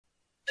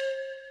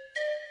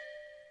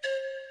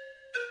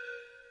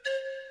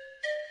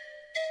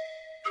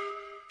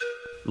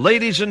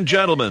Ladies and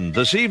gentlemen,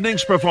 this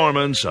evening's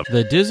performance of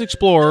The Diz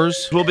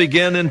Explorers will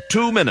begin in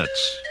 2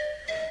 minutes.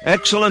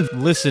 Excellent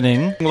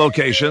listening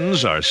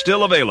locations are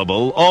still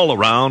available all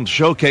around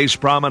Showcase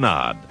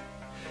Promenade.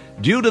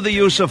 Due to the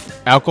use of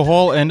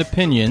alcohol and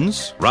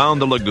opinions. around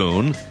the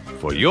lagoon,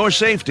 for your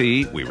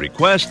safety, we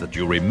request that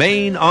you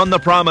remain on the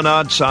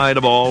promenade side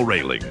of all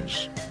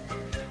railings.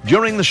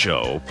 During the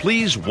show,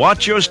 please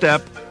watch your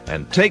step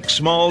and take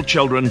small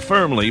children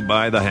firmly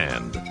by the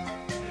hand.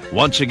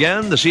 Once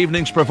again, this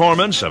evening's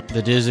performance of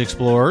The Diz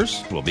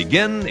Explorers will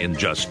begin in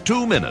just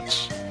 2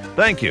 minutes.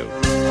 Thank you.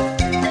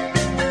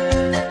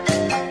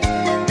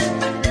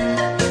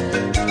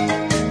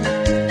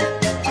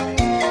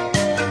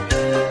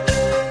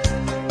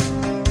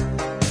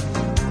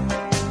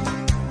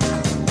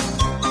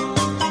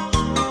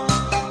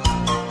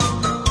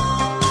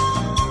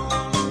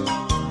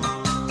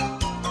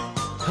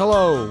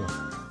 Hello,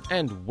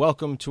 and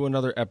welcome to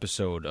another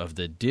episode of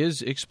the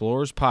Diz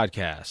Explorers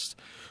podcast,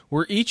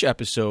 where each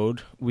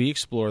episode we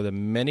explore the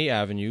many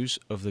avenues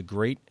of the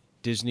great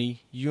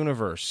Disney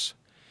universe.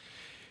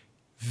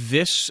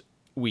 This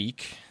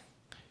week,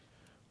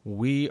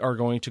 we are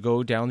going to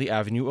go down the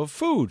avenue of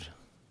food,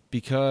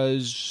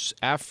 because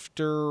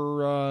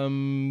after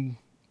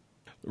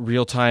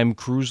real-time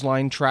cruise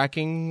line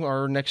tracking,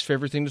 our next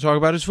favorite thing to talk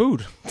about is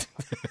food.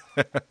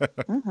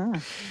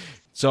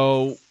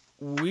 So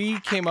we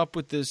came up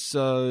with this,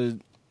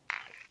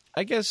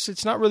 I guess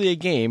it's not really a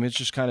game, it's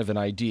just kind of an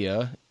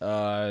idea.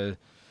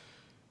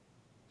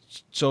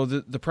 So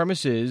the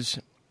premise is,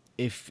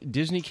 if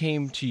Disney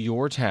came to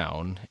your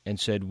town and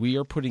said, we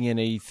are putting in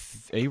a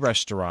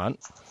restaurant,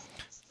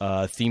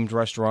 themed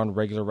restaurant,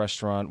 regular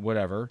restaurant,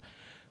 whatever,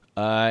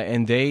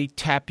 and they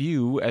tap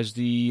you as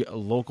the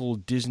local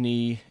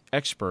Disney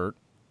expert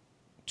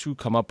to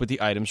come up with the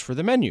items for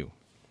the menu.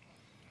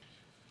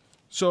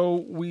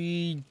 So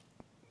we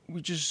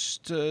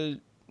just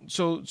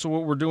so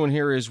what we're doing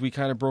here is we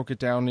kind of broke it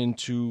down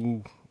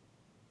into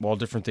all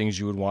different things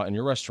you would want in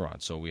your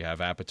restaurant. So we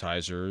have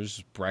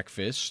appetizers,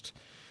 breakfast,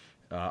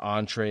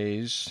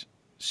 entrees,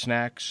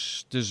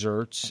 snacks,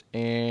 desserts,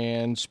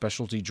 and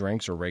specialty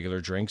drinks or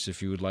regular drinks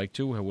if you would like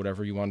to.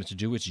 Whatever you wanted to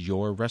do, it's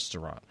your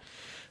restaurant.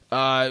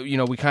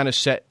 We kind of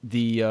set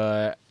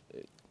the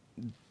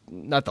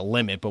not the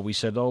limit, but we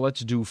said,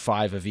 let's do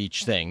 5 of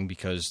each thing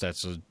because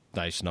that's a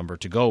nice number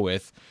to go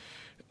with.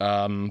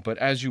 But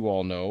as you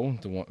all know,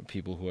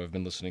 people who have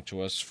been listening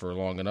to us for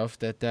long enough,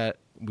 that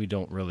we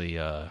don't really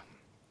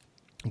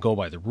go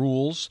by the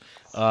rules,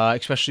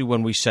 especially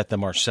when we set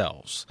them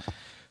ourselves.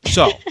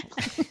 So,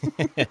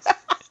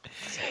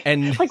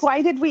 and like,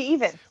 why did we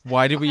even?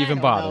 Why did we even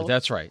bother? Know.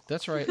 That's right.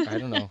 I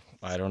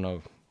don't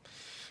know.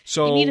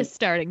 So you need a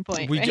starting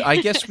point. Right? I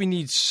guess we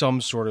need some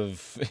sort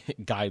of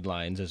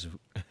guidelines,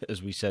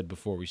 as we said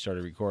before we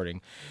started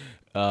recording.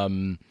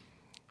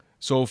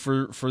 So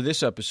for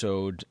this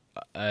episode,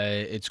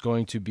 it's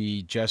going to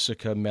be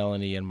Jessica,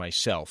 Melanie, and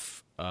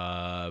myself.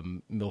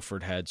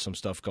 Milford had some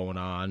stuff going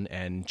on,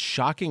 and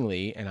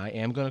shockingly, and I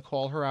am going to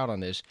call her out on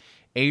this,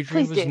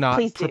 Adrienne was not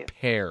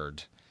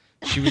prepared.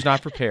 She was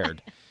not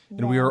prepared.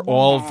 And we are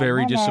all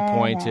very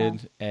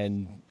disappointed,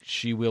 and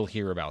she will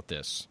hear about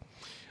this.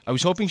 I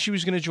was hoping she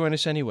was going to join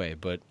us anyway,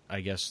 but I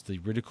guess the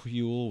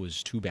ridicule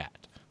was too bad.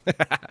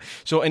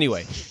 So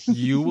anyway,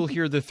 you will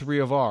hear the 3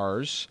 of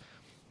ours.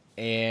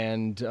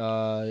 And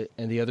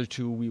the other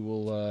 2 we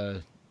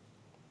will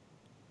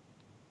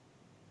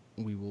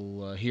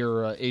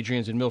hear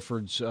Adrienne's and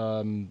Milford's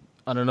on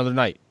another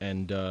night.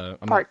 And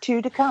part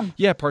 2 to come.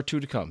 Yeah, part 2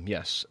 to come.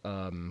 Yes,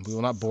 we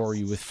will not bore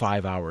you with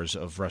 5 hours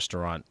of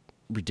restaurant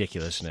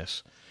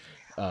ridiculousness.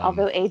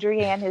 Although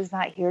Adrienne is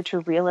not here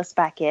to reel us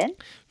back in,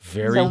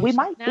 so we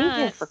might be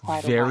here for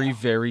quite a while. Very,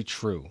 very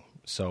true.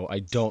 So I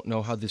don't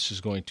know how this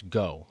is going to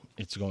go.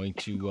 It's going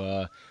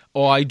to.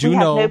 I do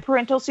know. No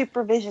parental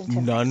supervision.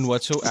 None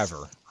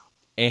whatsoever.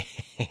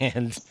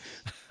 And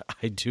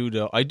I do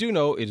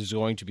know it is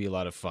going to be a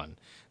lot of fun.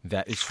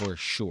 That is for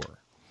sure.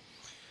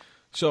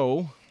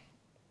 So,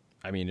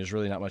 I mean, there's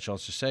really not much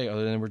else to say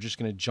other than we're just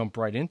going to jump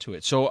right into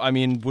it. So, I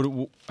mean,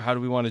 how do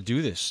we want to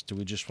do this? Do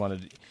we just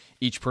want to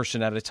each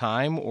person at a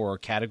time or a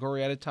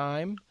category at a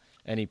time?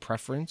 Any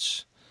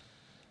preference?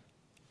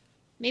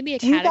 Maybe a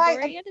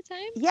category at a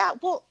time? Yeah,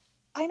 well,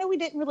 I know we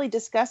didn't really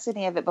discuss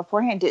any of it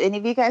beforehand. Did any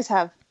of you guys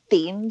have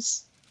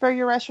themes for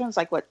your restaurants?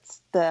 Like,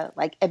 what's the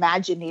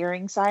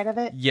Imagineering side of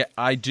it? Yeah,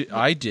 I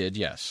did,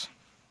 yes.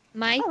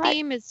 My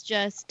theme is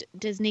just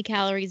Disney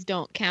calories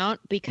don't count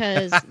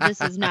because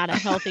this is not a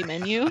healthy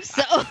menu.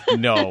 So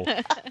No,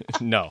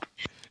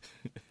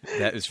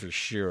 that is for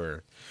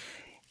sure.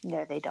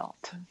 No, they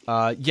don't.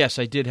 Yes,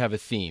 I did have a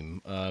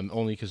theme,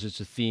 only because it's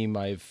a theme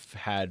I've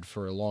had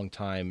for a long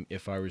time.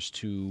 If I was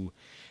to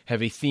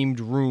have a themed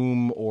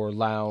room or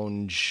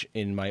lounge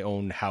in my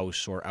own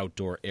house or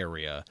outdoor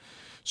area.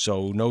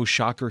 So no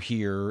shocker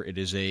here. It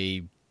is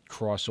a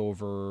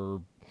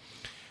crossover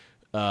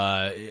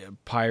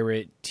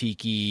pirate,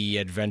 tiki,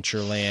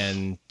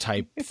 Adventureland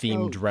type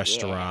themed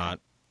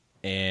restaurant.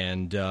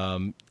 And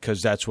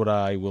because that's what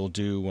I will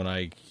do when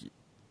I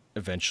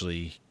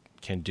eventually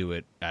can do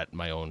it at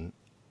my own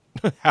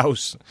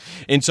house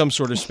in some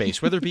sort of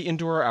space, whether it be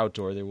indoor or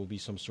outdoor. There will be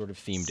some sort of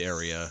themed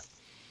area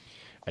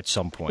at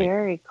some point.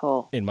 Very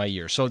cool. In my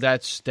year. So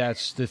that's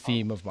the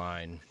theme of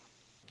mine.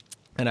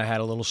 And I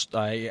had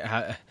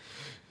I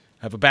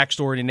have a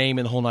backstory to name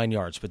in the whole 9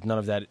 yards, but none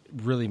of that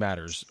really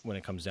matters when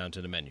it comes down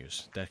to the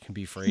menus. That can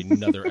be for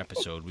another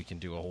episode. We can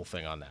do a whole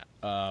thing on that.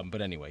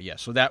 But anyway, yeah.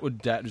 So that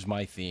is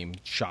my theme.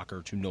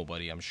 Shocker to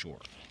nobody, I'm sure.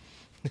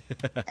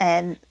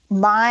 And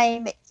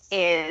mine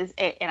is,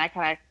 and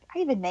I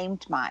even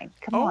named mine.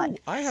 Come on.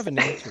 I have a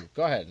name too.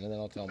 Go ahead, and then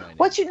I'll tell my name.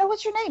 What's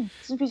your name?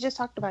 Since we just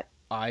talked about.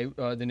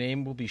 The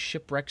name will be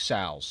Shipwreck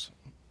Sal's,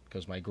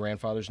 because my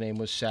grandfather's name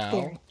was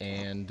Sal,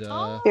 and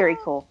very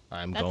cool.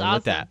 I'm That's going awesome.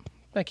 with that.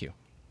 Thank you.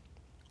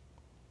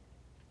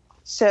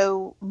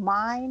 So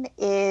mine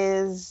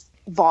is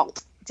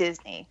Vault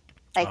Disney.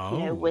 Like,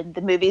 when the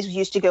movies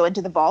used to go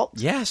into the vault.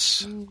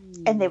 Yes.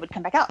 And they would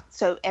come back out.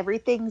 So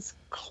everything's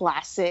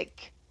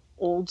classic,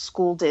 old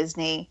school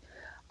Disney.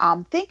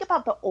 Think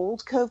about the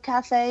Old Cove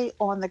Cafe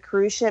on the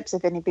cruise ships,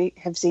 if anybody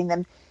have seen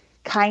them,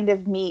 kind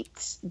of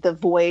meets the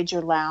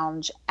Voyager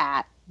Lounge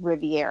at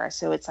Riviera.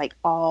 So it's like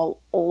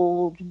all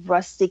old,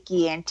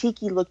 rusticy,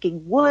 antique-y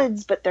looking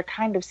woods, but they're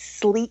kind of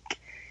sleek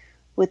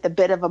with a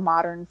bit of a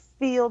modern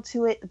feel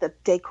to it. The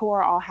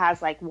decor all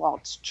has like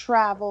Walt's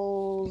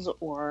Travels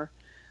or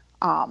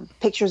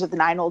pictures of the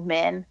 9 old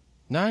men.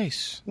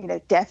 Nice.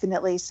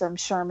 Definitely some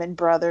Sherman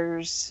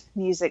Brothers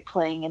music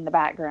playing in the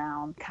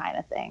background kind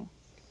of thing.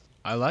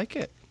 I like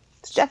it.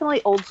 It's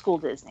definitely old school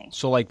Disney.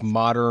 So like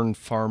modern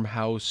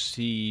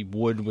farmhousey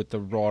wood with the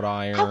wrought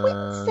iron. I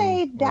wouldn't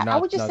say that. I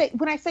would just say,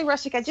 when I say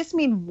rustic, I just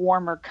mean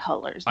warmer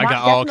colors. I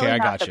got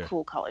not you. The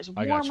cool colors.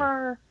 I got you.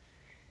 Warmer,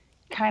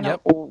 kind of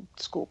old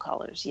school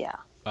colors. Yeah.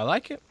 I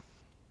like it.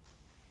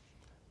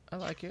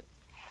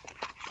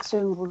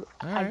 So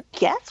right. I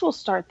guess we'll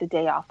start the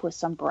day off with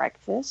some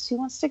breakfast. Who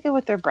wants to go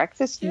with their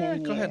breakfast Yeah,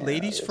 menus? go ahead,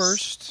 ladies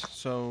first.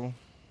 So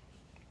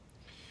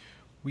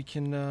we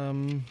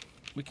can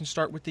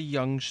start with the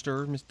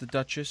youngster, Miss the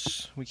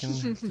Duchess.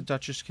 The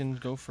Duchess can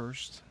go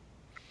first.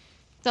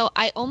 So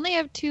I only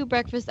have 2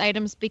 breakfast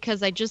items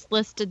because I just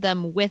listed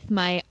them with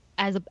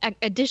as an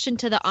addition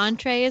to the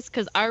entrees,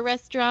 because our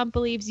restaurant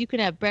believes you can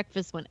have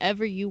breakfast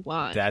whenever you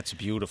want. That's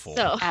beautiful.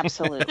 So,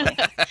 absolutely.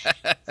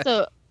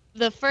 So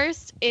the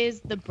first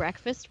is the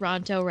breakfast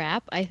Ronto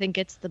wrap. I think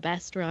it's the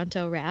best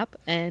Ronto wrap,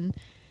 and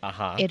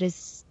it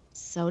is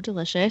so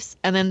delicious.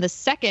 And then the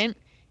second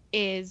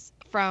is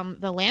from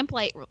the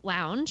Lamplight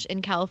Lounge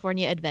in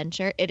California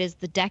Adventure. It is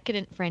the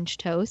decadent French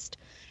toast.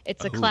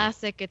 It's a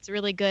classic. It's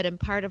really good, and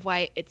part of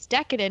why it's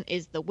decadent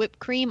is the whipped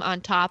cream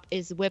on top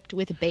is whipped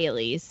with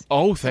Baileys.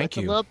 Oh, thank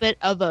you. A little bit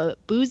of a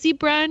boozy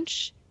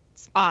brunch.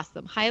 It's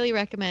awesome. Highly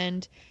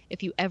recommend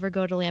if you ever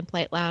go to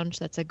Lamplight Lounge.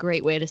 That's a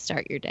great way to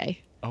start your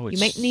day. Oh, you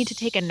might need to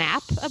take a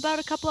nap about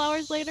a couple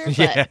hours later,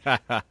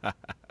 but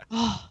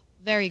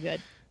very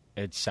good.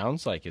 It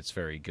sounds like it's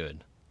very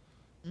good.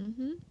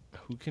 Mm-hmm.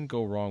 Who can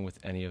go wrong with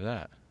any of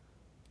that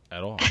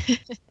at all?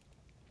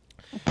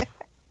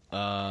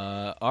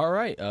 All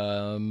right,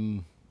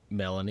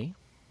 Melanie.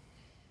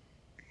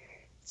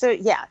 So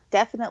yeah,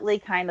 definitely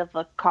kind of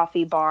a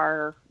coffee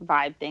bar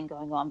vibe thing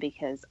going on,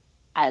 because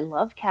I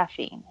love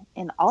caffeine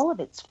in all of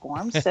its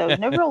forms. So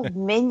no real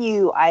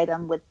menu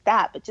item with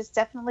that, but just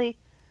definitely,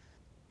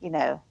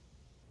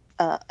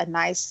 a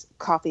nice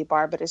coffee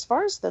bar. But as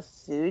far as the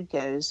food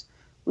goes,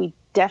 we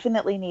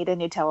definitely need a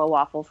Nutella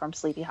waffle from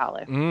Sleepy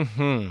Hollow.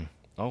 Mm-hmm.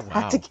 Oh, wow.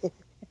 Have to get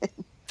it.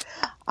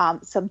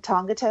 Some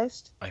Tonga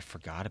toast. I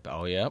forgot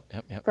about. Oh, yep.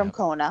 From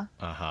Kona.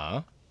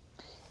 Uh-huh.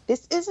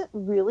 This isn't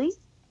really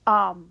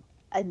a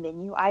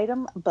menu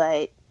item,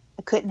 but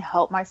I couldn't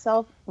help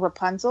myself.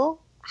 Rapunzel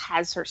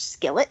has her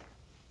skillet.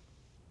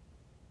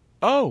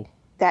 Oh.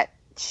 That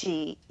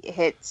she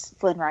hits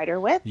Flynn Rider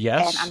with.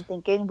 Yes. And I'm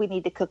thinking we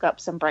need to cook up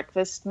some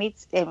breakfast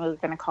meats, and we're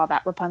going to call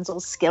that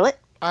Rapunzel's skillet.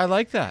 I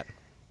like that.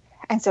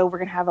 And so we're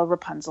going to have a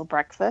Rapunzel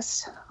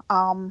breakfast.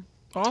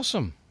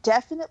 Awesome.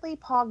 Definitely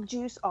pog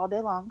juice all day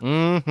long.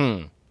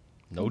 Mm-hmm.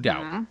 No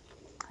doubt.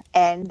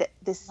 And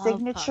the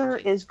signature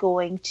is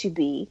going to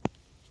be,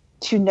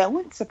 to no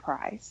one's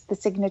surprise, the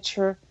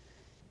signature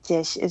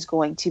dish is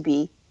going to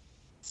be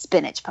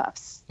spinach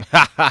puffs.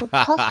 So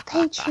puff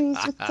pastries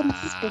with some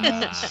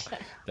spinach.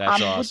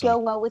 That's awesome. Would go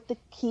well with the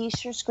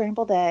quiche or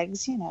scrambled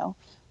eggs,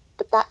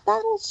 But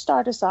that'll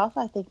start us off,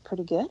 I think,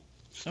 pretty good.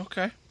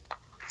 Okay.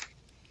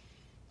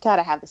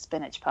 Gotta have the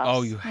spinach puffs.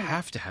 Oh, you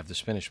have to have the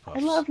spinach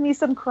puffs. I love me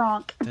some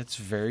Kronk. That's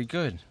very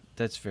good.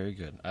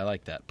 I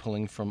like that.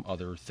 Pulling from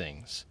other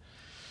things.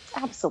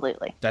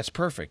 Absolutely. That's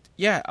perfect.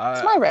 Yeah.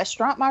 It's my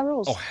restaurant, my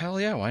rules. Oh, hell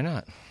yeah. Why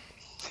not?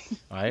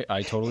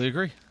 I totally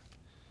agree.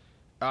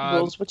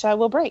 Rules which I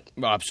will break.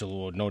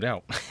 Absolutely. No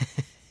doubt.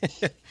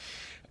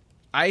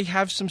 I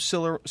have some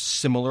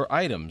similar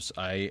items.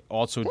 I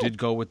also did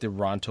go with the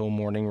Ronto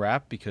morning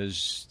wrap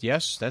because,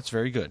 yes, that's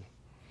very good.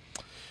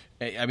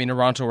 I mean, a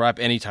Ronto wrap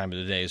any time of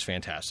the day is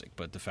fantastic,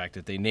 but the fact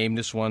that they named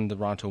this one the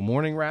Ronto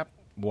morning wrap,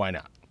 why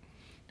not?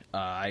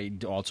 I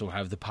also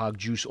have the Pog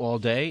Juice all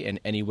day, and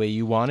any way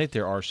you want it.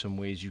 There are some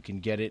ways you can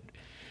get it.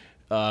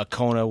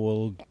 Kona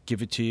will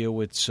give it to you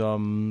with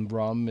some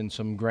rum and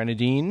some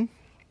grenadine,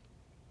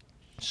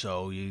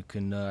 so you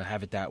can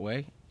have it that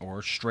way,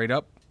 or straight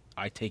up.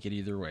 I take it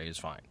either way is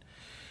fine.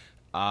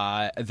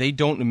 They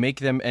don't make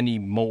them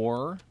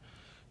anymore.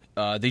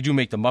 They do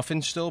make the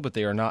muffins still, but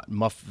they are not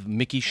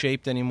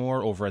Mickey-shaped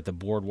anymore over at the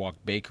Boardwalk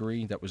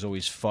Bakery. That was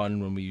always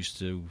fun when we used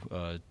to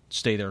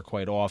stay there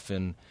quite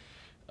often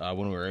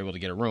when we were able to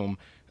get a room.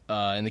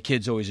 And the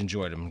kids always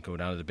enjoyed them. Go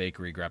down to the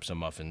bakery, grab some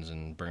muffins,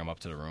 and bring them up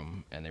to the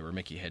room. And they were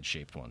Mickey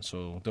head-shaped ones.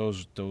 So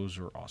those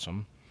were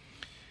awesome.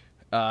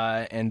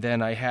 And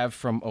then I have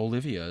from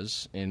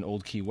Olivia's in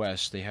Old Key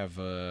West, they have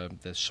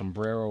the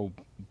Sombrero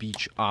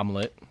Beach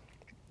Omelet,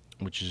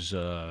 which is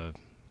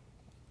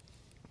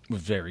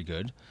very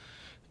good.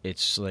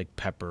 It's like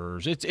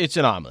peppers. It's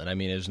an omelet. I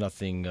mean, there's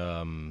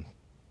nothing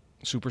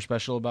super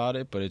special about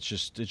it, but it's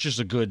just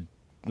a good,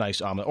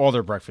 nice omelet. All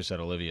their breakfast at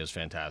Olivia is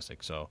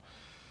fantastic. So,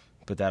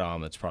 but that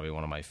omelet's probably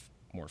one of my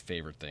more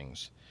favorite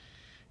things.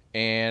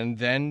 And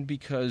then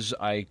because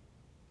I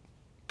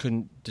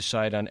couldn't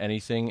decide on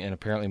anything, and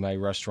apparently my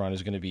restaurant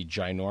is going to be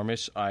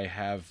ginormous, I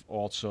have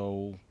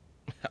also,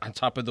 on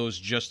top of those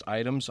just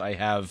items, I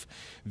have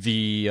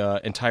the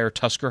entire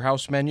Tusker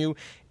House menu.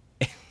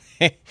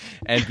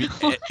 And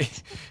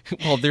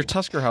well, their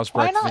Tusker House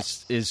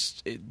breakfast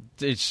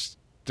it's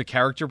a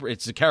character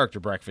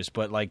breakfast,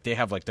 but like they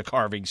have like the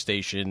carving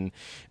station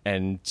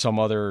and some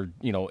other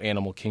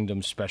Animal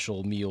Kingdom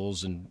special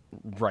meals and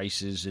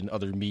rices and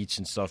other meats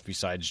and stuff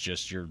besides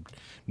just your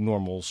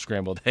normal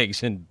scrambled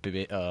eggs and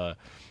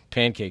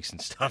pancakes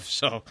and stuff.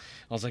 So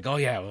I was like, oh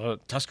yeah,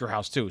 Tusker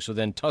House too. So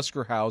then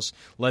Tusker House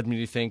led me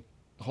to think,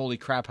 holy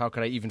crap, how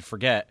could I even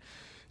forget?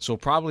 So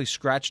probably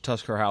scratch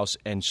Tusker House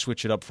and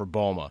switch it up for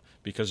Boma,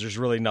 because there's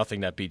really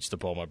nothing that beats the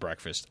Boma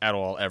breakfast at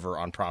all, ever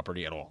on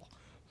property at all.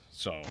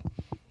 So,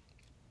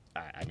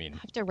 I mean, I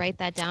have to write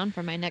that down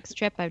for my next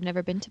trip. I've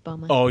never been to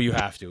Boma. Oh, you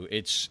have to.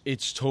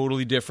 It's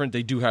totally different.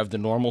 They do have the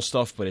normal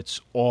stuff, but it's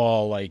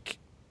all like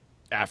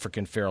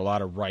African fare, a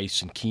lot of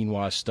rice and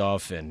quinoa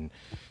stuff and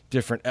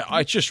different.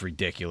 It's just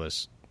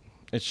ridiculous.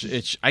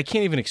 It's I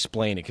can't even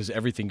explain it because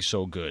everything's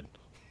so good.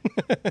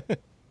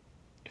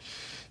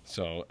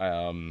 So,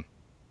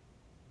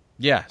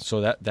 yeah,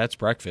 so that's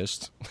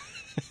breakfast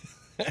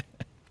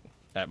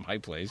at my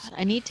place. God,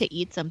 I need to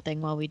eat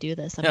something while we do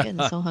this. I'm getting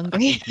so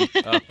hungry.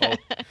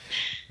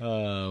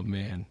 Oh,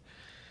 man.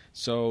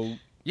 So,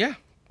 yeah,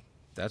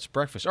 that's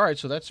breakfast. All right,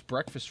 so that's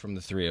breakfast from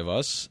the three of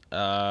us.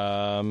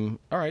 All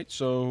right,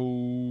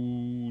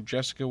 so,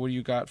 Jessica, what do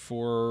you got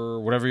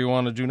for whatever you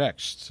want to do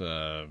next?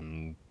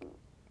 Lunch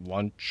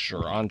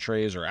or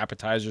entrees or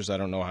appetizers? I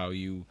don't know how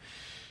you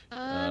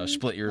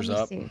split yours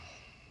up. See.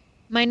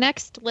 My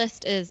next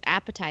list is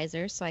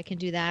appetizers, so I can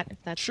do that if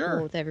that's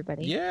cool with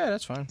everybody. Yeah,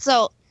 that's fine.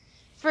 So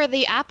for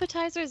the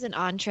appetizers and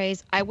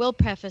entrees, I will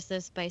preface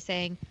this by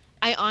saying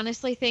I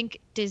honestly think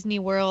Disney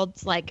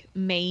World's like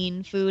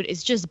main food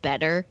is just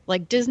better.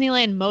 Like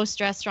Disneyland, most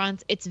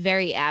restaurants, it's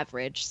very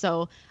average.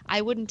 So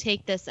I wouldn't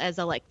take this as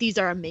a like, these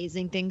are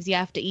amazing things you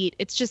have to eat.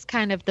 It's just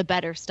kind of the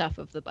better stuff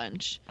of the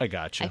bunch. I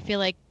gotcha. I feel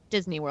like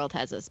Disney World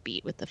has us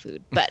beat with the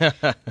food. But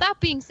that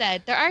being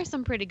said, there are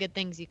some pretty good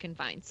things you can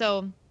find.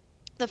 So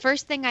the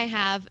first thing I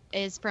have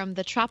is from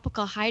the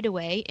Tropical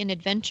Hideaway in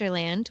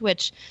Adventureland,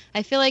 which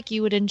I feel like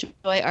you would enjoy,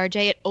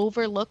 RJ. It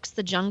overlooks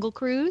the Jungle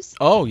Cruise.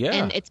 Oh,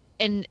 yeah.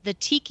 And the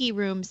tiki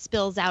room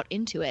spills out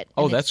into it.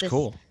 Oh, that's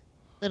cool.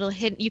 Little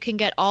hint. You can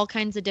get all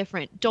kinds of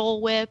different Dole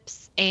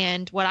Whips.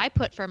 And what I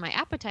put for my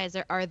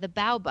appetizer are the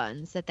bao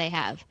buns that they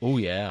have. Oh,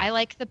 yeah. I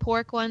like the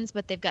pork ones,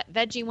 but they've got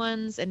veggie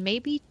ones and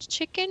maybe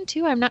chicken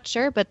too. I'm not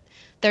sure, but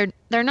they're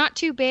not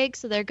too big,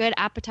 so they're good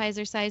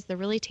appetizer size. They're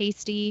really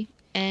tasty.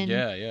 And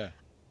yeah.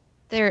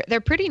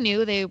 They're pretty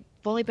new. They've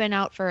only been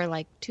out for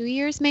like 2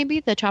 years, maybe.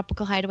 The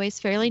Tropical Hideaway is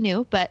fairly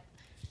new, but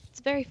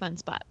it's a very fun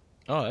spot.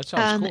 Oh, that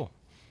sounds cool.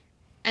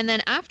 And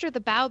then after the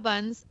bao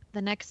buns,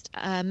 the next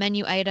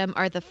menu item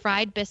are the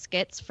fried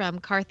biscuits from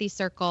Carthy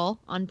Circle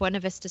on Buena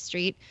Vista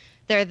Street.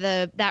 They're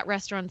that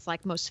restaurant's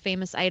like most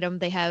famous item.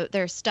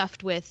 They're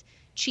stuffed with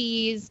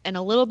cheese and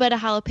a little bit of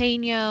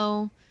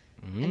jalapeno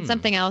and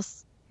something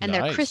else. And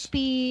They're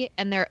crispy,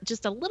 and they're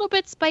just a little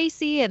bit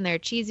spicy, and they're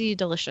cheesy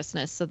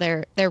deliciousness. So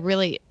they're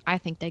really, I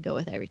think they go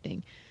with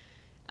everything.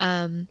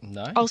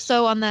 Nice.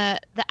 Also on the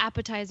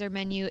appetizer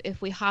menu,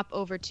 if we hop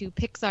over to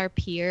Pixar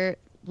Pier,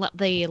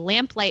 the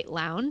Lamplight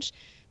Lounge,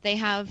 they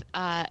have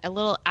a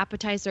little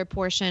appetizer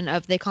portion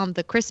of, they call them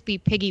the crispy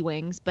piggy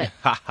wings, but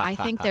I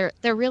think they're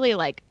really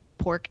like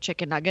pork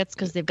chicken nuggets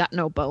because they've got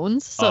no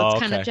bones, so it's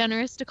kind of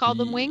generous to call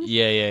them wings.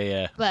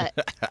 Yeah. But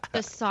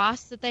the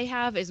sauce that they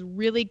have is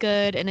really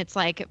good, and it's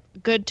like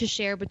good to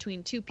share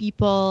between two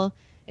people.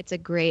 It's a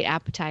great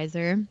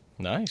appetizer.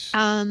 Nice.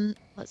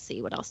 Let's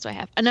see, what else do I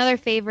have? Another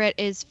favorite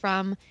is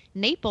from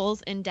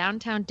Naples in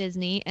downtown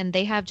Disney, and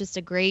they have just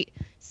a great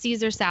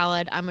Caesar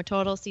salad. I'm a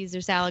total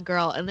Caesar salad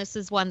girl, and this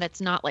is one that's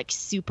not like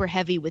super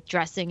heavy with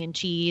dressing and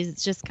cheese.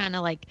 It's just kind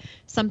of like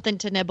something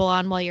to nibble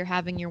on while you're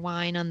having your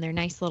wine on their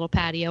nice little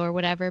patio or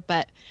whatever.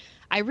 But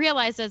I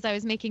realized as I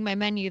was making my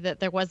menu that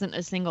there wasn't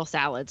a single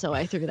salad, so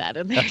I threw that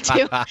in there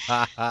too.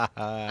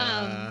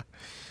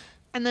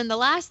 And then the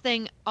last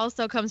thing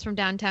also comes from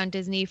downtown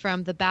Disney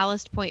from the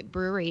Ballast Point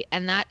Brewery,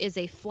 and that is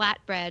a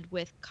flatbread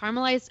with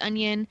caramelized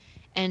onion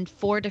and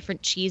 4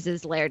 different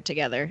cheeses layered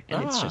together,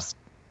 and it's just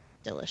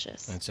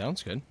delicious. That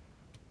sounds good.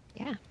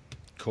 Yeah.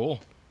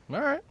 Cool.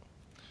 All right.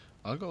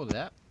 I'll go with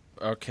that.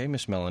 Okay,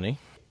 Miss Melanie.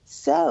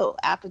 So,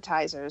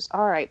 appetizers.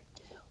 All right.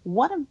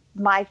 One of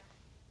my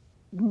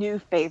new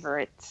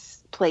favorite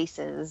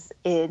places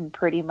in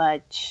pretty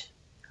much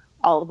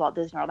all of Walt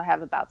Disney World, I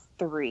have about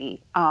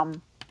 3.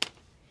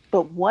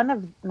 But one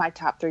of my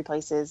top 3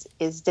 places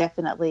is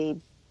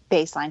definitely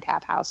Baseline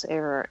Tap House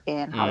over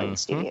in Hollywood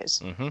Studios.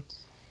 Mm-hmm.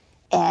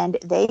 And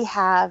they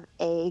have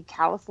a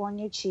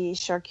California cheese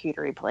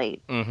charcuterie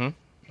plate.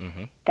 Mm-hmm.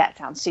 Mm-hmm. That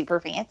sounds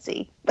super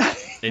fancy.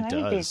 It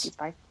does. Fancy,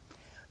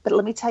 but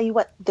let me tell you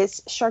what,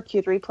 this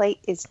charcuterie plate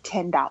is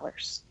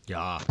 $10.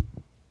 Yeah.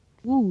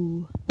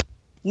 Ooh.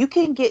 You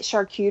can get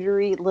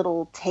charcuterie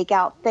little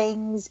takeout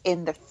things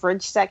in the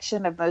fridge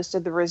section of most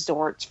of the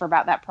resorts for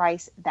about that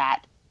price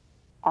that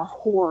are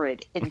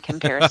horrid in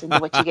comparison to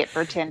what you get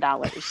for $10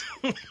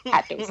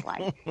 at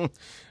Baseline.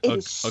 It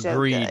is so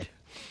Agreed. good.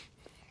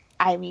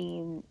 I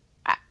mean,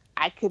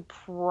 I could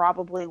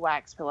probably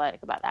wax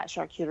poetic about that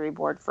charcuterie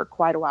board for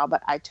quite a while,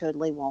 but I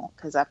totally won't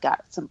because I've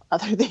got some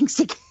other things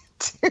to get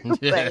to.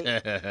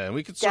 Yeah,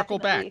 we could circle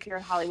back. If you're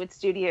in Hollywood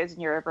Studios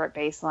and you're over at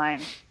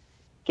Baseline,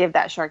 give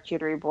that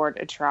charcuterie board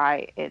a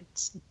try.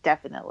 It's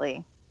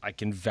definitely... I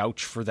can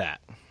vouch for that.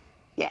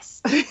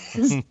 Yes.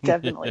 It's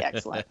definitely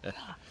excellent.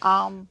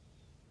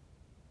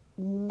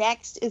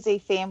 Next is a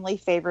family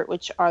favorite,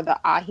 which are the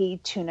ahi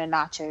tuna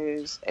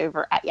nachos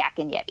over at Yak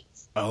and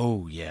Yeti's.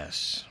 Oh,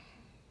 yes.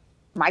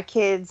 My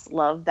kids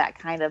love that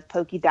kind of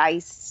pokey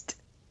diced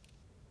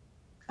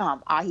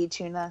ahi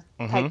tuna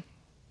type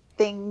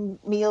thing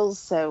meals,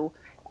 so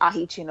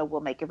ahi tuna will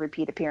make a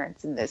repeat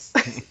appearance in this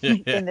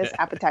in this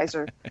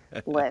appetizer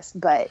list.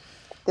 But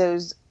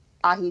those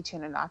ahi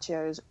tuna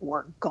nachos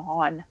were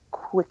gone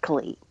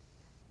quickly.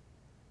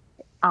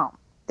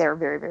 They're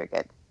very, very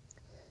good.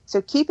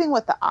 So keeping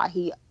with the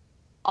ahi,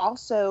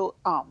 also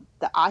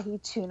the ahi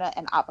tuna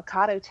and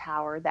avocado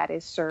tower that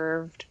is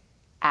served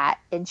at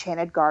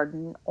Enchanted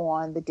Garden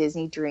on the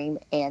Disney Dream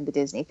and the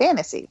Disney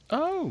Fantasy.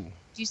 Oh.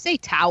 Did you say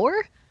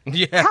tower?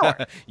 Yeah.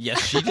 Tower.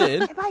 Yes, she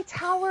did. And by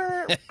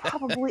tower,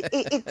 probably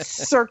it's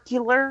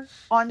circular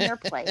on their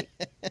plate.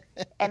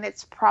 And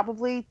it's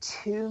probably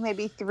 2,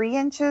 maybe 3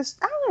 inches.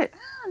 I don't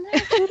know,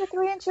 2 to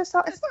 3 inches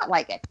tall. It's not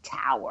like a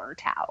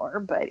tower,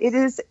 but it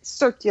is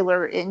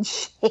circular in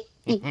shape.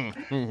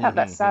 About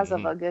the size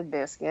of a good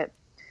biscuit.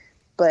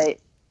 But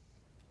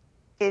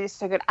it is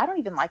so good. I don't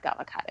even like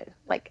avocado.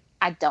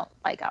 I don't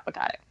like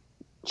avocado,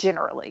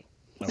 generally.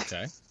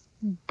 Okay.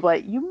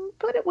 But you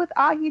put it with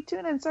ahi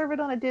tuna and serve it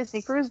on a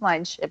Disney Cruise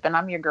Line ship, and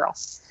I'm your girl.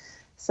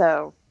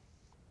 So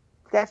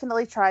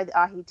definitely try the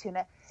ahi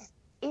tuna.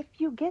 If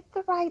you get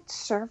the right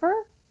server,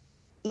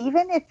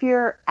 even if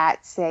you're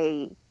at,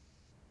 say,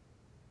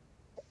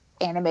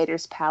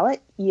 Animator's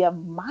Palette, you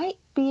might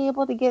be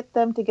able to get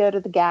them to go to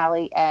the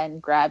galley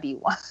and grab you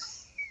one.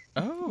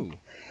 Oh.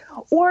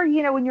 Or,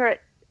 when you're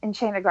at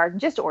Enchanted Garden,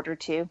 just order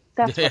 2.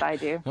 That's what I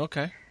do.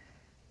 Okay.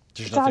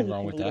 There's It's nothing all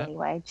wrong you with can eat that.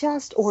 anyway.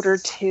 Just order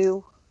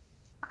 2.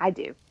 I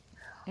do.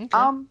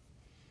 Okay.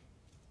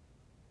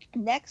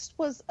 Next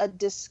was a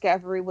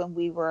discovery when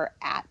we were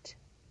at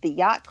the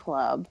yacht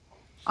club,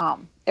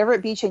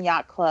 Everett Beach and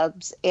Yacht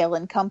Club's Ale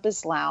and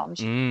Compass Lounge.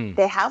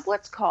 They have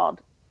what's called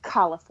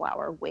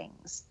cauliflower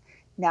wings.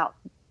 Now,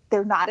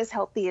 they're not as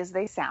healthy as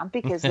they sound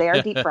because they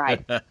are deep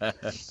fried.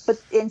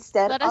 But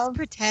instead Let us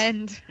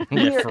pretend.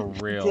 Yeah, for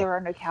real. There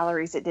are no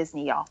calories at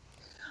Disney, y'all.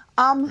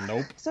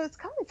 Nope. So it's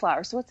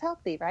cauliflower, so it's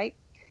healthy, right?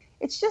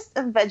 It's just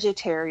a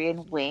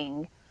vegetarian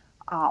wing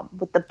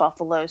with the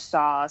buffalo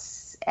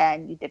sauce,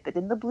 and you dip it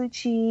in the blue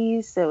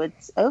cheese. So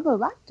it's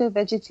ovo-lacto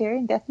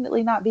vegetarian,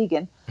 definitely not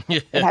vegan.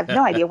 I have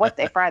no idea what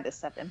they fry this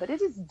stuff in, but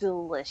it is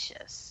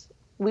delicious.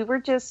 We were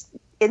just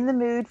in the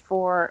mood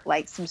for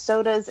some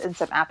sodas and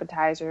some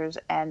appetizers,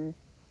 and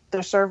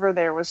the server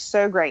there was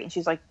so great. And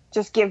she's like,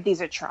 just give these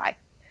a try.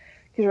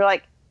 Because we're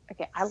like,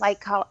 okay, I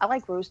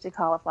like roasted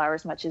cauliflower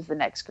as much as the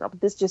next girl,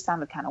 but this just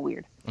sounded kind of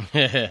weird.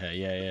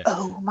 Yeah.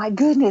 Oh my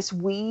goodness,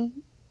 we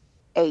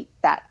ate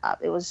that up.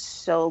 It was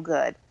so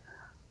good.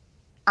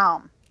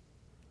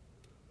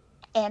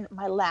 And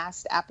my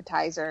last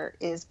appetizer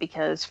is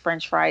because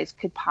French fries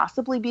could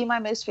possibly be my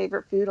most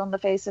favorite food on the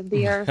face of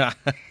the earth.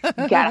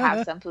 You gotta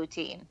have some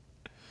poutine.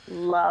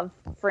 Love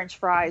French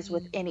fries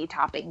with any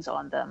toppings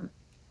on them.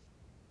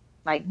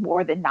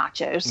 More than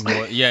nachos.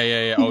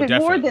 Yeah. Oh, Even definitely.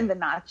 more than the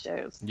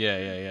nachos.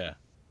 Yeah.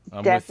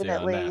 I'm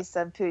Definitely with you on that.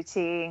 some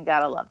poutine.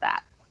 Gotta love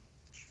that.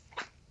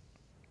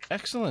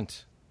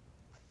 Excellent.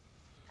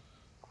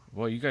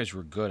 Well, you guys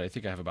were good. I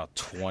think I have about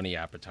 20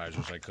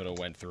 appetizers I could have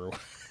went through.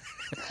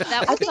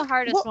 That was the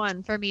hardest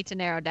one for me to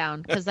narrow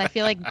down because I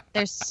feel like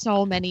there's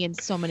so many in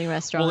so many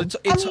restaurants.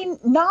 I mean,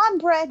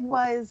 naan-bread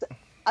was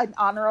an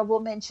honorable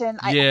mention.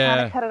 I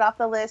kind of cut it off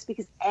the list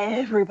because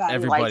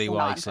everybody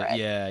likes it.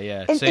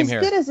 Yeah. And Same as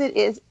here. good as it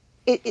is,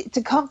 it's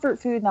a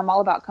comfort food, and I'm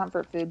all about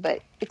comfort food,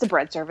 but it's a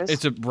bread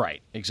service.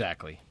 Right,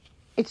 exactly.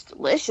 It's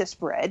delicious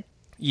bread.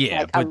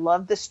 Yeah, I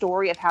love the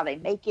story of how they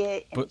make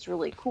it, and it's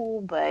really cool,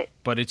 but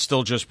it's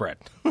still just bread.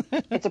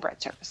 It's a bread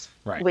service,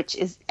 right? Which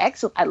is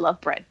excellent. I love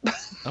bread.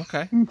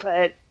 Okay,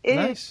 but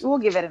nice. We'll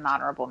give it an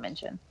honorable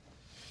mention.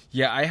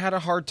 Yeah, I had a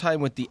hard time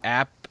with the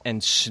app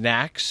and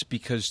snacks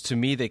because to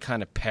me they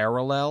kind of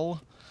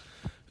parallel.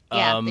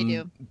 Yeah, they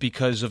do.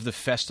 Because of the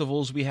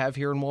festivals we have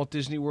here in Walt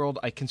Disney World,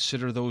 I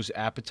consider those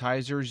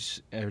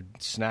appetizers or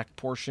snack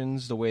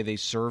portions the way they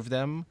serve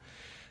them.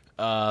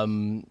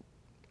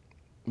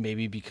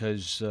 Maybe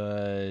because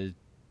I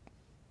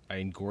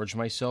engorge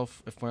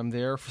myself if I'm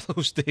there for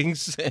those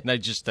things, and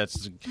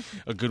that's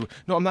a good.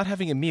 No, I'm not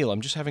having a meal.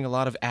 I'm just having a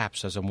lot of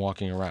apps as I'm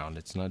walking around.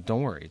 It's not.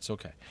 Don't worry, it's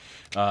okay.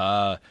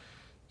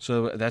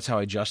 So that's how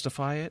I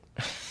justify it.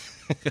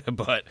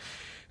 But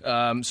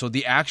so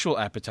the actual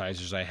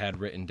appetizers I had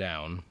written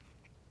down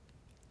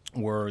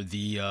were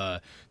the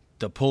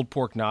pulled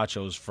pork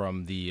nachos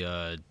from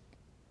the.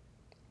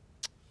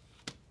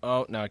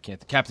 Now I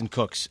can't. Captain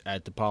Cook's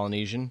at the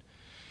Polynesian.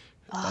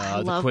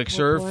 The quick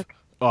serve. Pork.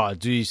 Oh,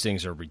 these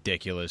things are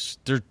ridiculous.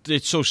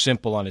 It's so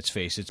simple on its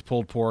face. It's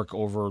pulled pork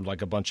over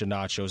like a bunch of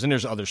nachos, and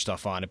there's other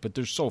stuff on it, but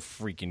they're so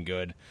freaking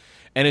good.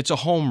 And it's a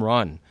home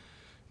run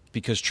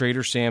because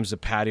Trader Sam's, the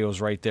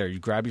patio's right there. You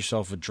grab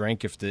yourself a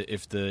drink if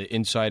the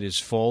inside is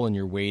full and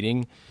you're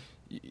waiting.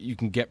 You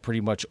can get pretty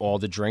much all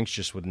the drinks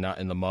just with not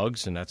in the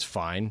mugs, and that's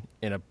fine.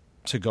 In a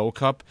to-go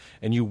cup,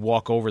 and you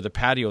walk over. The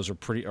patios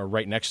are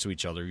right next to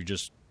each other. You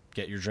just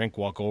get your drink,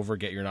 walk over,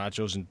 get your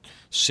nachos, and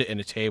sit in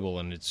a table,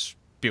 and it's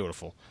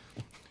beautiful.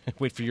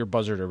 Wait for your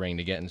buzzer to ring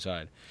to get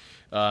inside.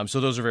 So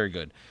those are very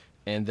good.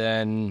 And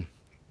then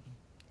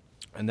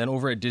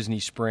over at Disney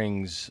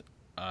Springs,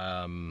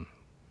 from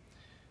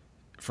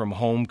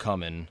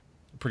Homecoming,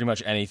 pretty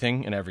much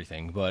anything and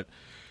everything. But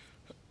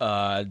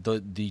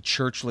the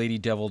Church Lady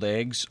deviled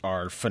eggs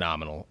are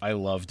phenomenal. I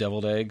love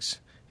deviled eggs,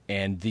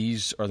 and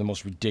these are the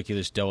most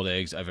ridiculous deviled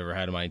eggs I've ever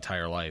had in my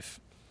entire life.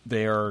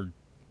 They are,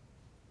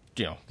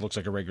 looks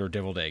like a regular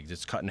deviled egg.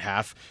 It's cut in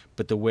half,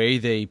 but the way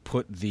they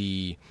put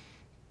the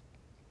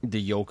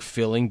yolk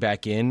filling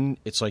back in,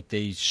 it's like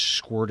they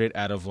squirt it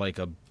out of like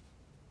a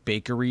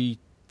bakery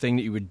thing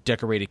that you would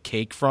decorate a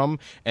cake from,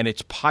 and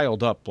it's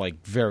piled up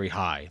like very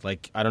high.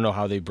 Like, I don't know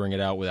how they bring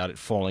it out without it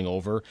falling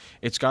over.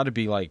 It's got to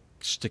be like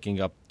sticking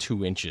up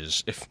 2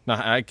 inches. If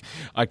not,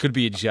 I could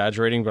be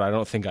exaggerating, but I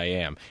don't think I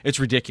am.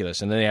 It's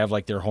ridiculous. And then they have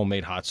like their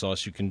homemade hot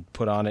sauce you can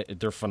put on it.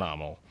 They're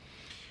phenomenal.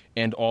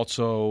 And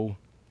also,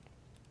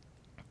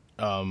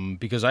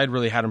 because I'd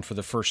really had them for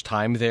the first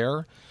time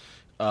there,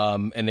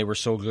 and they were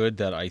so good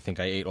that I think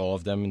I ate all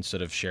of them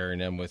instead of sharing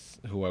them with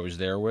who I was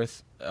there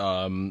with,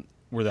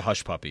 were the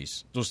Hush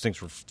Puppies. Those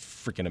things were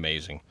freaking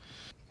amazing.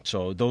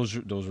 So those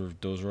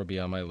will be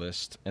on my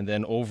list. And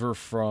then over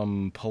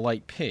from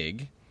Polite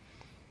Pig,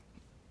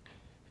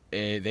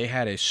 they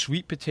had a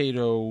sweet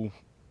potato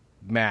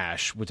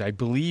mash, which I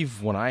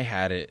believe when I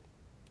had it,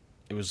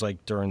 it was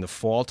like during the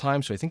fall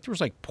time. So I think there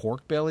was like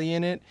pork belly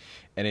in it,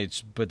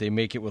 but they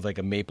make it with like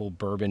a maple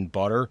bourbon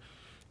butter.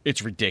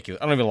 It's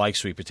ridiculous. I don't even like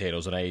sweet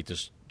potatoes, and I ate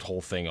this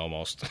whole thing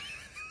almost.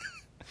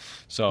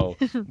 So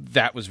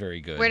that was very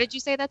good. Where did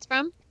you say that's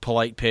from?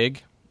 Polite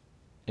Pig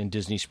in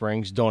Disney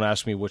Springs. Don't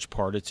ask me which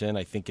part it's in.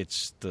 I think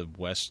it's the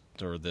west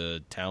or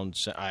the town.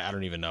 I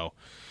don't even know.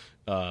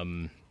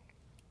 But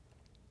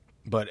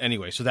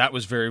anyway, so that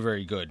was very,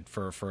 very good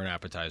for an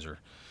appetizer.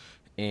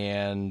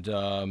 And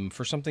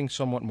for something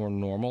somewhat more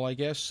normal, I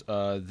guess,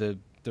 the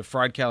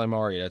fried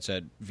calamari that's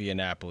at Via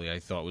Napoli I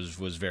thought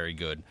was very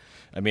good.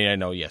 I mean, I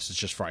know, yes, it's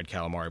just fried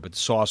calamari, but the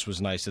sauce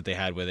was nice that they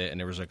had with it, and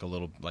there was like a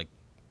little, like,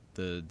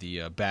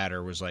 the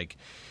batter was like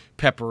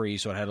peppery,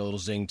 so it had a little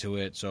zing to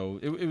it. So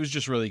it was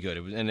just really good.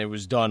 It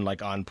was done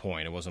like on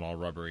point. It wasn't all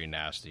rubbery and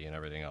nasty and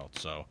everything else.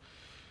 So,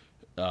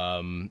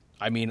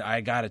 I mean,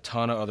 I got a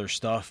ton of other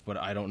stuff, but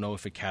I don't know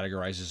if it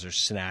categorizes as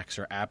snacks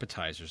or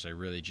appetizers. I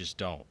really just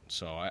don't.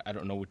 So I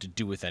don't know what to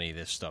do with any of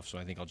this stuff. So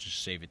I think I'll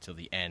just save it till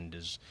the end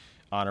as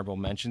honorable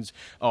mentions.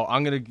 Oh,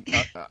 I'm gonna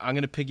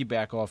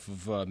piggyback off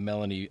of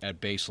Melanie at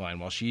Baseline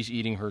while she's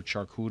eating her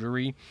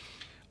charcuterie.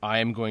 I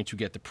am going to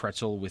get the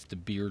pretzel with the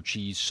beer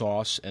cheese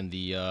sauce and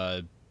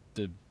the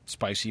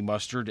spicy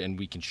mustard, and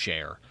we can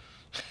share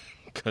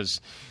because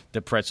the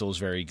pretzel is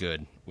very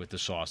good with the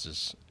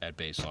sauces at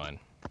Baseline.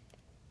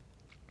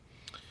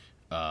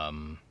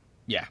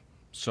 Yeah.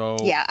 So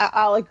yeah,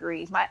 I'll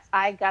agree.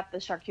 I got the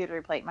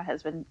charcuterie plate. My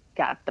husband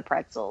got the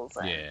pretzels.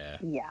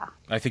 And yeah.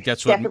 I think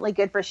that's definitely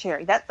good for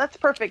sharing. That's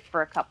perfect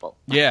for a couple.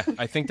 Yeah,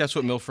 I think that's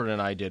what Milford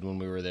and I did when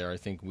we were there. I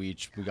think we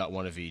got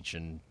one of each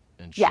and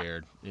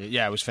shared.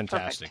 Yeah, it was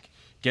fantastic. Perfect.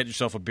 Get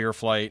yourself a beer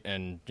flight,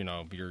 and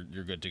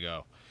you're good to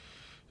go.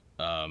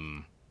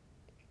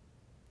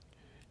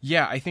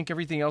 Yeah, I think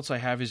everything else I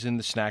have is in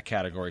the snack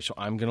category, so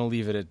I'm going to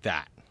leave it at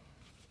that.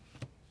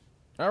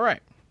 All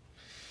right.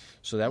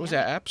 So that was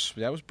apps.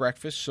 That was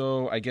breakfast.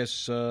 So I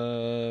guess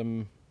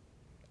I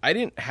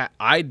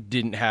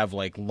didn't have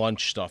like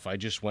lunch stuff. I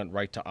just went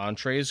right to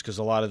entrees because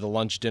a lot of the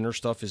lunch dinner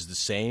stuff is the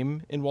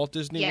same in Walt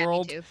Disney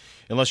World. Me too.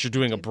 Unless you're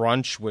doing a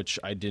brunch, which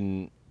I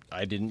didn't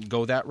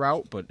go that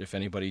route, but if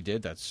anybody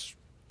did, that's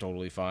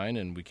totally fine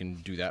and we can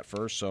do that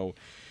first. So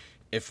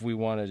if we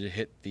wanted to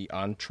hit the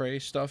entree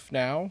stuff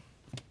now,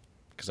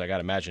 because I got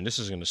to imagine this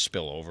is going to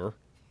spill over.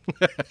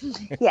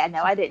 Yeah,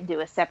 no, I didn't do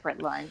a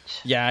separate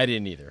lunch. Yeah, I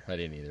didn't either.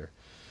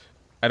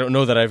 I don't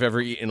know that I've ever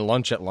eaten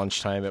lunch at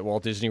lunchtime at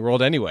Walt Disney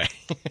World anyway.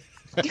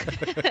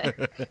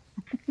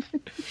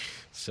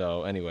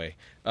 So anyway,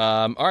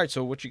 all right,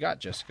 so what you got,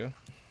 Jessica?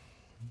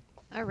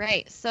 All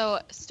right, so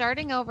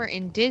starting over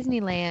in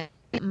Disneyland,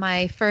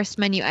 my first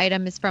menu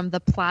item is from the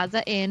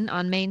Plaza Inn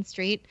on Main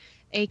Street,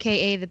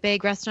 a.k.a. the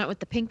big restaurant with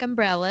the pink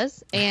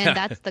umbrellas, and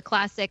that's the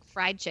classic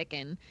fried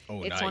chicken.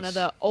 Oh, it's nice. one of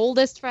the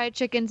oldest fried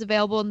chickens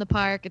available in the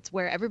park. It's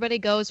where everybody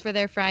goes for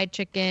their fried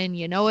chicken.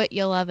 You know it,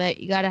 you love it.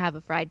 You got to have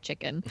a fried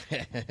chicken.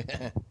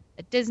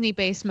 A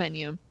Disney-based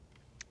menu.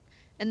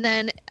 And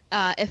then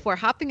if we're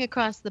hopping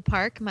across the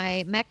park,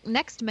 my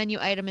next menu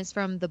item is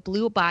from the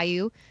Blue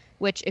Bayou,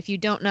 which, if you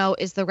don't know,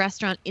 is the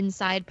restaurant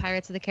inside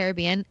Pirates of the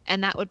Caribbean,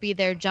 and that would be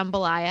their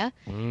jambalaya.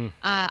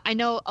 I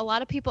know a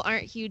lot of people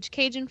aren't huge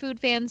Cajun food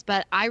fans,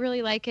 but I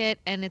really like it,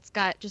 and it's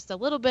got just a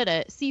little bit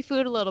of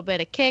seafood, a little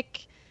bit of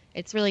kick.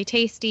 It's really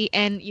tasty,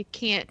 and you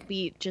can't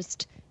beat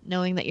just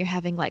knowing that you're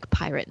having, like,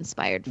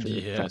 pirate-inspired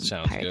food from Pirates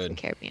of the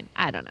Caribbean.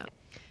 I don't know.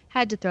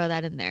 Had to throw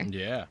that in there.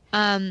 Yeah.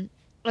 And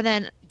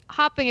then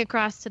hopping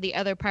across to the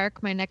other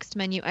park, my next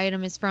menu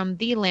item is from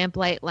the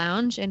Lamplight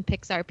Lounge in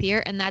Pixar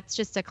Pier, and that's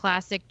just a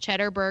classic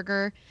cheddar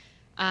burger.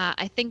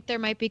 I think there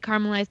might be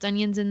caramelized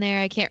onions in there.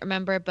 I can't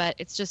remember, but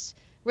it's just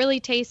really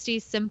tasty,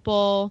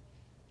 simple,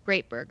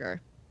 great burger.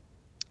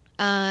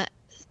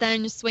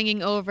 Then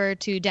swinging over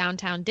to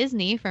Downtown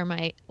Disney for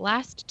my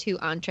last two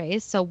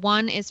entrees. So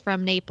one is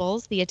from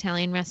Naples, the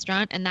Italian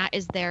restaurant, and that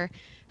is their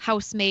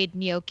house-made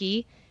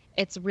gnocchi.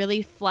 It's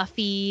really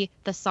fluffy.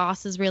 The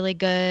sauce is really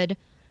good.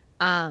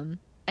 And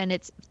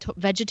it's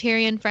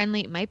vegetarian friendly.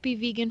 It might be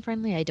vegan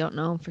friendly. I don't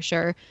know for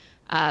sure.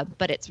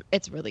 But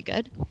it's really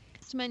good.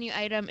 Next menu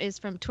item is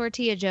from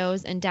Tortilla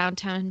Joe's in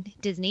Downtown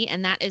Disney,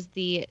 and that is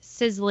the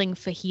sizzling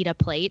fajita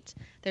plate.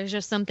 There's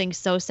just something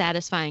so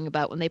satisfying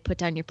about when they put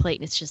down your plate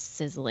and it's just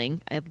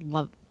sizzling. I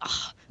love,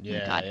 oh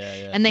my God.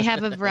 Yeah. And they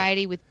have a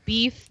variety with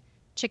beef,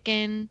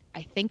 chicken,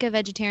 I think a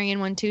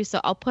vegetarian one too.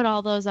 So I'll put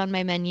all those on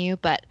my menu,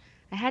 but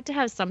I had to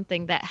have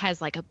something that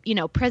has like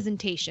a,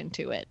 presentation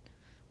to it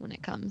when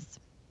it comes.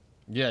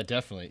 Yeah,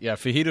 definitely. Yeah,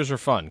 fajitas are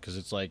fun because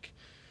it's like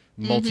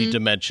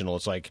multi-dimensional.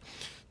 It's like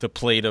the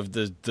plate of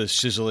the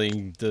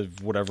sizzling, the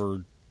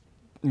whatever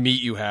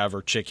meat you have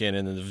or chicken,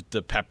 and then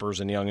the peppers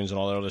and the onions and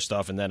all that other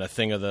stuff, and then a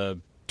thing of the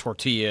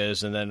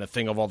tortillas, and then a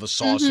thing of all the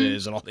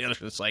sauces and all the other.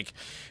 It's like,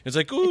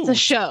 ooh, it's a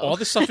show. All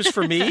this stuff is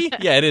for me.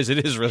 Yeah, it is.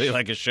 It is really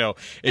like a show.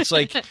 It's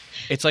like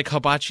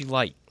hibachi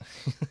light.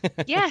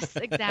 Yes,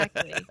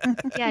 exactly.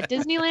 Yeah,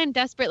 Disneyland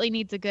desperately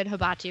needs a good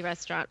hibachi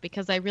restaurant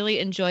because I really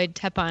enjoyed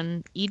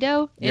Teppan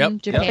Edo in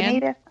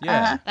Japan. Yep.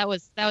 Yeah, that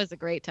was a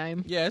great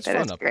time. Yeah, it's that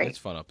fun up. Great. It's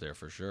fun up there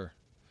for sure.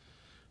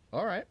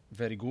 All right,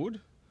 very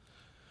good,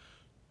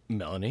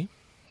 Melanie.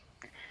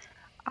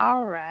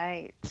 All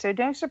right. So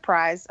no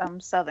surprise, I'm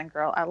Southern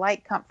girl. I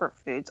like comfort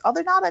foods,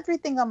 although not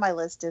everything on my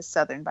list is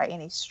Southern by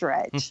any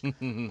stretch.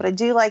 But I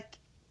do like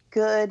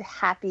good,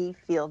 happy,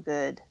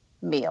 feel-good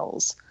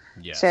meals.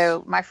 Yes.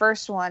 So my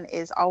first one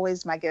is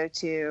always my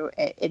go-to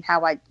in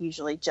how I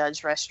usually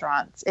judge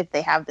restaurants if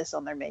they have this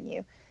on their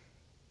menu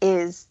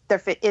is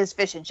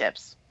fish and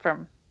chips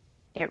from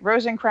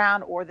Rose and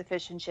Crown or the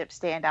fish and chip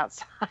stand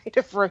outside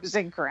of Rose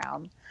and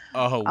Crown.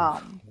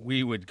 Oh,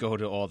 we would go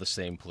to all the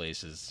same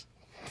places.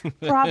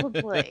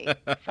 Probably.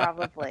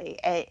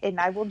 And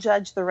I will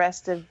judge the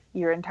rest of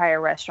your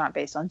entire restaurant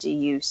based on do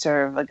you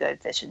serve a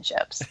good fish and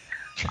chips.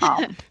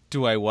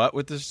 Do I what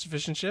with the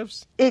fish and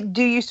chips?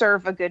 Do you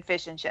serve a good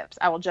fish and chips?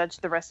 I will judge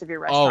the rest of your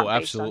restaurant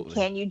based on absolutely.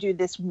 Can you do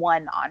this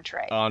one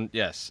entree?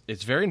 Yes,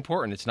 it's very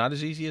important. It's not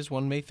as easy as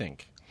one may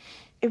think.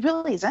 It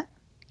really isn't.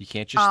 You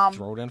can't just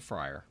throw it in a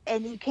fryer.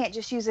 And you can't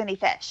just use any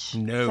fish.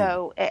 No.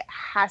 So it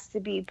has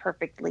to be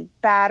perfectly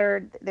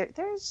battered.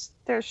 There's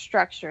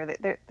structure.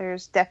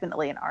 There's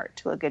definitely an art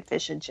to a good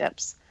fish and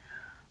chips.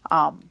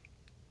 But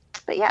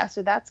yeah,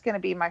 so that's going to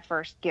be my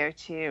first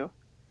go-to.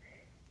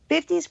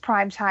 50s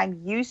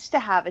Primetime used to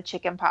have a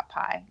chicken pot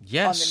pie on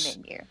the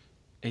menu.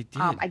 It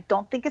did. I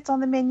don't think it's on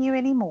the menu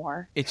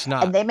anymore. It's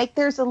not. And they make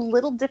theirs a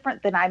little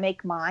different than I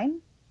make mine,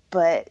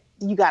 but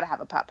you got to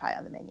have a pot pie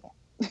on the menu.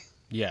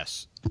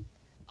 Yes.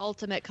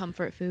 Ultimate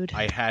comfort food.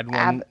 I had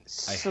one.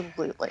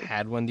 Absolutely. I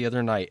had one the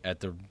other night at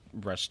the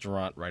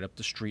restaurant right up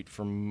the street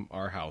from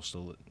our house,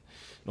 an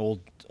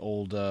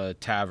old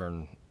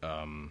tavern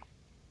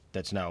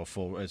that's now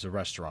full as a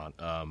restaurant.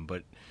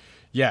 But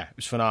yeah, it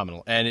was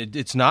phenomenal, and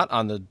it's not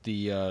on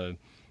the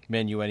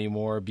menu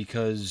anymore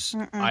because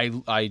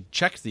I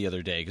checked the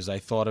other day because I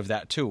thought of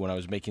that too when I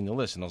was making the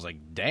list, and I was like,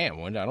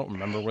 damn, I don't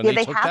remember when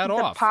they took that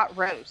off. Pot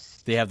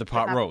roast. They have the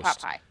pot roast, pot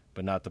pie.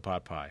 but not the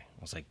pot pie.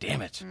 I was like,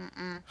 damn it.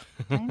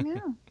 I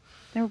know.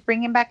 They're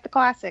bringing back the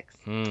classics.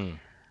 Mm.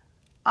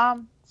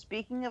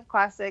 Speaking of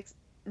classics,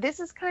 this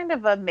is kind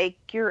of a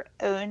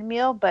make-your-own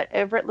meal, but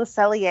over at Le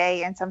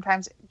Cellier and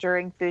sometimes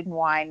during Food and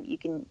Wine, you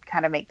can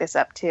kind of make this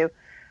up too.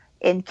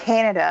 In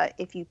Canada,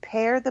 if you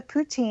pair the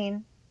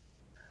poutine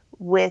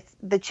with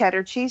the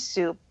cheddar cheese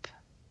soup,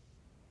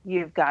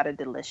 you've got a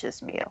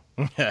delicious meal.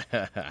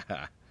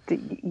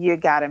 You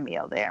got a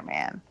meal there,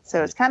 man.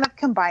 So it's kind of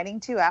combining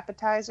two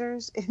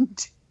appetizers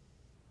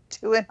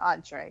into an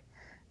entree.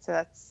 So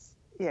that's,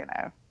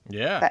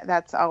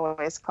 that's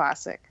always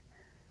classic.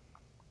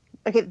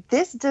 Okay,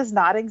 this does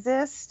not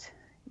exist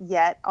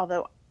yet,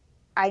 although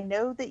I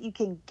know that you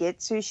can get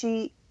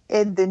sushi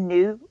in the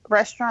new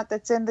restaurant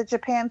that's in the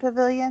Japan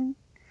Pavilion.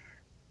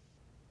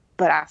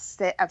 But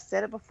I've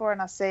said it before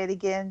and I'll say it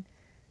again.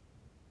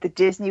 The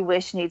Disney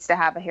Wish needs to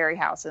have a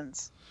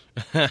Harryhausen's,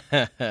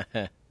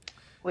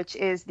 which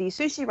is the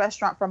sushi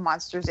restaurant from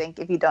Monsters, Inc.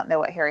 If you don't know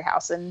what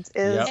Harryhausen's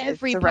is,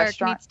 every it's a park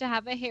restaurant. Needs to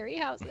have a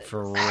Harryhausen's.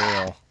 For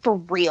real. For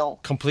real.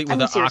 Complete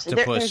with an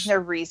octopus. There's no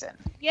reason.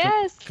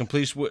 Yes.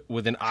 Complete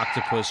with an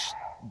octopus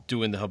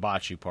doing the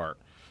hibachi part.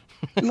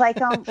 Like,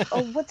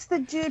 what's the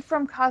dude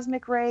from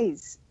Cosmic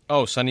Rays?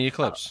 Oh, Sunny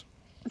Eclipse.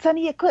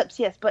 Sunny Eclipse,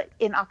 yes, but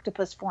in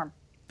octopus form.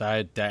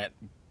 That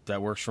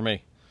works for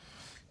me.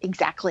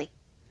 Exactly.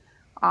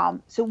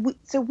 So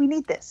we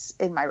need this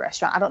in my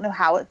restaurant. I don't know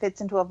how it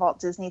fits into a Walt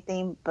Disney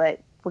theme,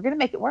 but we're gonna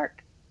make it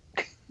work.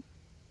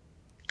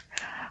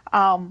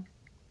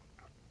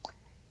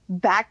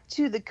 Back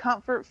to the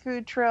comfort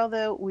food trail,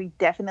 though, we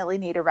definitely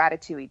need a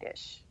ratatouille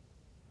dish.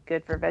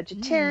 Good for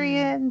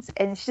vegetarians,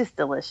 and it's just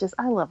delicious.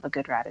 I love a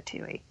good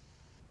ratatouille.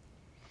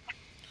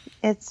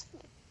 It's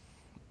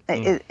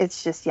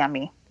just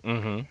yummy.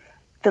 Mm-hmm.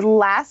 The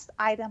last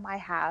item I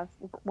have,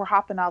 we're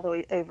hopping all the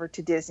way over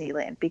to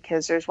Disneyland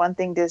because there's one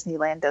thing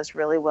Disneyland does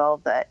really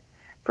well that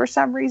for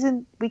some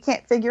reason we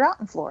can't figure out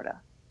in Florida.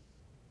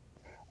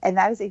 And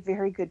that is a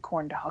very good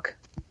corn dog.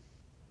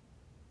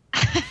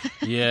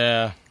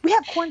 Yeah. We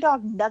have corn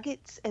dog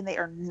nuggets and they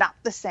are not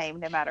the same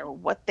no matter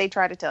what they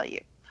try to tell you.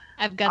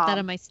 I've got that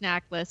on my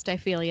snack list. I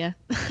feel you.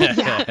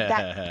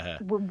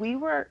 When we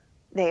were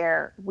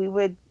there,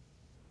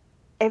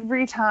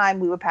 every time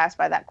we would pass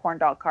by that corn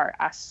dog cart,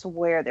 I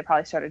swear they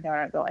probably started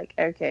knowing it. They're like,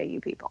 okay,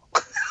 you people.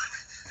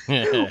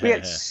 We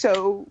had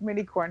so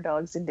many corn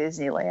dogs in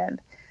Disneyland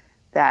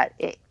that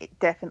it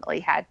definitely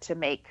had to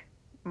make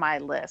my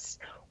list.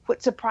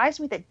 What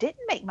surprised me that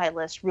didn't make my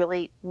list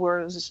really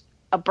was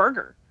a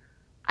burger.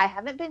 I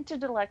haven't been to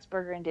Deluxe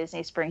Burger in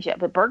Disney Springs yet,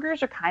 but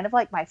burgers are kind of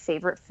like my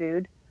favorite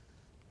food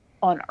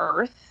on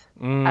earth.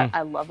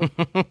 I love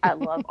them. I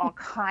love all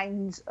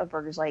kinds of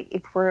burgers. Like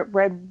if we're at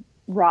Red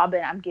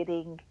Robin, I'm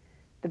getting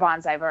the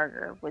bonsai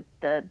burger with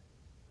the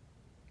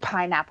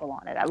pineapple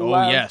on it. I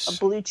love a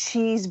blue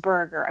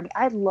cheeseburger. I mean,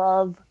 I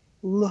love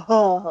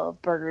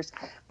burgers,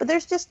 but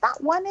there's just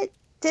not one at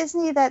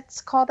Disney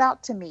that's called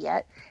out to me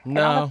yet. No. And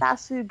all the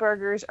fast food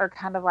burgers are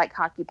kind of like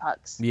hockey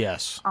pucks.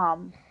 Yes.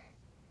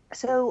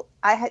 So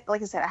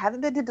like I said, I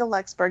haven't been to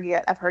Deluxe Burger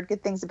yet. I've heard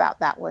good things about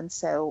that one.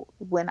 So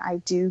when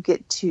I do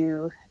get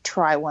to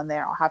try one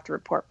there, I'll have to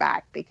report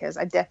back because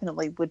I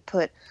definitely would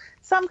put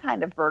some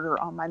kind of burger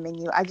on my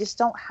menu. I just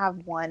don't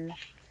have one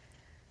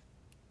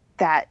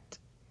that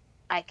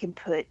I can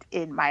put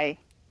in my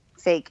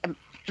fake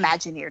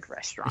Imagineered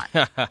restaurant.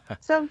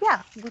 So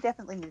yeah, we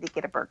definitely need to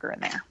get a burger in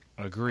there.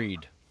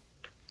 Agreed.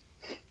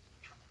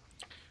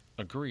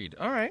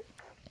 All right.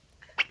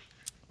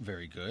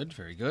 Very good.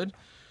 Very good.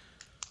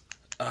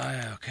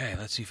 Okay,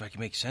 let's see if I can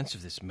make sense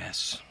of this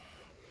mess.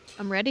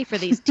 I'm ready for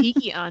these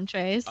tiki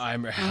entrees.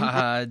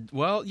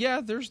 Well,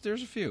 yeah, there's a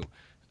few.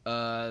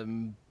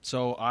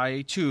 So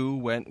I too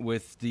went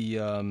with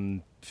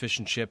the fish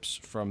and chips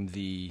from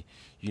the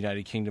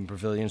United Kingdom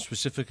Pavilion,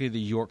 specifically the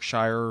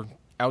Yorkshire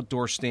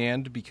outdoor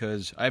stand,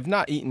 because I've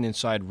not eaten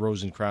inside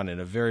Rose and Crown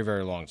in a very,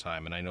 very long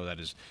time, and I know that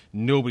is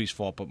nobody's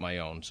fault but my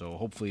own. So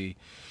hopefully,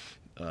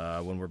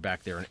 when we're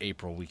back there in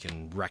April, we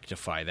can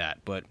rectify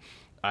that. But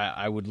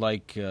I would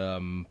like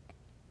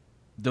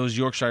those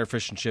Yorkshire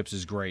fish and chips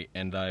is great,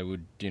 and I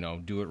would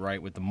do it right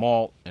with the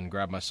malt and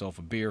grab myself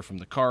a beer from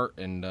the cart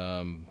and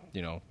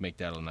make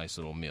that a nice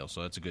little meal.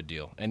 So that's a good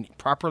deal, and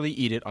properly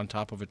eat it on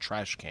top of a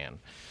trash can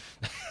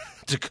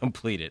to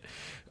complete it.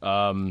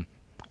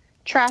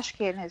 Trash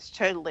can is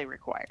totally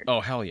required. Oh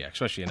hell yeah,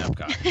 especially in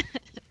Epcot.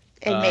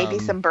 And maybe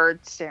some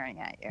birds staring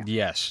at you.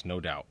 Yes, no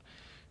doubt.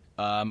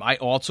 I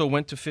also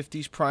went to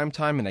 50s Prime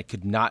Time, and I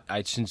could not,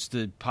 since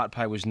the pot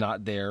pie was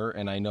not there,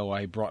 and I know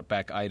I brought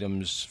back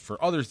items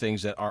for other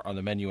things that aren't on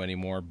the menu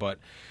anymore, but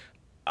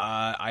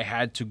I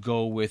had to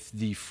go with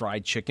the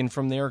fried chicken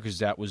from there because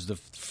that was the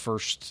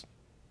first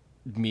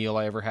meal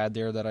I ever had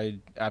there that I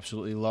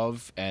absolutely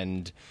love.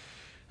 And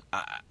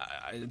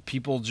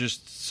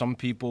some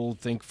people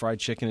think fried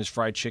chicken is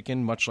fried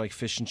chicken, much like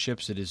fish and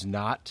chips. It is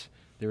not.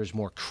 there is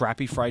more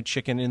crappy fried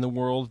chicken in the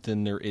world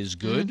than there is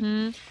good.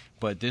 Mm-hmm.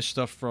 But this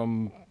stuff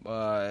from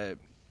Aunt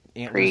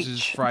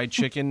Liz's fried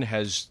chicken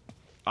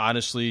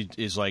honestly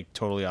is like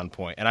totally on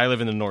point. And I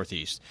live in the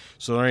Northeast,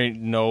 so there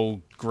ain't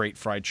no great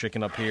fried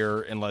chicken up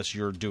here unless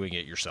you're doing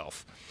it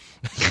yourself.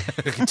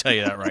 I can tell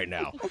you that right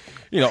now.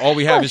 All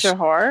we have is you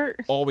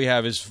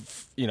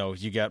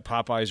got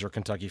Popeyes or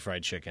Kentucky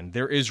Fried Chicken.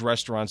 There is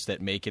restaurants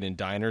that make it in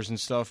diners and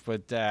stuff,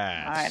 but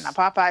that's... All right, now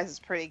Popeyes is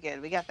pretty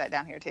good. We got that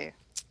down here too.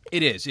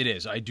 It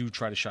is. I do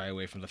try to shy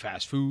away from the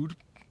fast food,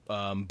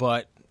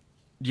 but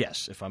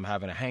yes, if I'm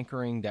having a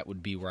hankering, that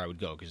would be where I would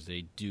go, because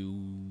they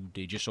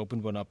just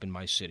opened one up in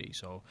my city,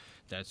 so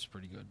that's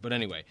pretty good. But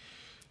anyway,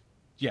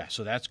 yeah,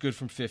 so that's good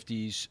from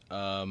 50s.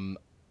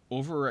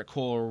 Over at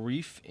Coral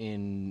Reef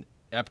in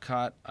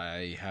Epcot,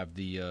 I have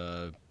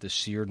the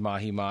seared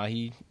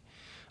mahi-mahi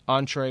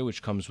entree,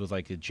 which comes with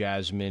like a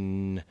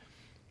jasmine...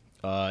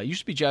 it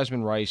used to be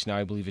jasmine rice, now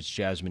I believe it's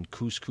jasmine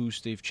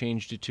couscous they've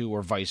changed it to,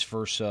 or vice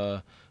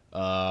versa.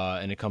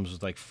 And it comes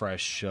with like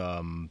fresh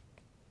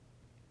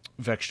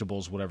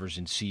vegetables, whatever's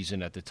in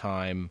season at the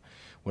time,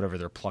 whatever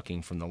they're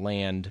plucking from the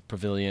land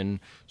pavilion.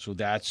 So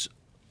that's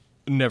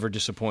never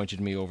disappointed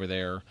me over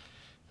there.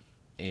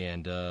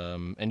 And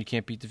you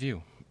can't beat the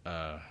view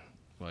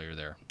while you're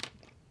there.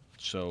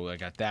 So I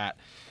got that.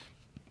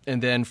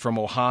 And then from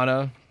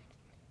Ohana,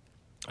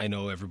 I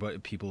know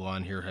people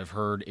on here have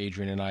heard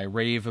Adrian and I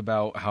rave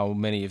about how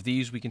many of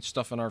these we can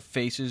stuff on our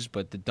faces,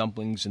 but the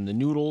dumplings and the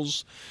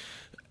noodles,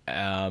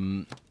 I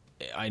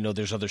know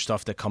there's other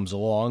stuff that comes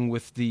along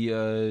with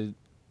the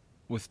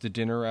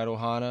dinner at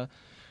Ohana.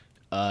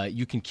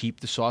 You can keep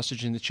the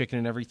sausage and the chicken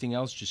and everything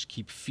else. Just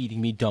keep feeding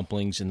me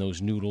dumplings and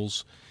those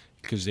noodles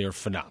because they are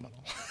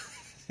phenomenal.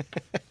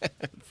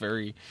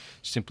 Very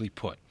simply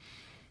put.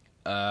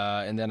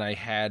 And then I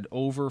had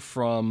over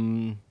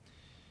from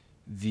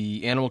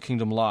the Animal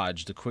Kingdom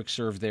Lodge, the quick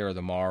serve there,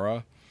 the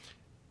Mara.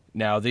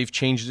 Now they've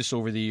changed this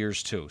over the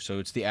years too. So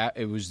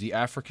it was the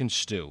African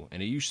stew,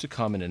 and it used to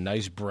come in a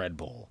nice bread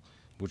bowl,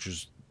 which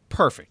was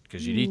perfect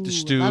because you'd eat the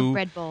stew. Love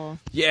bread bowl.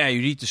 Yeah,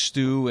 you'd eat the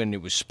stew, and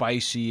it was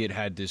spicy. It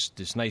had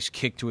this nice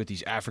kick to it.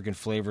 These African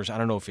flavors. I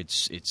don't know if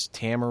it's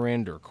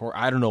tamarind or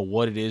I don't know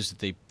what it is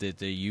that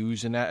they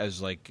use in that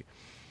as like,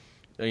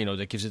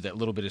 that gives it that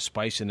little bit of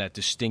spice and that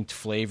distinct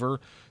flavor.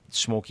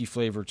 Smoky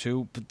flavor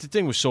too, but the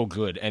thing was so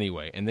good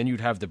anyway. And then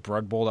you'd have the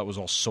bread bowl that was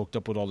all soaked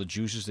up with all the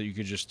juices that you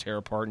could just tear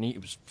apart and eat.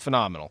 It was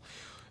phenomenal.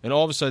 And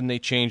all of a sudden they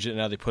changed it and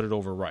now they put it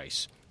over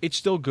rice. It's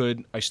still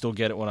good. I still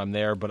get it when I'm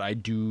there, but I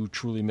do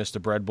truly miss the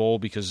bread bowl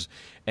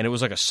and it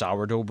was like a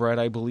sourdough bread,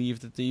 I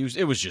believe, that they used.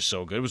 It was just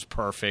so good. It was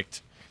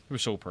perfect. It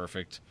was so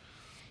perfect.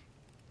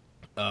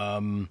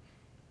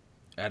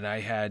 And I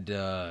had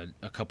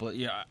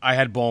I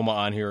had Boma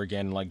on here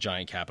again in like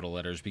giant capital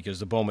letters because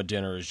the Boma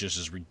dinner is just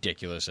as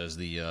ridiculous as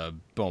the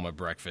Boma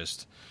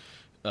breakfast.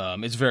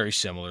 It's very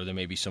similar. There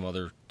may be some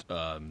other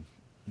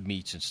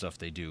meats and stuff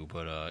they do,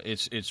 but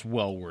it's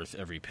well worth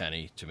every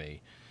penny to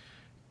me.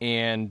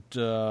 And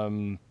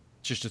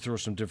just to throw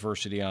some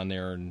diversity on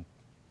there, and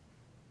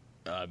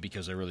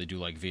because I really do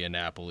like Via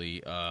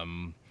Napoli,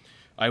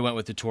 I went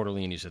with the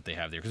tortellinis that they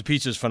have there because the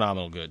pizza is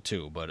phenomenal good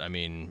too. But I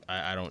mean,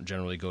 I don't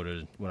generally go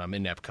to when I'm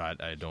in Epcot.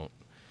 I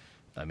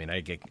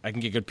can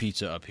get good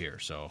pizza up here,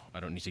 so I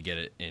don't need to get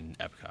it in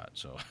Epcot.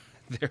 So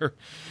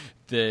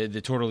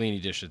the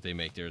tortellini dish that they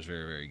make there is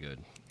very, very good.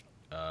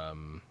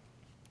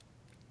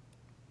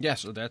 Yeah,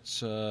 so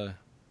that's the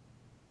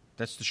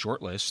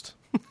short list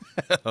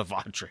of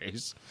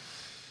entrees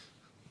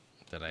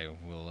that I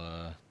will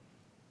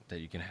that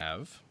you can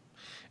have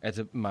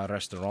at my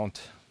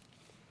restaurant.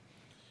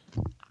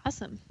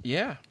 Awesome.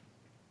 Yeah.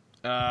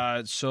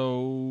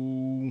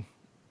 So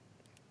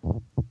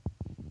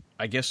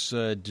I guess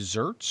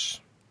desserts,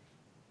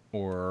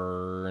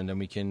 and then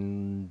we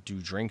can do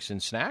drinks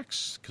and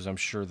snacks because I'm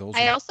sure those.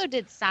 I also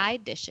did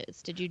side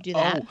dishes. Did you do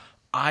that?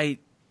 Oh, I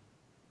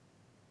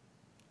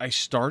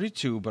started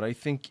to, but I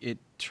think it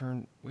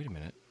turned. Wait a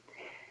minute.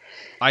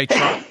 I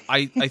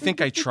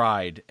think I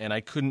tried, and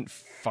I couldn't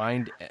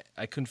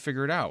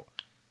figure it out.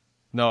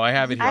 No, I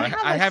have it here.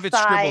 I have it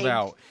scribbled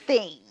out.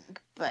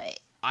 But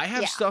I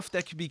have stuff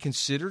that could be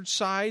considered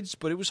sides,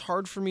 but it was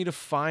hard for me to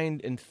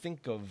find and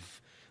think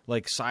of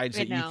like sides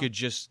that you could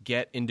just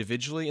get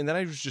individually. And then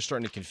I was just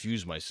starting to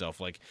confuse myself.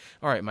 Like,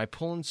 all right, am I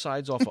pulling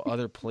sides off of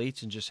other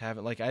plates and just have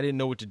it? Like, I didn't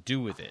know what to do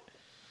with it.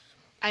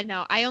 I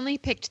know. I only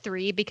picked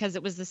 3 because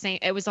it was the same.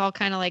 It was all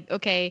kind of like,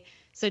 okay,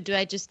 so do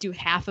I just do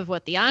half of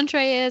what the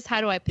entree is? How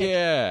do I pick?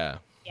 Yeah.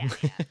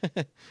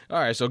 All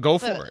right, so go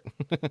for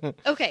it.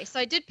 Okay, so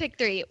I did pick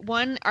 3.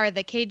 One are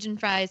the Cajun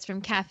fries from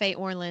Cafe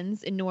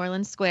Orleans in New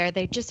Orleans Square.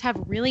 They just have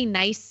really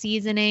nice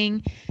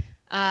seasoning,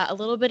 a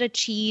little bit of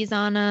cheese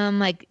on them.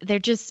 Like they're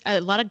just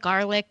a lot of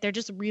garlic. They're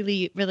just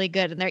really, really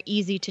good, and they're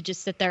easy to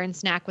just sit there and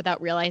snack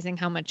without realizing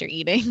how much you're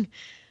eating.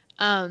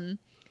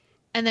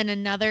 And then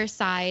another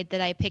side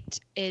that I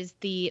picked is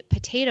the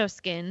potato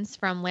skins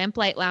from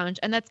Lamplight Lounge.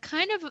 And that's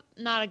kind of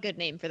not a good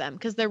name for them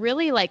because they're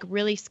really like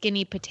really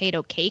skinny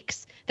potato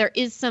cakes. There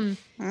is some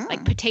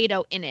like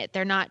potato in it.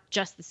 They're not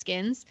just the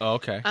skins. Oh,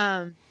 okay.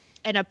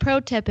 And a pro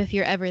tip if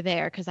you're ever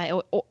there, because I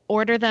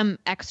order them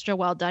extra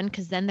well done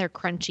because then they're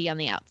crunchy on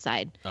the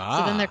outside.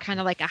 So then they're kind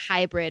of like a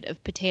hybrid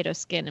of potato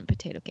skin and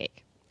potato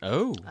cake.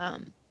 Oh.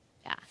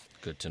 Yeah.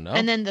 Good to know.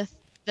 And then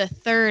the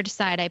third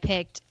side I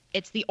picked,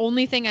 it's the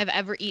only thing I've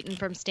ever eaten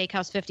from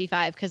Steakhouse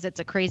 55 because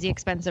it's a crazy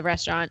expensive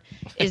restaurant,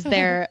 is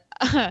their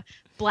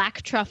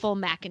black truffle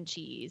mac and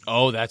cheese.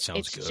 Oh, that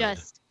sounds good. It's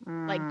just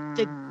like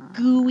the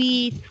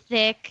gooey,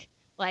 thick,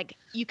 like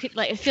you could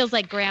like it feels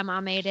like grandma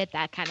made it,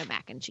 that kind of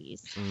mac and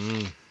cheese.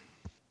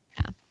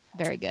 Yeah,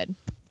 very good.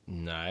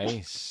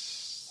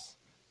 Nice.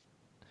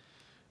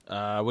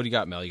 What do you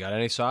got, Mel? You got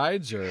any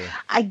sides or?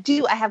 I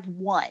do. I have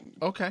one.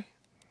 Okay.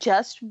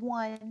 Just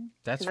one.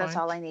 That's fine. That's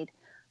all I need.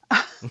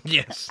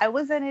 Yes. I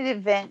was at an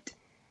event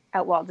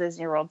at Walt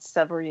Disney World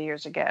several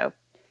years ago,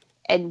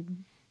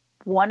 and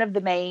one of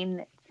the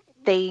main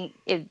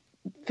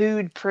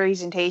food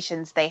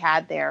presentations they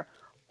had there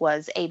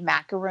was a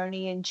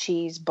macaroni and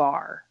cheese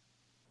bar.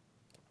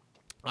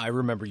 I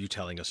remember you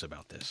telling us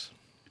about this.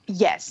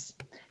 Yes.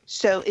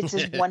 So it's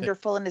as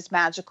wonderful and as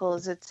magical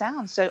as it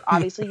sounds. So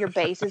obviously your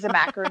base is a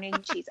macaroni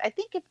and cheese. I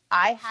think if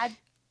I had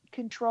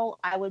control,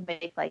 I would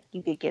make like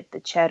you could get the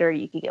cheddar,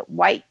 you could get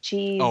white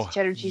cheese,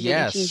 cheddar cheese,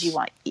 any cheese you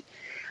want.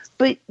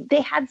 But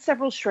they had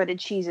several shredded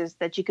cheeses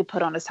that you could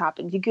put on as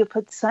toppings. You could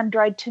put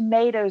sun-dried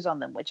tomatoes on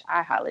them, which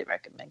I highly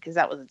recommend because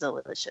that was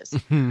delicious.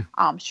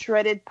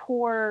 Shredded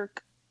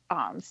pork,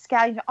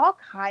 scallion, all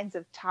kinds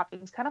of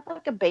toppings, kind of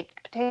like a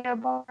baked potato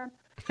bar.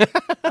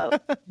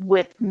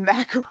 With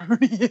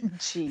macaroni and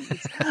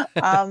cheese.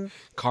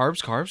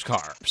 Carbs.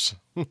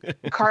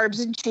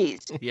 Carbs and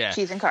cheese. Yeah.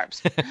 Cheese and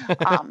carbs.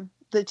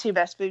 The two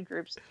best food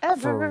groups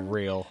ever. For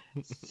real.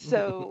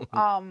 So,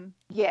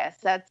 yes,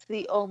 that's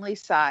the only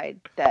side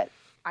that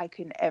I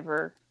can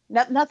ever...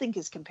 nothing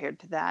is compared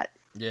to that.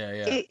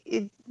 Yeah.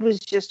 It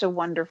was just a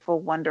wonderful,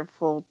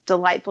 wonderful,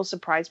 delightful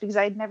surprise because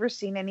I had never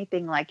seen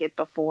anything like it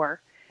before.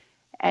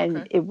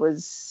 And it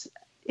was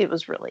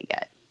really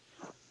good.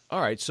 All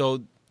right,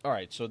 so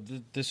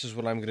this is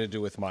what I'm going to do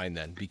with mine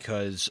then,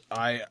 because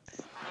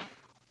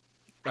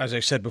as I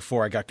said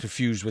before, I got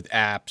confused with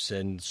apps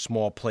and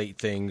small plate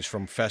things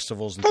from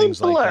festivals and things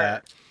like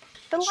that.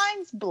 The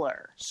lines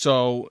blur.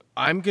 So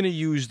I'm going to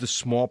use the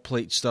small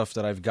plate stuff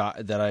that I've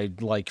got that I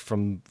like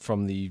from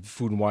the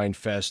Food and Wine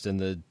Fest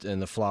and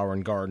the Flower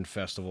and Garden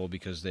Festival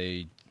because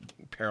they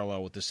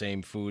parallel with the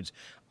same foods.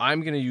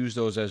 I'm going to use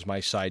those as my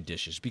side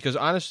dishes because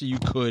honestly, you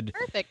could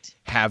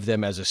have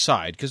them as a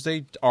side because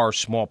they are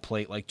small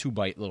plate, like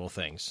 2-bite little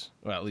things.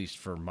 Well, at least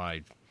for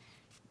my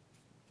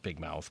big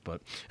mouth,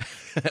 but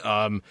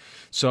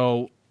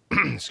so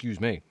excuse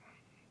me.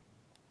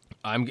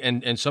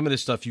 And some of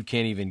this stuff you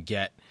can't even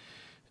get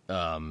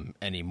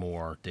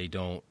anymore. They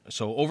don't.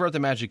 So over at the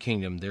Magic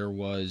Kingdom, there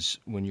was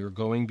when you're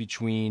going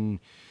between.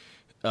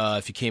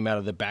 If you came out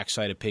of the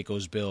backside of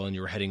Pecos Bill and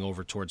you were heading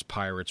over towards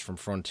Pirates from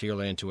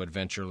Frontierland to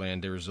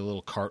Adventureland, there was a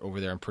little cart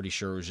over there. I'm pretty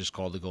sure it was just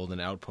called the Golden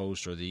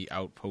Outpost or the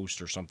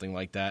Outpost or something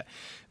like that.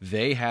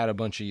 They had a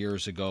bunch of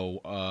years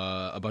ago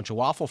a bunch of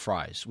waffle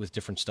fries with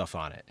different stuff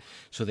on it.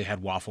 So they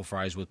had waffle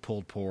fries with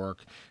pulled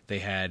pork. They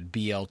had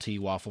BLT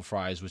waffle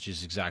fries, which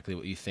is exactly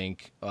what you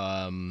think.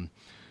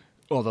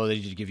 Although they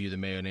did give you the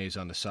mayonnaise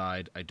on the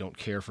side. I don't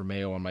care for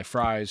mayo on my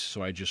fries,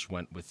 so I just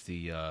went with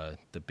the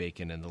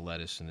bacon and the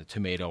lettuce and the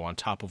tomato on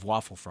top of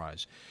waffle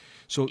fries.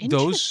 So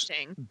those,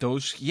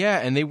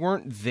 and they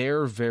weren't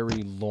there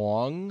very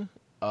long.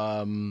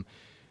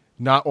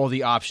 Not all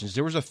the options.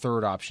 There was a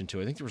third option too.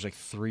 I think there was like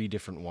 3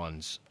 different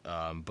ones.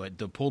 But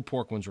the pulled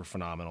pork ones were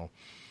phenomenal.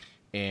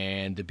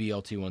 And the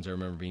BLT ones I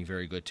remember being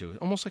very good too.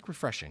 Almost like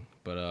refreshing.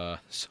 But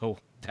so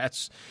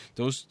that's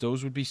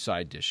those would be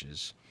side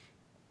dishes.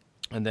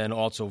 And then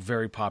also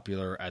very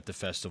popular at the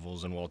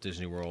festivals in Walt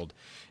Disney World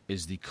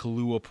is the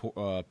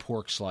Kahlua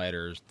pork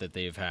sliders that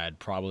they've had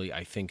probably,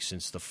 I think,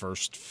 since the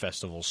first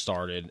festival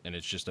started, and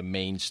it's just a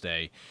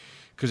mainstay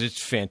because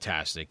it's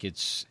fantastic.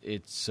 It's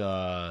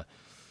I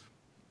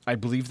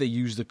believe they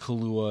use the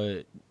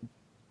Kahlua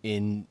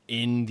in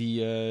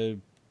the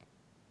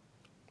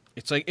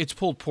it's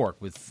pulled pork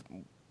with,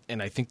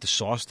 and I think the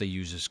sauce they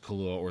use is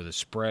Kahlua or the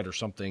spread or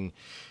something.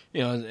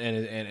 You know,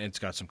 and it's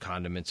got some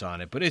condiments on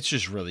it, but it's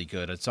just really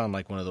good. It's on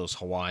like one of those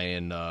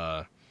Hawaiian,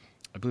 I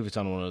believe it's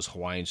on one of those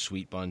Hawaiian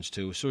sweet buns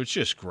too. So it's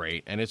just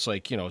great, and it's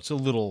like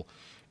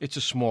it's a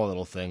small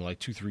little thing, like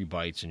 2-3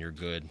 bites, and you're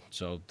good.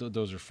 So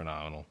those are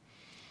phenomenal.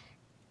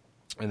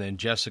 And then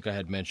Jessica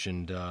had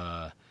mentioned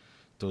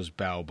those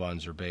bao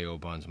buns or bao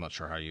buns. I'm not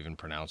sure how you even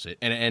pronounce it.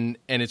 And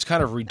it's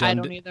kind of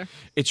redundant. I don't either.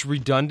 It's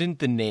redundant,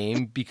 the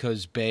name,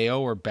 because bao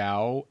or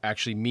bao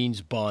actually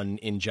means bun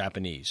in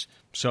Japanese.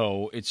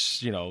 So it's,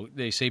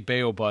 they say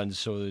bao buns,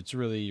 so it's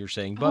really, you're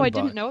saying bun. Oh, I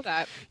didn't know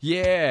that.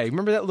 Yeah. You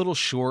remember that little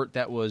short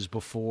that was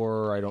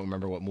before, I don't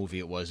remember what movie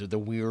it was, the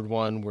weird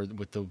one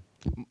with the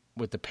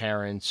with the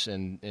parents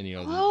and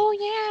Oh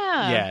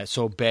yeah. Yeah,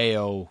 so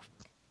Bayo,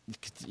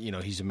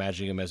 he's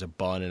imagining him as a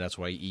bun, and that's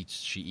why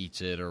she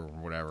eats it or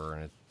whatever,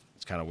 and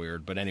it's kind of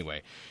weird. But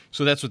anyway,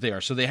 so that's what they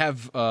are. So they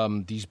have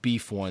these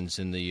beef ones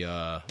in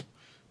the.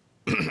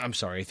 I'm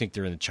sorry, I think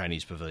they're in the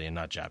Chinese pavilion,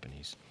 not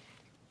Japanese.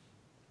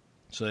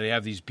 So they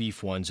have these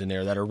beef ones in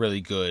there that are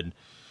really good.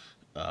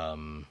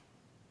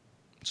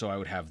 So I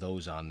would have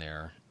those on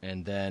there,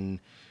 and then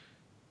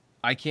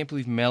I can't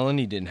believe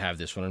Melanie didn't have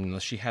this one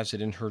unless she has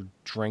it in her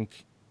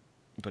drink,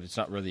 but it's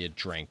not really a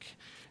drink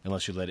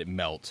unless you let it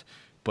melt.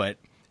 But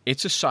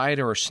it's a side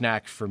or a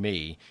snack for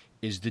me.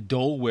 Is the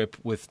Dole Whip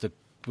with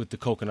the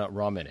coconut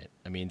rum in it?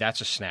 I mean,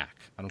 that's a snack.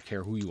 I don't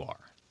care who you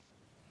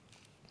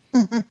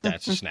are.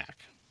 That's a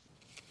snack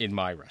in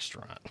my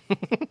restaurant.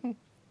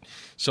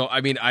 So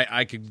I mean,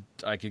 I could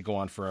go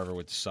on forever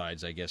with the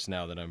sides, I guess,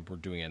 now that we're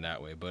doing it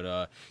that way.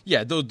 But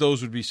yeah,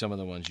 those would be some of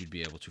the ones you'd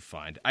be able to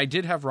find. I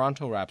did have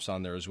Ronto wraps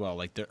on there as well,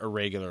 like the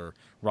irregular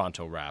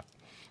Ronto wrap.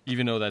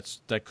 Even though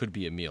that could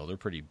be a meal,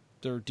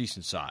 they're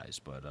decent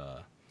size, but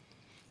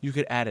you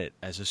could add it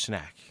as a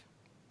snack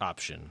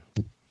option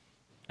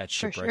at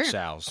Shipwreck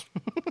Sal's.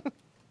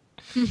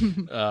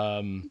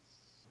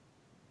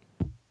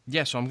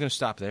 Yeah, so I'm going to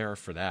stop there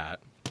for that.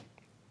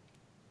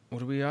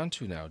 What are we on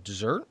to now?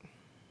 Dessert?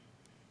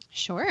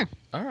 Sure.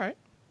 All right.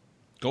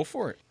 Go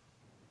for it.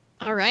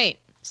 All right.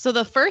 So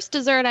the first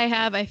dessert I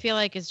have, I feel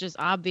like is just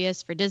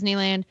obvious for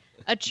Disneyland,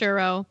 a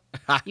churro.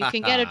 You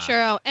can get a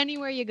churro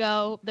anywhere you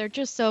go. They're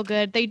just so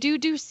good. They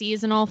do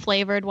seasonal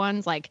flavored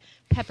ones like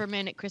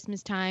peppermint at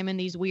Christmas time and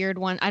these weird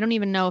ones. I don't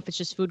even know if it's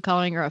just food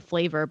coloring or a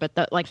flavor, but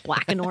the like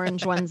black and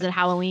orange ones at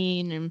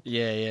Halloween. And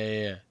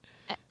Yeah.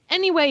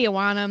 Any way you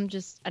want them,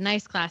 just a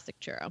nice classic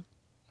churro.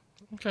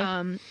 Okay.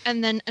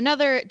 And then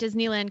another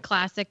Disneyland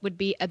classic would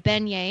be a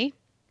beignet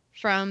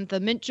from the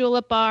Mint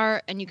Julep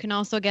Bar, and you can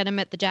also get them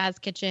at the Jazz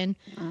Kitchen.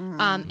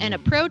 And a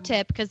pro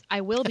tip, because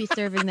I will be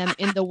serving them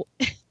in the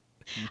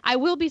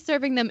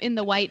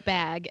white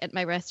bag at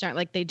my restaurant,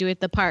 like they do at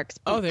the parks.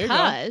 Oh, there you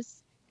go.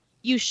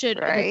 You should.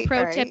 Right,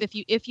 tip,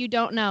 if you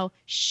don't know,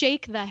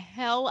 shake the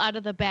hell out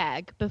of the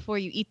bag before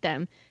you eat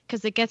them,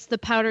 because it gets the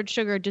powdered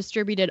sugar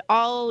distributed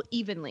all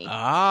evenly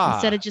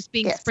instead of just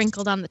being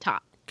sprinkled on the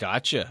top.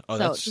 Gotcha. Oh, so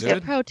that's just good.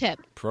 a pro tip.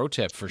 Pro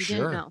tip for You sure.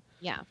 didn't know.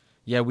 Yeah.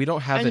 Yeah, we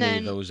don't have And any then-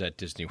 of those at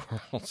Disney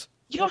World.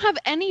 You don't have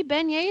any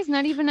beignets,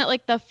 not even at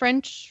like the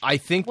French. I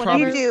think Whatever.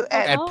 probably You do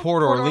at Port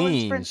Port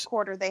Orleans. French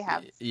Quarter, they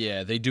have,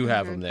 Yeah, they do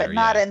have them there. but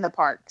not yeah. in the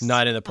parks.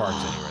 Not in the parks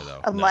anywhere,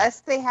 though.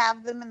 Unless they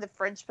have them in the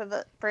French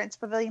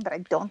Pavilion, but I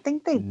don't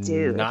think they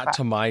do. Not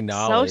to my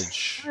knowledge.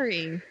 So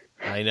sorry.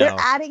 I know. They're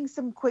adding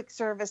some quick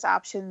service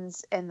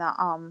options and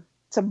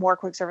some more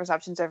quick service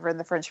options over in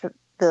the French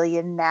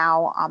Pavilion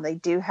now. They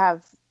do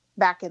have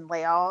back in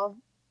Leal,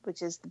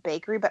 which is the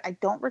bakery, but I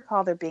don't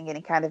recall there being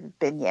any kind of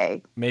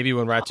beignet. Maybe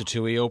when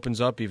Ratatouille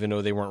opens up, even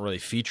though they weren't really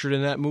featured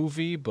in that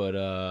movie, but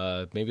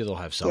maybe they'll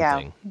have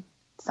something. Yeah,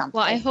 something.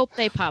 Well, I hope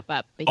they pop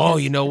up. Oh,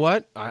 you know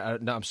what?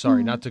 I'm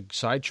sorry, not to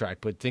sidetrack,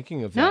 but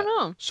thinking of that.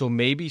 No. So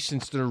maybe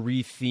since they're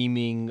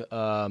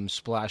retheming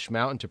Splash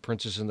Mountain to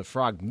Princess and the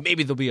Frog,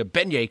 maybe there'll be a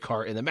beignet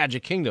cart in the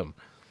Magic Kingdom.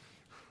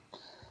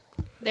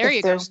 There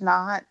you go. There's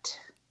not.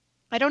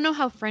 I don't know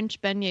how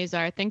French beignets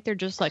are. I think they're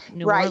just like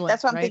New Right, Orleans.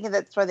 that's what I'm right? thinking.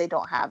 That's why they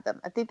don't have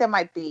them. I think that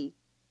might be,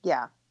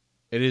 yeah.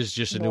 It is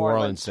just a New New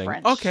Orleans Orleans thing.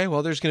 French. Okay,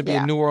 well, there's going to be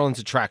Yeah. a New Orleans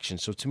attraction,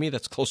 so to me,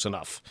 that's close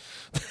enough.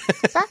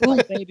 Exactly.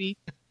 Oh, baby.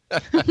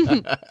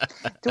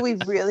 Do we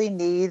really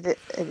need a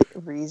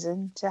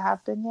reason to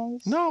have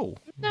beignets? No.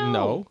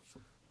 No.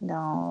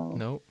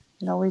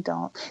 No, we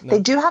don't. They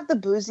do have the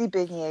boozy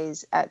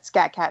beignets at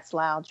Scat Cat's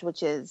Lounge,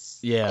 which is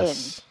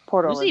Yes. in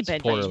Port Boozy Orleans.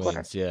 beignets. Port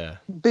Orleans, yeah.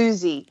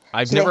 Boozy.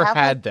 I've So they never have,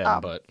 had like,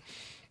 them, but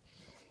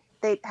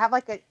they have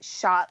like a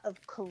shot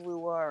of Kahlua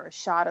or a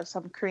shot of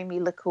some creamy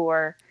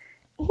liqueur,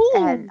 Ooh.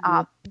 and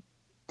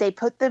they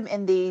put them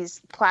in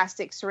these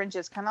plastic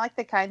syringes, kind of like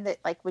the kind that,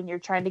 like, when you're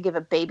trying to give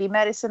a baby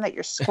medicine that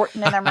you're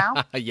squirting in their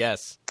mouth.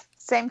 yes.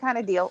 Same kind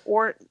of deal.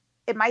 Or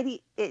it might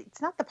be,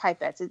 it's not the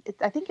pipettes.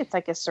 I think it's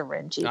like a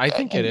syringe. I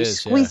think it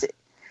is, Squeeze it.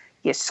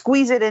 You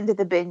squeeze it into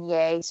the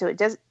beignet, so it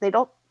does. They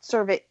don't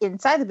serve it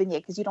inside the beignet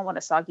because you don't want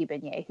a soggy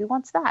beignet. Who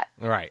wants that?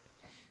 Right.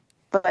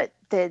 But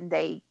then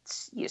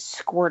you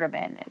squirt them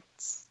in.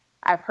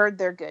 I've heard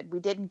they're good. We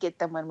didn't get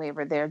them when we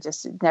were there.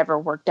 Just it never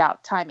worked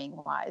out timing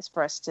wise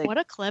for us to. What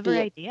a clever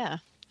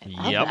idea. I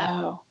love Yep.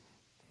 that. know.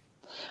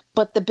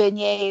 But the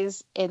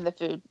beignets in the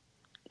food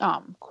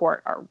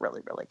court are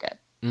really, really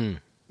good.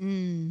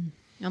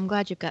 I'm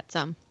glad you've got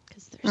some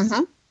because there's.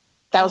 Mm-hmm.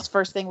 That was the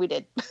first thing we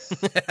did.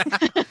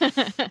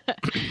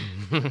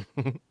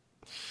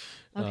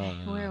 Okay,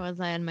 where was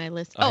I on my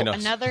list? I Oh, know.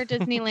 another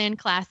Disneyland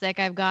classic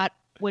I've got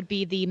would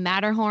be the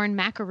Matterhorn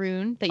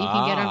macaroon that you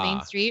can get on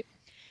Main Street.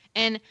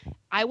 And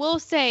I will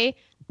say,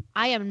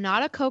 I am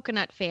not a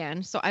coconut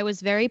fan, so I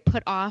was very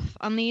put off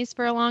on these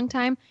for a long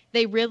time.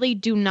 They really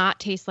do not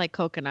taste like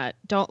coconut.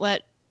 Don't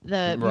let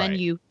the Right.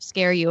 menu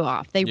scare you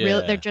off. They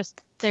Yeah.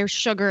 they're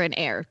sugar and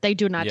air. They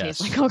do not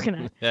taste Yes. like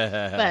coconut.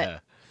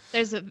 But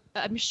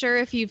I'm sure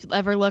if you've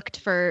ever looked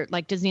for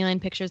like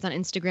Disneyland pictures on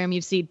Instagram,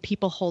 you've seen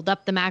people hold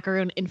up the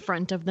macaroon in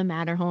front of the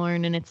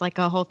Matterhorn, and it's like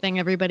a whole thing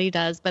everybody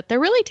does. But they're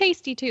really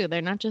tasty too.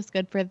 They're not just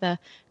good for the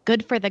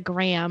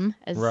gram,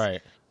 as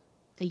right.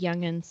 the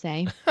youngins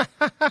say.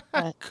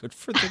 Good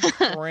for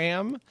the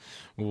gram.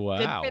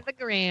 Wow. Good for the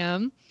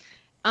gram.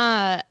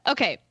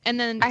 Okay, and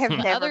then I have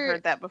never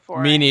heard that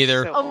before. Me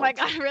neither. Oh my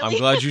God, really? I'm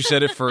glad you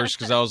said it first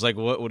because I was like,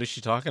 what is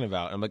she talking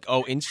about? I'm like,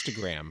 oh,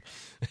 Instagram.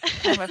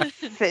 I'm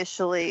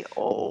officially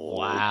old.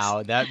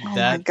 Wow, oh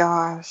my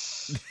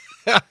gosh.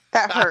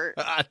 That hurt.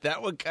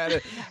 That one kind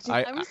of.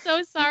 I'm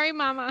so sorry,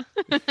 Mama.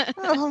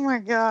 Oh my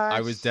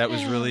gosh. That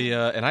was really,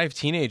 and I have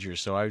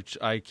teenagers, so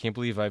I can't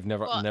believe I've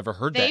never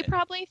heard that. They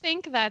probably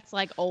think that's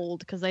like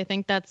old because I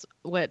think that's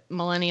what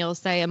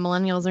millennials say, and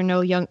millennials are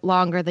no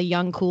longer the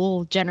young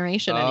cool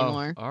generation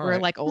anymore. All right. We're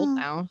like old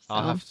now. So.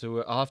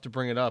 I'll have to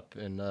bring it up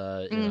in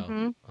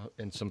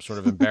in some sort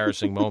of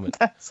embarrassing moment.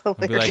 That's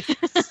hilarious.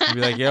 I'll be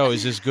like, yo,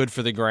 is this good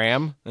for the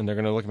gram? And they're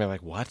gonna look at me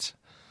like, what?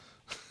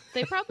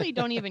 They probably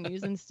don't even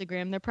use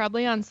Instagram. They're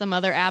probably on some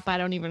other app I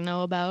don't even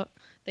know about.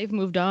 They've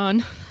moved on.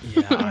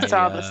 Yeah, it's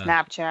all the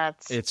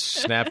Snapchats.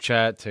 It's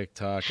Snapchat,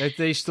 TikTok.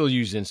 They still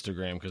use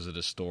Instagram because of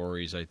the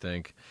stories, I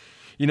think.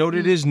 You know what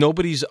it is?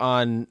 Nobody's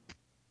on...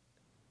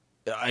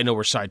 I know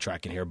we're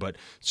sidetracking here, but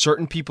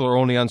certain people are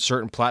only on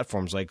certain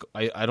platforms. Like,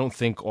 I don't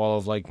think all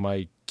of like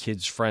my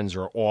kids' friends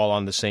are all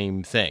on the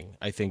same thing.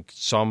 I think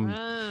some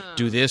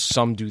do this,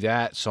 some do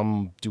that,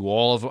 some do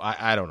all of them.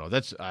 I don't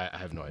know. I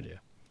have no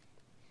idea.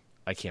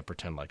 I can't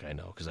pretend like I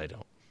know because I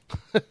don't.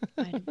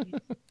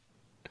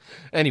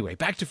 Anyway,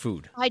 back to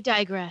food. I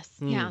digress.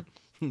 Yeah.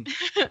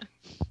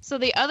 So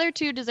the other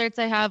two desserts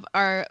I have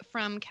are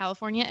from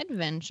California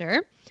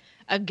Adventure.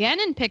 Again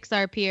in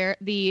Pixar Pier,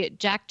 the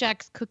Jack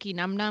Jack's Cookie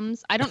Num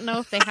Nums. I don't know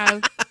if they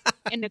have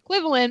an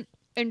equivalent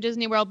in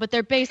Disney World, but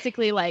they're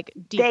basically like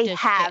deep they dish,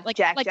 have like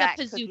Jack a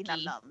Jack's Pizookie. Cookie Num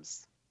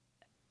Nums.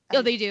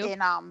 Oh, they do?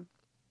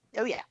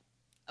 Oh, yeah.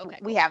 Okay.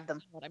 We have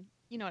them.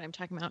 You know what I'm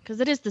talking about, because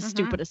it is the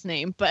stupidest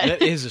name, but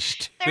it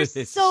is they're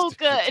so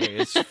good.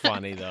 It's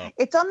funny though.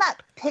 It's on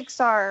that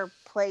Pixar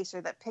place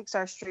or that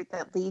Pixar street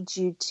that leads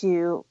you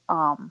to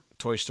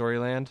Toy Story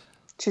Land.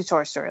 To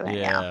Toy Story Land.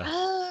 Yeah.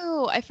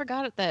 Oh, I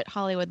forgot that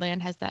Hollywoodland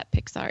has that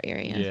Pixar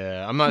area.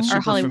 Yeah, I'm not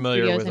super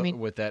familiar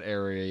with that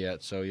area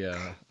yet, so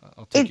yeah,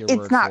 I'll take your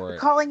word for it.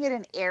 Calling it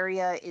an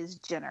area is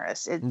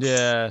generous. It's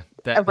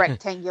a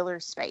rectangular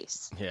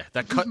space. Yeah,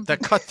 that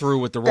cut through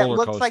with the roller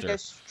coaster. That looks like a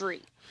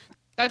street.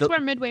 That's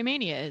where Midway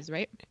Mania is,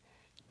 right?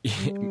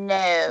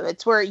 No,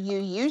 it's where you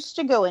used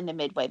to go into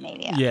Midway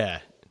Mania. Yeah,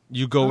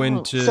 you go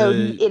into... So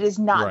it is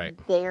not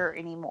there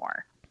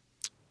anymore.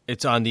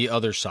 It's on the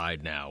other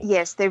side now.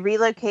 Yes, they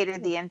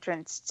relocated the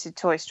entrance to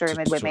Toy Story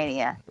Midway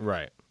Mania.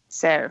 Right.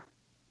 So,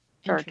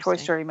 or Toy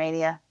Story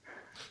Mania.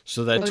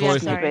 So that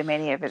Midway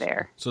Mania over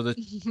there. So that,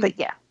 but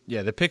yeah.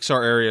 Yeah, the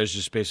Pixar area is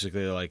just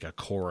basically like a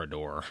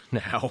corridor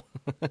now.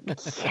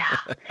 Yeah.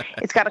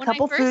 It's got a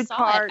couple food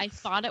carts. I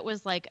thought it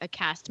was like a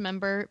cast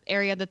member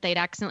area that they'd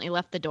accidentally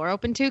left the door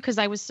open to because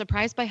I was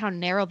surprised by how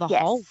narrow the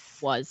hall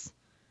was.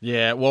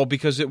 Yeah, well,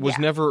 because it was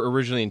never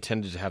originally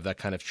intended to have that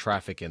kind of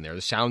traffic in there.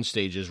 The sound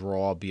stages were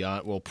all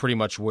pretty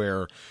much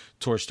where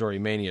Toy Story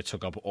Mania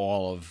took up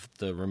all of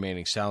the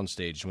remaining sound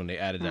stage when they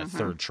added that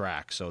third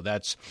track. So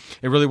it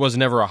really was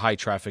never a high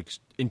traffic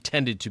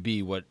intended to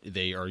be what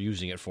they are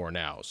using it for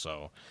now.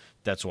 So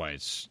that's why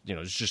it's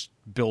it's just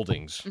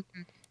buildings.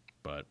 Mm-hmm.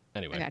 But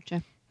anyway,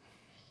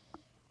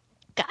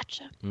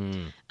 gotcha.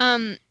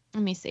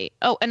 Let me see.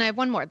 Oh, and I have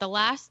one more. The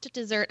last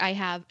dessert I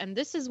have, and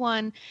this is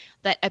one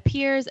that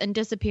appears and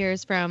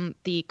disappears from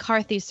the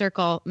Carthy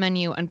Circle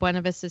menu on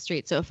Buena Vista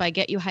Street. So if I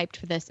get you hyped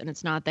for this and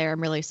it's not there, I'm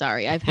really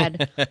sorry.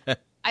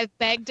 I've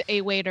begged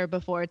a waiter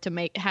before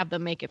to have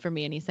them make it for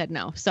me, and he said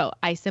no. So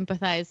I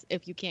sympathize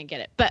if you can't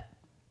get it. But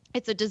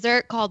it's a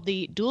dessert called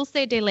the Dulce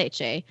de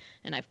Leche,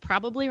 and I've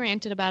probably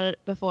ranted about it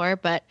before,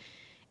 but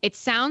it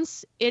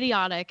sounds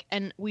idiotic,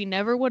 and we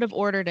never would have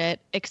ordered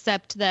it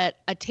except that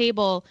a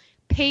table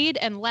paid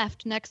and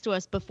left next to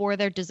us before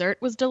their dessert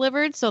was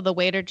delivered, so the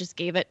waiter just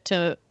gave it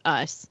to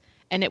us,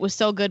 and it was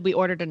so good we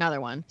ordered another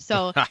one.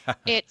 So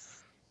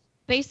it's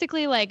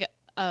basically like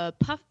a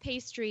puff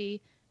pastry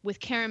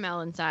with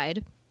caramel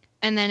inside,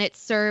 and then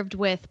it's served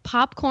with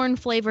popcorn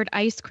flavored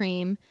ice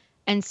cream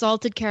and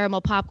salted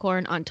caramel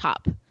popcorn on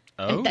top.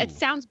 Oh. And that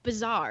sounds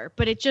bizarre,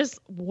 but it just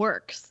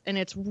works, and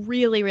it's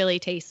really, really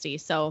tasty.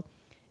 So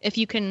if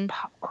you can...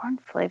 Popcorn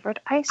flavored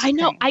ice cream.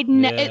 I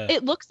know.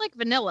 It looks like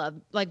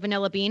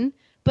vanilla bean,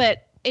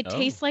 but it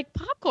tastes like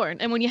popcorn.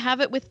 And when you have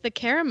it with the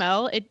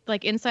caramel, it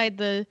like inside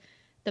the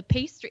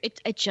pastry,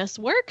 it just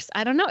works.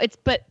 I don't know.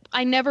 But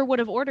I never would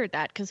have ordered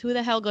that because who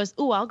the hell goes,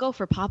 ooh, I'll go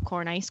for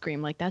popcorn ice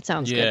cream. Like that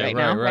sounds good right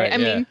now. Right? I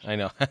mean, I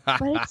know.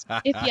 But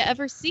if you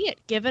ever see it,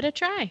 give it a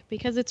try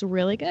because it's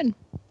really good.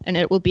 And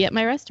it will be at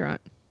my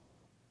restaurant.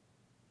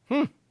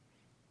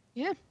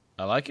 Yeah.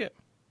 I like it.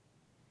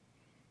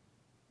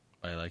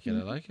 I like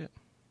it.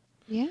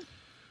 Yeah.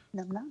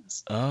 Num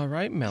nums. All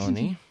right,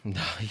 Melanie.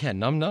 Yeah,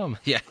 num num.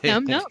 Yeah.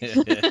 Num num.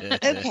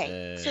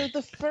 Okay, so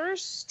the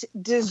first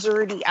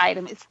desserty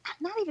item is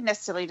not even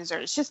necessarily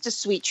dessert. It's just a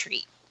sweet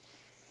treat.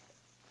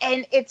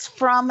 And it's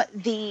from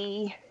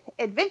the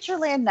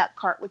Adventureland Nut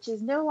Cart, which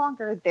is no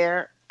longer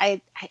there.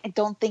 I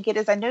don't think it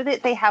is. I know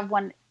that they have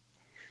one,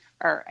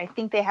 or I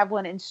think they have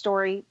one in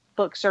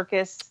Storybook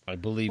Circus. I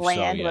believe Land,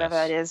 so, yes. whatever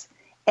that is.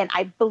 And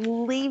I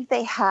believe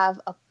they have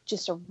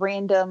just a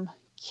random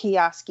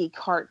kiosk-y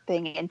cart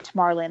thing in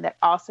Tomorrowland that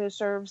also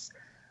serves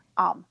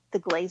the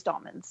glazed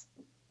almonds.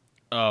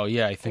 Oh,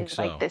 yeah, I think It's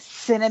so. like the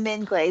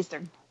cinnamon glaze.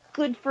 They're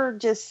good for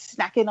just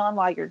snacking on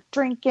while you're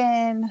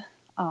drinking.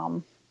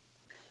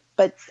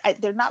 But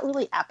they're not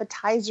really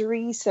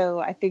appetizer-y, so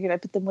I figured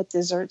I'd put them with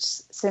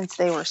desserts since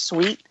they were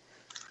sweet.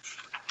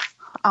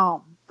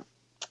 But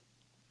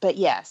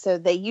yeah, so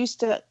they used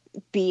to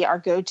be our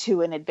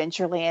go-to in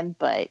Adventureland,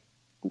 but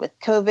with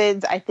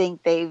COVID, I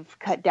think they've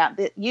cut down.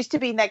 It used to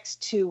be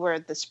next to where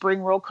the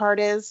spring roll cart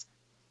is.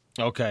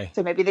 Okay.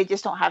 So maybe they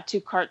just don't have two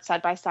carts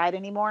side by side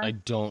anymore. I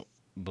don't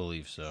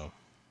believe so.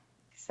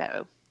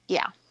 So,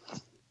 yeah.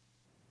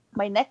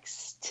 My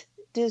next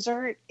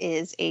dessert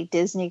is a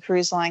Disney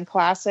Cruise Line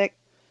classic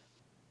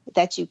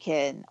that you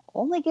can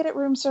only get at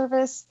room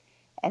service,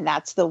 and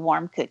that's the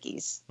warm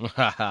cookies.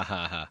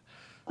 I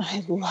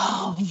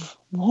love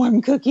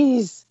warm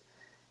cookies.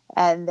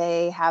 And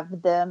they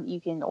have them,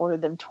 you can order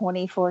them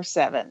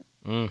 24/7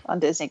 on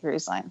Disney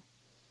Cruise Line.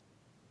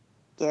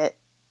 Get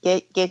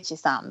you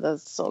some.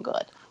 Those are so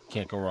good.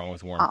 Can't go wrong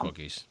with warm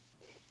cookies.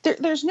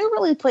 There's no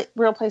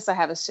real place I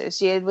have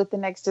associated with the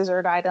next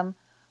dessert item,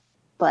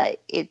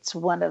 but it's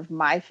one of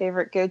my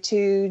favorite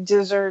go-to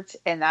desserts,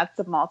 and that's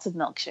the malted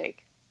milkshake.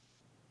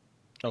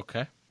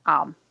 Okay.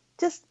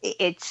 Just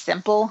it's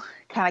simple,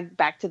 kind of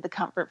back to the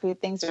comfort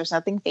food things. There's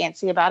nothing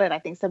fancy about it. I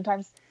think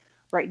sometimes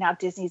right now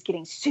Disney's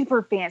getting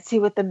super fancy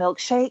with the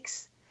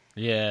milkshakes.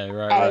 Yeah,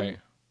 right.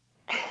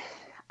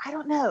 I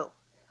don't know.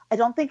 I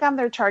don't think I'm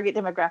their target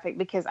demographic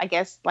because I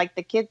guess, like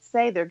the kids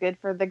say, they're good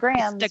for the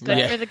grams. They're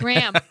good for the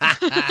gram.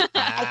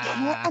 I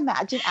can't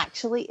imagine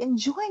actually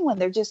enjoying one.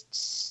 They're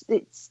just,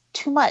 it's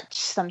too much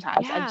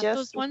sometimes. Yeah, I just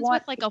those ones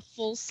want, with like a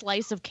full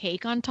slice of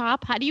cake on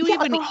top. How do you yeah,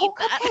 even like a eat whole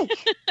that?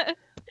 cupcake.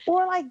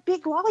 Or like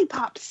big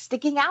lollipops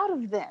sticking out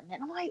of them.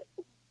 And I'm like,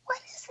 what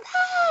is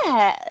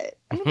that?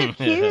 I mean, they're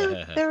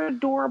cute. They're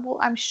adorable.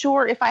 I'm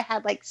sure if I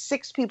had like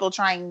 6 people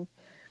trying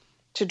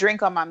to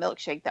drink on my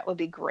milkshake, that would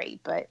be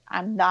great. But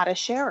I'm not a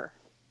sharer.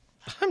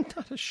 I'm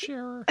not a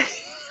sharer.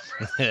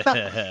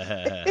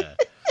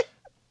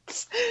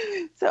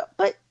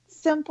 But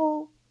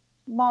simple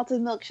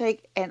malted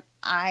milkshake, and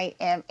I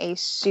am a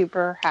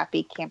super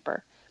happy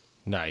camper.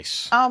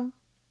 Nice.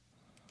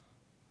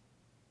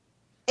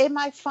 In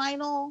my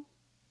final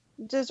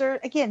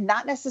dessert, again,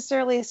 not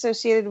necessarily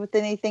associated with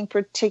anything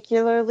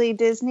particularly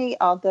Disney,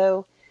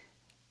 although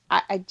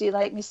I do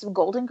like me some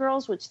Golden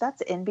Girls, which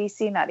that's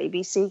NBC, not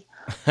ABC.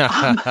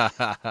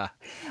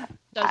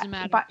 Doesn't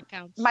matter. It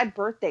counts. My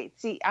birthday,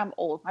 see, I'm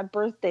old. My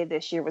birthday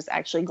this year was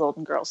actually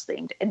Golden Girls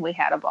themed, and we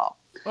had a ball.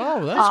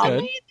 Oh, that's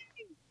good.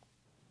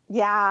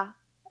 Yeah,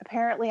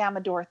 apparently I'm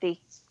a Dorothy.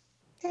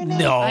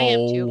 No. I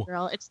am too,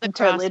 girl. It's the I'm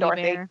totally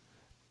Dorothy Dorothy. Bear.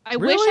 I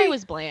Really? wish I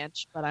was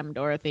Blanche, but I'm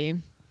Dorothy.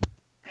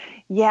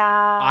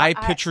 Yeah. I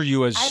picture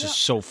you as I don't-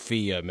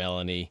 Sophia,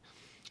 Melanie.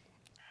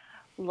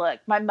 Look,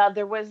 my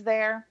mother was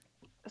there,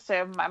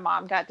 so my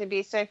mom got to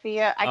be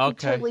Sophia. I could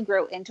Okay. totally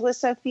grow into a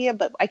Sophia,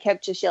 but I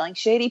kept just yelling,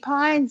 Shady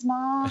Pines,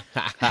 Mom.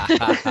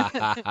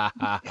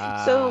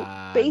 So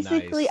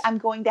basically, Nice. I'm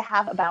going to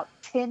have about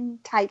 10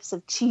 types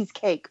of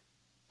cheesecake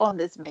on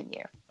this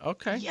menu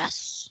Okay.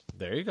 Yes.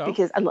 There you go.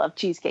 because I love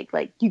cheesecake.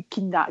 Like, you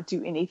cannot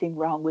do anything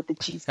wrong with the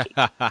cheesecake.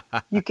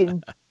 You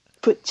can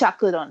put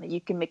chocolate on it. You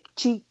can make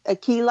a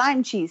key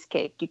lime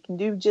cheesecake. You can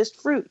do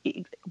just fruit,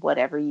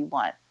 whatever you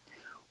want.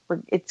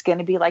 It's going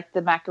to be like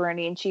the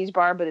macaroni and cheese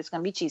bar, but it's going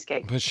to be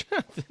cheesecake.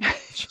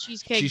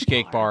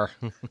 Cheesecake bar.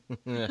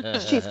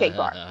 Cheesecake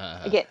bar.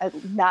 Again,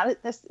 not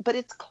at this, but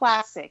it's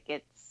classic.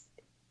 It's,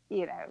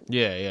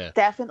 Yeah.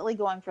 definitely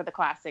going for the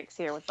classics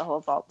here with the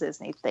whole Walt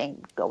Disney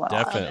thing going on.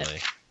 Definitely.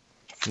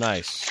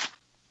 Nice.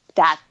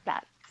 That's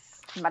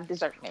my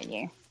dessert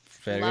menu.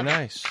 Very Love it.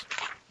 nice.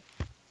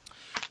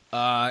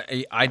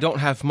 I don't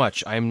have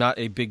much. I'm not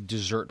a big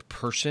dessert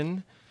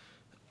person.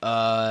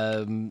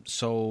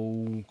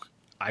 So,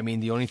 I mean,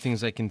 the only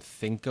things I can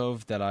think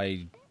of that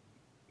I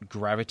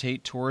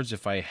gravitate towards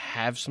if I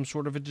have some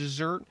sort of a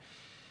dessert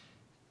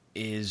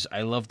is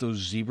I love those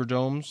zebra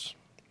domes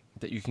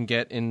that you can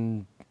get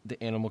in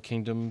the Animal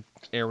Kingdom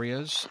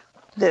areas.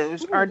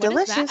 Those are what is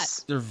delicious.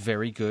 They're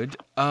very good.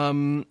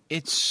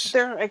 It's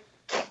They're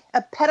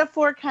a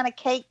pedophore kind of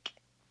cake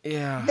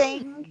yeah.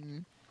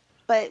 thing,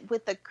 but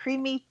with a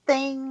creamy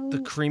thing.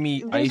 The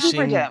creamy They're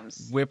zebra icing,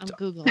 domes. I'm whipped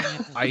Googling it. right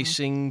now.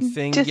 icing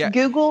thing. Just Yeah,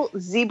 Google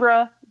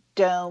zebra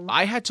dome.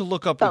 I had to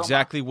look up Boma.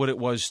 exactly what it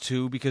was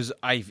too because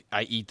I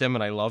eat them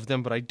and I love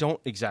them, but I don't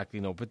exactly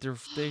know. But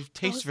they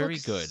taste Those very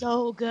look good.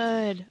 So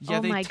good. Yeah,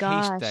 oh they my taste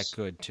gosh. that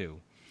good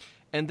too.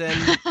 And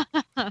then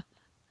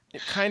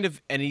Kind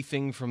of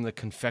anything from the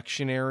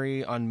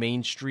confectionery on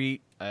Main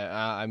Street.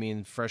 I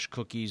mean, fresh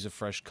cookies, a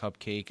fresh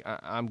cupcake.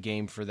 I'm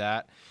game for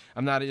that.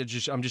 I'm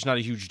just not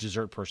a huge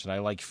dessert person. I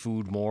like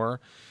food more,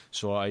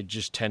 so I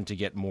just tend to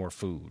get more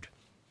food.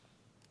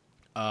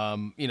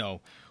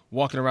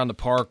 Walking around the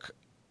park,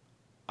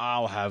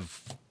 I'll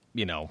have,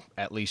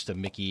 at least a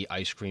Mickey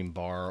ice cream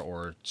bar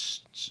or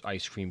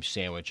ice cream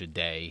sandwich a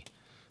day.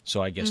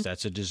 So I guess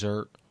that's a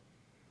dessert.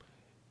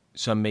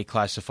 Some may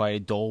classify a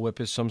Dole Whip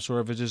as some sort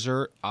of a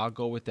dessert. I'll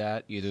go with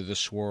that, either the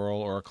swirl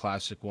or a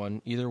classic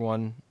one. Either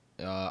one.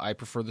 I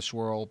prefer the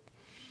swirl.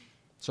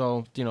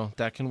 So,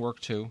 that can work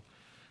too.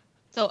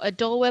 So a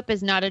Dole Whip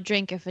is not a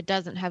drink if it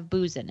doesn't have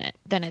booze in it.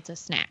 Then it's a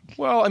snack.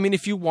 Well, I mean,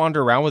 if you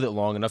wander around with it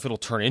long enough, it'll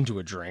turn into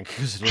a drink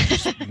because it'll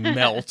just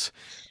melt.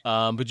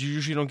 But you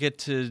usually don't get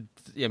to...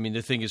 I mean,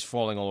 the thing is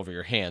falling all over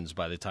your hands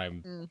by the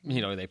time,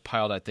 they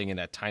pile that thing in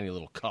that tiny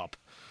little cup.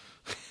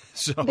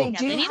 So they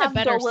need a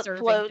better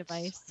serving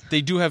device.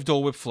 They do have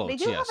Dole Whip floats.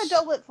 They do have a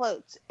Dole Whip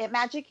floats. At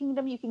Magic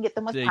Kingdom, you can get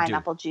them with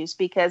pineapple juice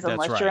because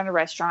unless you're in a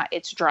restaurant,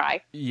 it's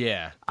dry.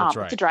 Yeah, that's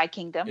right. It's a dry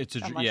kingdom.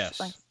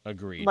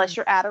 Agreed. Unless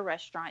you're at a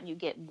restaurant, you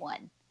get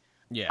one.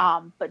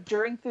 Yeah. But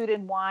during Food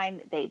and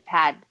Wine, they've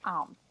had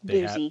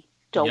boozy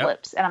Dole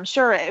Whips. And I'm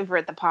sure over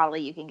at the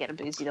Poly, you can get a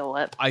boozy Dole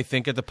Whip. I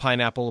think at the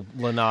Pineapple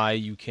Lanai,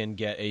 you can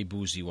get a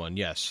boozy one,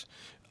 yes.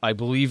 I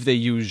believe they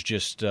use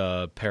just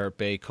Parrot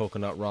Bay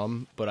coconut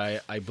rum, but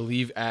I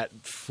believe at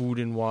Food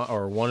and Wine,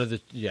 or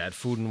at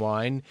Food and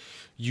Wine,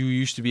 you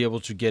used to be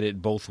able to get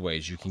it both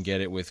ways. You can get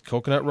it with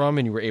coconut rum,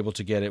 and you were able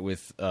to get it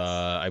with,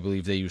 I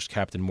believe they used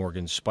Captain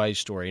Morgan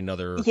spiced or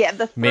another,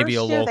 maybe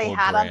a local brand. They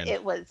had them,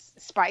 it was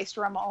spiced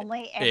rum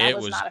only, and I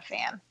was not a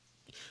fan.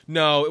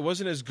 No, it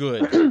wasn't as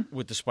good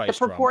with the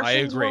spiced rum. The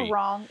proportions were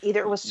wrong.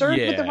 Either it was served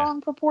with the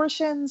wrong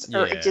proportions,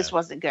 or it just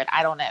wasn't good.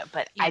 I don't know,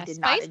 but I did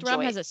not enjoy it. Spiced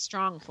rum has a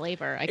strong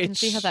flavor. I can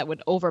see how that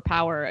would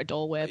overpower a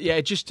Dole Whip. Yeah,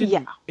 it just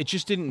didn't. It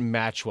just didn't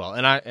match well.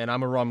 And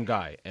I'm a rum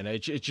guy, and it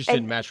just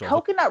didn't match well.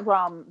 Coconut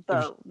rum,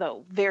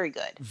 though, very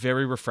good.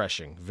 Very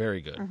refreshing.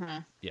 Very good. Mm-hmm.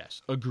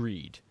 Yes,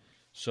 agreed.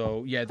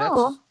 So yeah,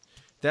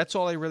 that's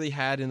all I really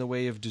had in the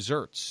way of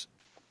desserts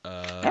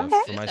for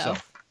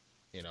myself.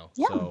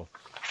 So.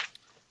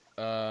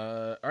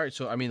 All right,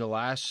 so I mean, the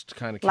last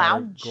kind of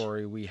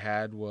category we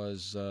had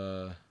was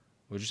what'd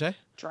you say?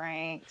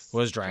 Drinks.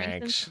 Was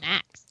drinks.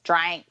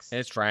 Drinks.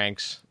 It's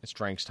drinks. It's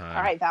drinks time.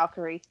 All right,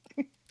 Valkyrie.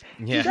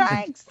 Yeah.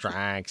 Drinks.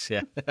 Drinks.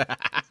 Yeah.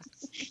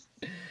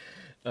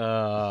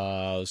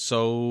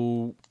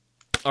 So,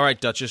 all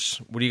right, Duchess,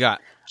 what do you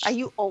got? Are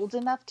you old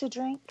enough to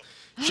drink?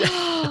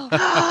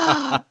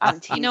 I'm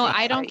teasing.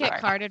 I don't get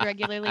carded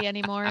regularly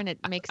anymore, and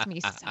it makes me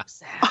so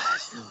sad.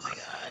 Oh my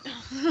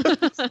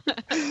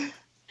god.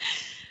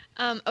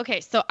 Okay,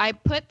 so I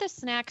put the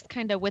snacks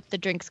kind of with the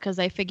drinks because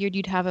I figured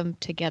you'd have them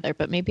together,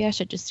 but maybe I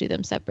should just do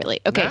them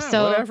separately. Okay,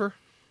 so whatever.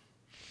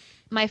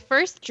 My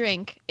first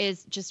drink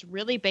is just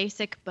really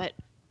basic but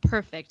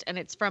perfect, and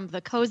it's from the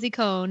Cozy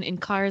Cone in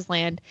Cars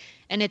Land,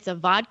 and it's a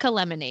vodka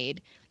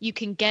lemonade. You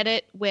can get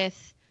it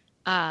with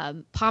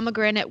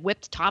pomegranate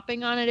whipped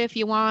topping on it if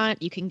you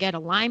want. You can get a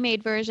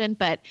limeade version,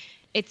 but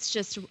it's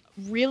just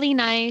really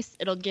nice.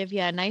 It'll give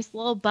you a nice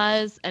little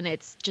buzz, and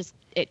it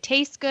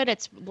tastes good.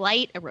 It's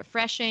light and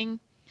refreshing.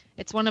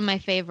 It's one of my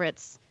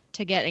favorites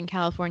to get in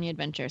California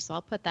Adventure, so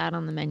I'll put that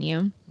on the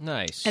menu.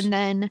 Nice. And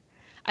then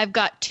I've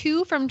got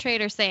 2 from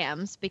Trader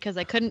Sam's because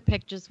I couldn't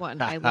pick just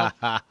one. I love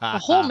the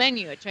whole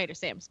menu at Trader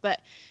Sam's,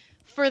 but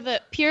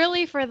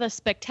purely for the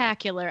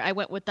spectacular, I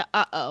went with the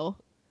Uh-Oh.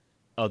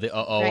 Oh, the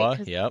Uh-Oh,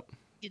 yep.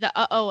 The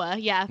Uh-Oh,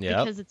 yeah,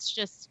 because it's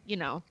just,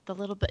 the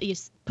little bit, you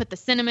put the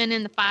cinnamon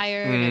in the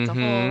fire, and it's a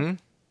whole...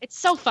 It's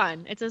so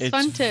fun. It's as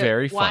fun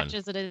to watch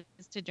as it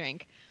is to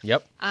drink.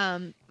 Yep.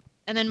 And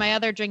then my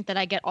other drink that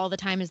I get all the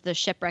time is the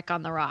Shipwreck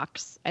on the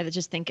Rocks. I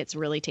just think it's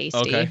really tasty.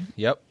 Okay.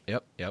 Yep.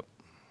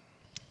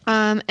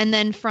 And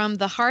then from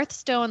the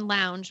Hearthstone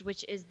Lounge,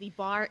 which is the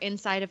bar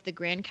inside of the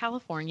Grand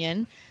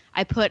Californian,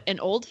 I put an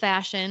old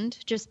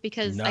fashioned just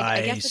because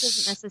I guess it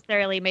doesn't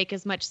necessarily make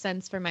as much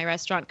sense for my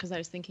restaurant because I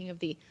was thinking of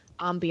the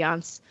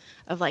ambiance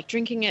of like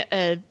drinking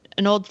an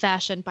old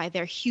fashioned by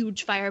their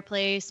huge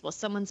fireplace while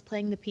someone's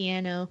playing the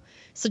piano.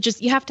 So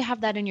just you have to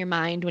have that in your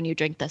mind when you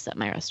drink this at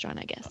my restaurant,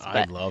 I guess.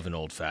 I love an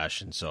old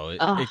fashioned, so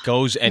it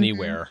goes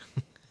anywhere.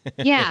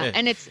 Yeah,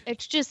 and it's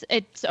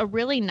a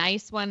really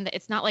nice one.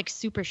 It's not like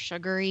super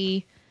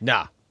sugary.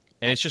 Nah,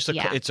 and it's just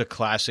it's a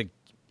classic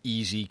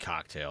easy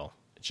cocktail.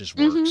 It just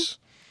works.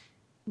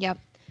 Yep.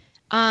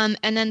 And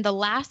then the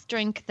last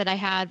drink that I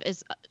have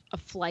is a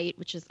flight,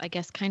 which is, I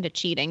guess, kind of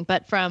cheating.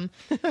 But from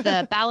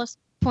the Ballast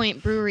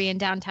Point Brewery in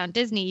downtown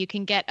Disney, you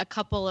can get a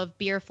couple of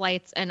beer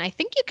flights. And I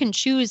think you can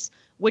choose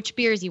which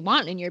beers you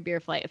want in your beer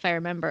flight, if I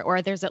remember.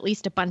 Or there's at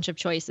least a bunch of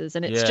choices.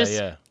 And it's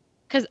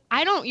because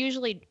I don't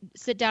usually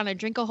sit down and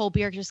drink a whole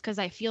beer just because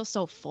I feel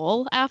so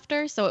full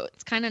after. So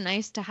it's kind of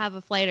nice to have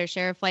a flight or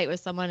share a flight with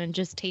someone and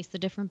just taste the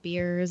different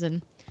beers.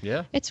 And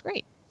it's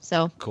great.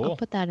 So cool. I'll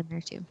put that in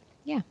there too.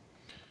 Yeah.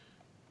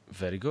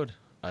 Very good.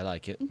 I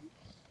like it.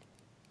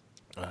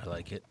 I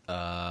like it.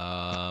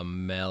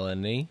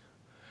 Melanie,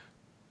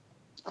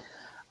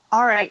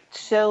 All right.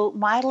 So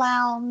my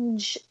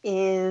lounge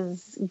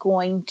is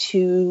going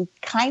to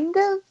kind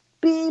of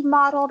be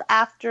modeled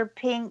after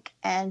Pink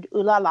and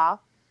Ooh La La.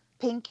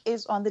 Pink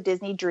is on the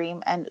Disney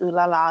Dream and Ooh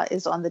La La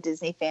is on the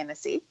Disney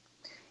Fantasy.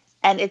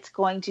 And it's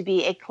going to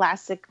be a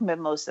classic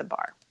mimosa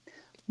bar.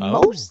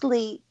 Oh.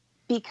 Mostly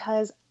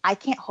because I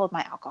can't hold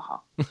my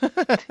alcohol.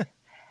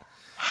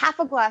 Half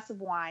a glass of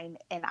wine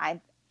and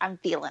I'm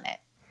feeling it.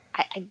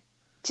 I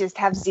just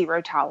have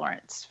zero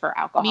tolerance for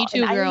alcohol. Me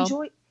too, and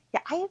girl.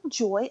 I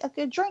enjoy a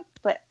good drink,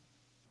 but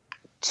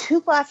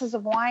 2 glasses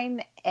of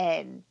wine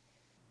and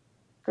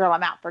girl,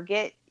 I'm out.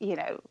 Forget,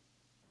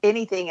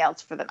 anything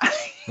else for the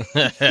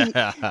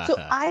night. So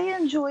I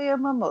enjoy a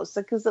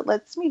mimosa because it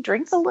lets me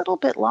drink a little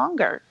bit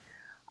longer.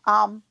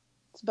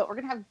 But we're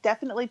going to have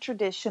definitely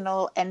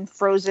traditional and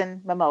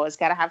frozen mimosas.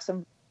 Got to have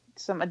some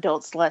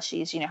adult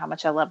slushies. You know how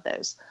much I love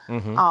those.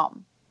 Mm-hmm.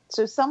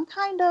 So some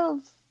kind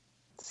of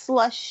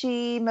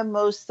slushy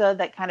mimosa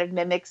that kind of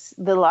mimics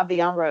the La Vie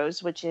en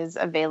Rose, which is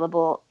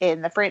available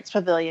in the France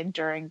Pavilion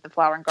during the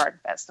Flower and Garden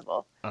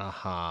Festival.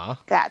 Uh-huh.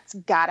 That's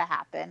got to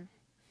happen.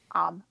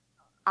 I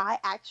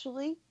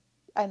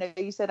know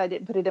you said I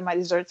didn't put it in my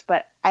desserts,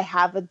 but I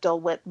have a Dole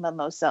Whip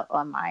mimosa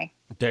on my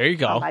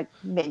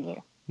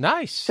menu.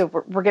 Nice. So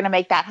we're going to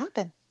make that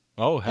happen.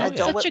 Oh, hell That's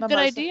yeah. such a good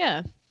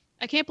idea.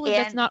 I can't believe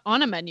that's not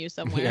on a menu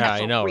somewhere. Yeah,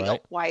 I know,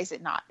 right? Why is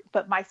it not?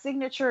 But my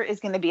signature is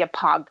going to be a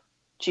Pog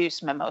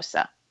juice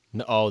mimosa.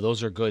 Oh,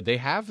 those are good. They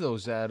have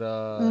those at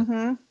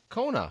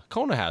Kona.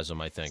 Kona has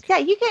them, I think. Yeah,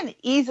 you can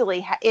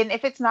easily and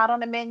if it's not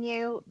on a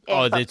menu,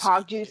 but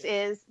Pog juice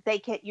is, they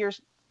can your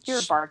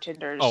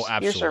bartenders,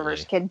 your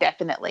servers can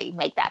definitely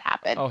make that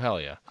happen. Oh,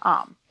 hell yeah.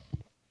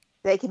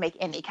 They can make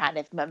any kind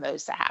of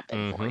mimosa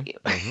happen for you.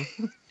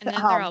 Mm-hmm. And then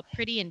they're all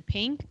pretty in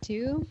pink,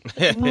 too.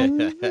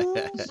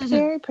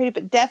 Very pretty,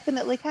 but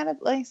definitely kind of,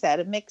 like I said,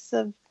 a mix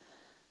of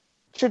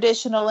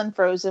traditional and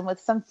frozen with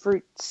some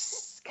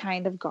fruits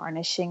kind of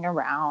garnishing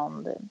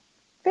around. And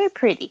very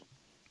pretty.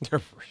 They're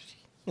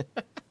pretty.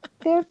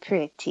 They're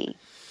pretty.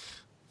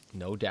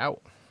 No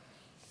doubt.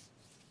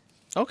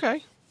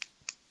 Okay.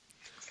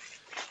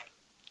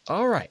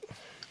 All right.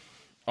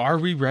 Are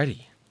we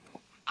ready?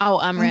 Oh,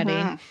 I'm ready.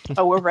 Mm-hmm.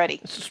 Oh, we're ready.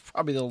 This is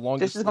probably the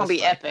longest. This is going to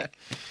be epic.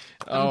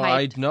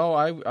 I know.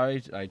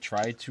 I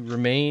tried to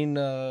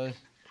remain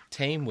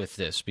tame with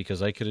this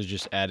because I could have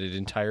just added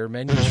entire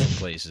menus from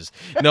places.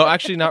 No,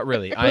 actually, not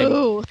really.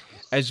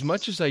 As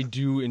much as I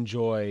do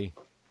enjoy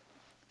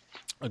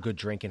a good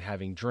drink and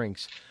having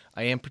drinks,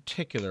 I am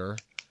particular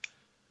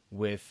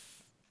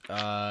with,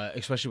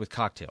 especially with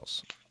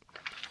cocktails.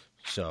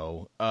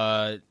 So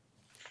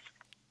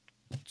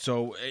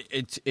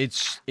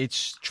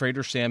it's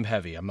Trader Sam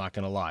heavy. I'm not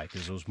going to lie,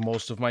 because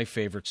most of my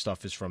favorite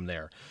stuff is from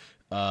there.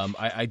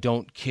 I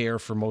don't care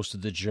for most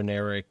of the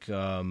generic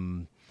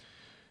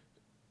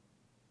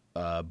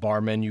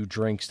bar menu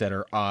drinks that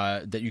are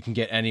that you can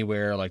get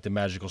anywhere, like the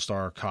Magical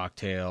Star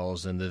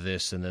cocktails and the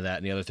this and the that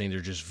and the other thing. They're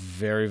just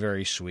very,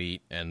 very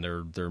sweet, and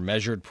they're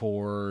measured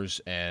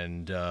pours,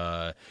 and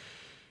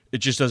it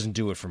just doesn't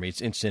do it for me.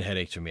 It's instant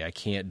headache to me. I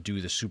can't do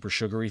the super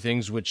sugary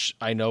things, which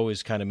I know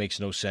is kind of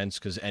makes no sense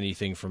because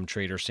anything from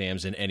Trader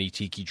Sam's and any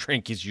tiki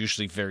drink is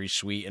usually very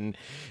sweet and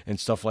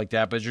stuff like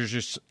that. But there's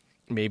just,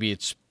 maybe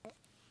it's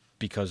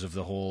because of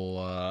the whole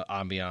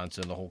ambiance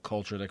and the whole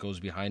culture that goes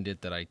behind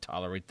it that I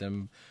tolerate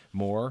them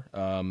more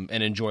and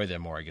enjoy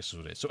them more, I guess is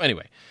what it is. So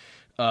anyway,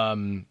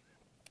 so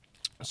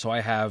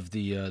I have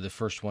the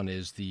first one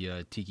is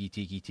the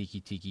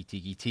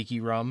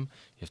tiki rum.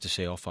 You have to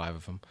say all 5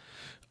 of them.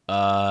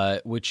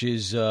 Which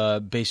is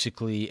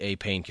basically a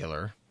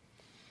painkiller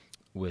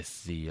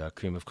with the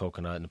cream of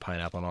coconut and the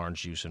pineapple and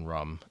orange juice and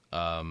rum.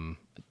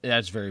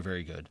 That's very,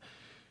 very good.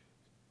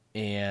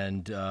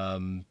 And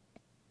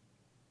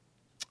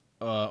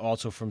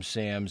also from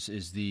Sam's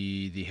is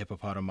the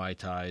hippopotamus Mai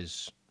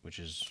Tais, which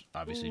is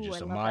obviously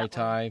just a Mai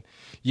Tai.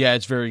 Yeah,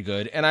 it's very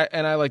good. And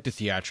I like the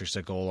theatrics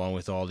that go along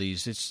with all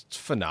these. It's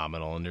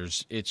phenomenal, and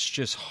it's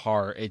just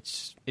hard.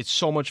 It's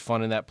so much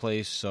fun in that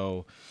place,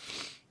 so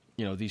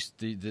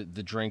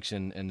the drinks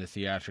and the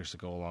theatrics that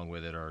go along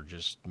with it are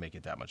just make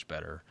it that much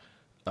better.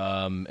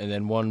 And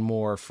then one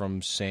more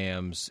from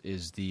Sam's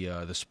is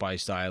the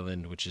Spiced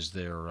Island, which is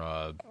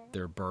their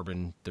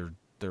bourbon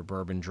their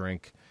bourbon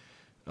drink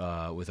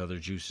with other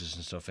juices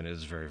and stuff, and it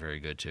is very, very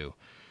good too.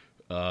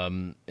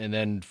 And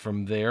then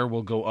from there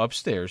we'll go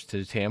upstairs to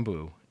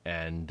Tambu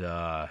and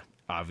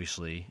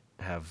obviously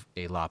have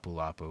a Lapu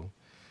Lapu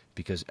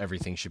because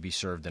everything should be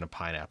served in a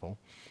pineapple.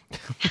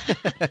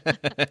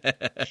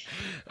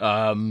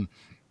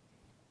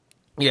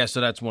 Yeah,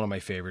 so that's one of my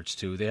favorites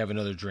too. They have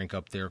another drink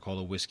up there called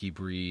a Whiskey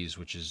Breeze,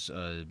 which is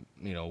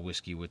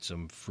whiskey with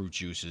some fruit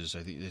juices.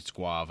 I think it's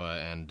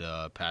guava and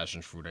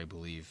passion fruit, I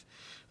believe,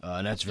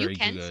 and that's very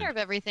good. You can serve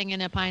everything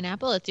in a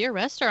pineapple. It's your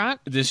restaurant.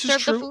 This serve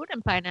is true. The food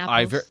in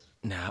pineapples.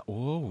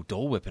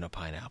 Dole Whip in a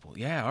pineapple.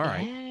 Yeah, all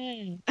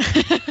right.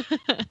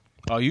 Yeah.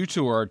 Oh, you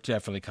two are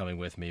definitely coming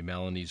with me.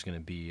 Melanie's going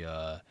to be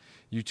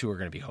You two are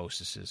going to be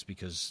hostesses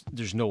because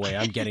there's no way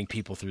I'm getting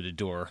people through the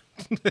door.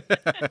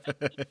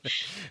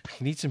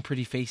 Need some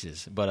pretty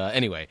faces. But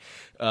anyway,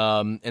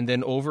 and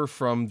then over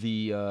from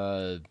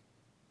the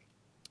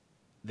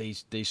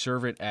they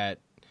serve it at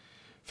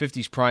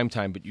 50's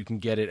Primetime, but you can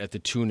get it at the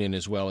Tune-In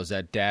as well as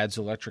that Dad's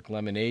Electric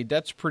Lemonade.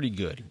 That's pretty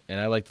good. And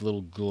I like the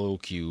little glow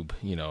cube,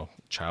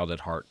 child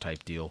at heart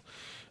type deal.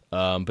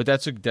 But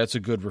that's a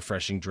good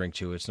refreshing drink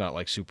too. It's not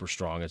like super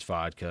strong. It's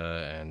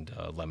vodka and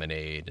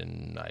lemonade,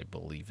 and I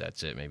believe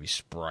that's it. Maybe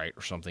Sprite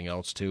or something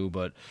else too.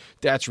 But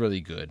that's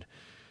really good.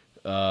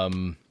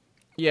 And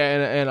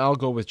I'll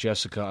go with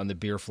Jessica on the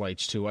beer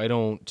flights too. I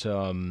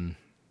don't.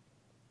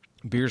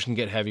 Beers can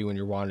get heavy when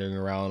you're wandering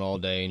around all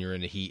day and you're in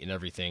the heat and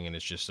everything, and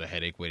it's just a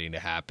headache waiting to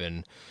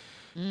happen.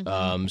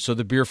 Mm-hmm. So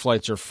the beer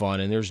flights are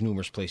fun, and there's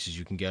numerous places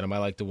you can get them. I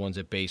like the ones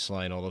at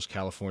Baseline. All those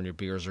California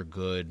beers are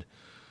good.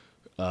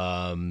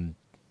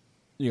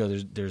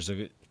 There's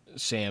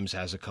Sam's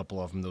has a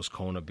couple of them, those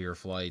Kona beer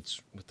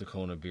flights with the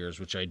Kona beers,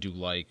 which I do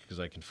like because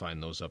I can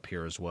find those up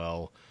here as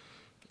well.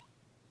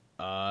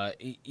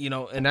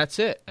 And that's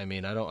it. I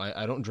mean, I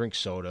don't drink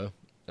soda,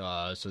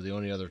 so the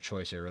only other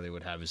choice I really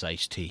would have is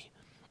iced tea,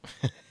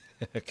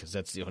 because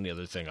that's the only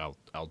other thing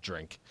I'll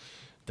drink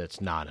that's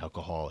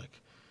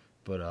non-alcoholic.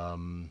 But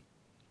and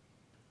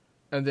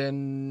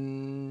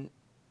then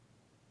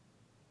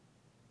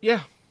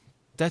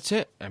that's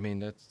it. I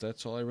mean,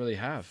 that's all I really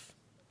have,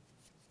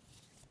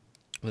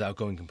 without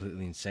going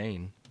completely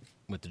insane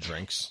with the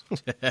drinks.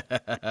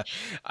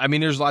 I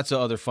mean, there's lots of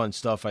other fun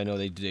stuff I know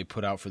they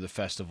put out for the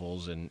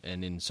festivals and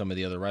in some of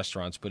the other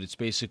restaurants, but it's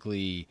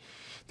basically,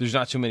 there's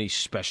not too many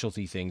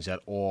specialty things at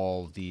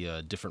all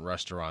the different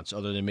restaurants,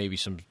 other than maybe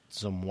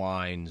some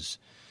wines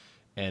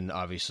and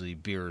obviously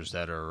beers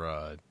that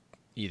are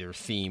either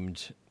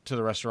themed to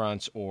the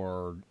restaurants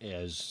or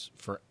as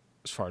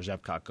far as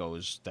Epcot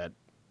goes, that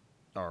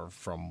are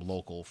from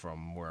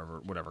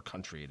whatever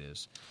country it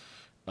is.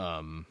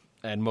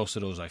 And most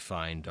of those I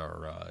find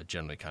are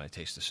generally kind of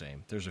taste the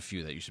same. There's a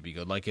few that used to be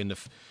good, like in the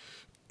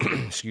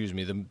excuse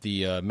me,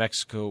 the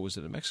Mexico, was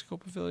it the Mexico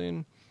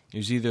Pavilion? It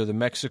was either the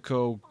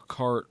Mexico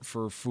cart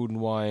for food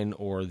and wine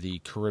or the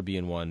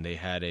Caribbean one. They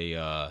had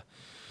a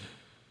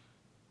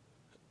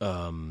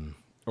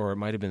or it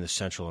might have been the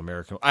Central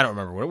American. I don't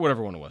remember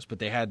whatever one it was, but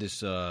they had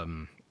this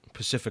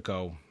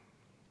Pacifico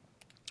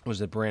was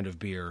the brand of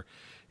beer.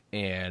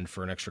 And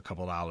for an extra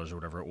couple $, or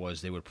whatever it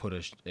was, they would put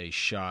a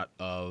shot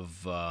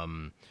of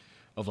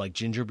like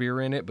ginger beer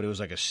in it, but it was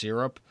like a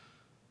syrup.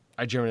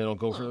 I generally don't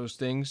go for those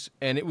things,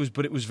 and it was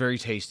very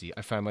tasty.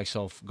 I find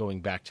myself going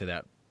back to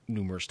that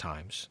numerous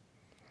times.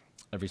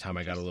 Every time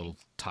I got a little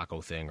taco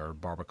thing or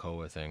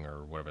barbacoa thing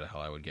or whatever the hell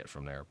I would get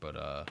from there.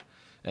 But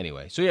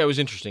anyway, so yeah, it was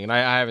interesting, and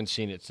I haven't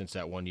seen it since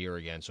that one year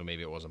again. So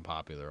maybe it wasn't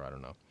popular. I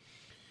don't know,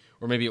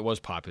 or maybe it was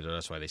popular.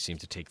 That's why they seem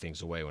to take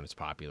things away when it's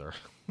popular.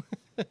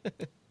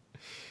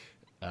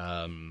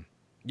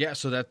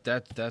 So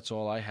that's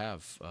all I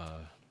have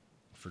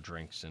for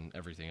drinks and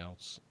everything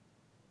else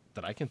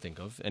that I can think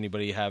of.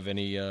 Anybody have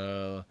any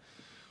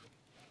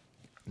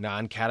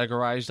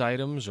non-categorized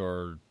items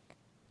or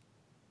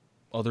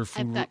other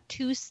food? I've got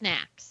 2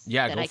 snacks.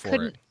 Yeah, that go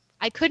for it.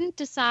 I couldn't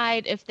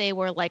decide if they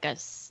were like a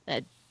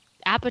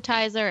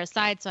appetizer, a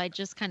side, so I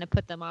just kind of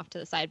put them off to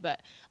the side.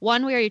 But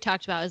one we already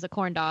talked about is a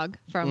corn dog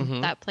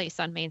from that place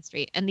on Main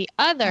Street, and the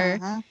other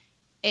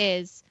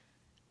is.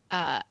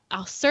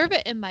 I'll serve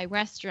it in my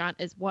restaurant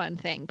is one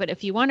thing, but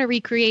if you want to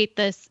recreate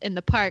this in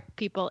the park,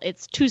 people,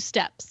 it's 2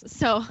 steps.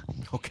 So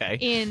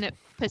in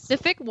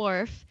Pacific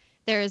Wharf,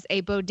 there's a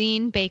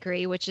Bodine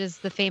Bakery, which is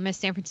the famous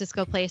San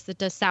Francisco place that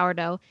does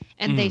sourdough,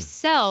 and they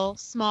sell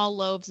small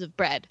loaves of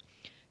bread.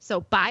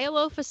 So buy a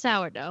loaf of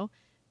sourdough,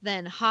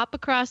 then hop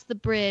across the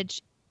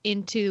bridge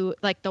into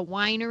like the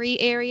winery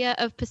area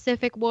of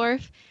Pacific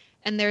Wharf,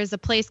 and there's a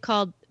place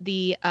called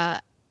the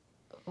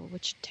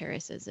which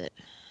terrace is it?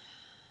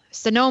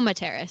 Sonoma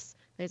Terrace.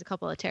 There's a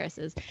couple of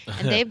terraces,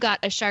 and they've got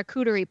a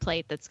charcuterie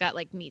plate that's got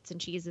like meats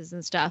and cheeses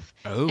and stuff.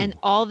 Oh. And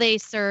all they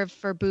serve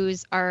for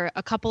booze are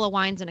a couple of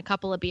wines and a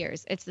couple of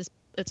beers.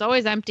 It's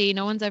always empty.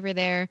 No one's ever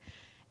there.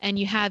 And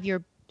you have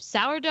your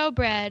sourdough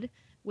bread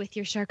with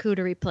your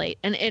charcuterie plate,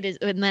 and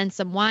then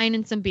some wine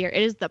and some beer.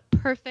 It is the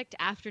perfect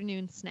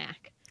afternoon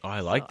snack. Oh,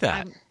 I like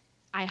that.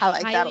 I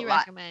highly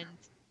recommend.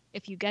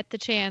 If you get the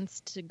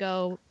chance to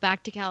go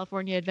back to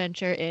California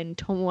Adventure in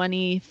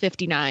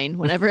 2059,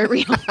 whenever it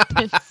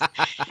reopens,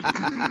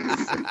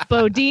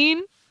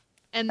 Bodine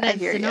and then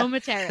Sonoma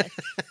Terrace.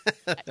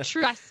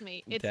 Trust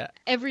me, it's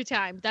every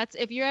time. That's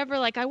if you're ever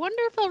like, I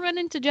wonder if I'll run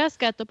into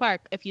Jessica at the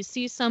park. If you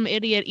see some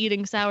idiot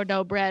eating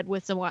sourdough bread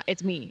with some wine,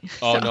 it's me.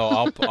 Oh no,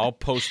 I'll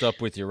post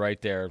up with you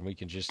right there, and we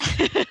can just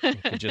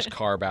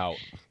carve out.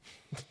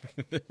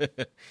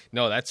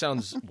 No, that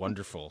sounds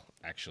wonderful,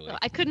 actually. So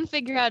I couldn't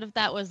figure out if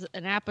that was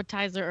an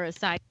appetizer or a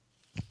side.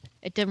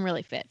 It didn't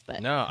really fit,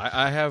 but no,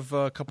 I have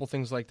a couple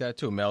things like that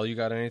too. Mel, you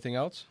got anything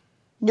else?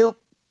 Nope.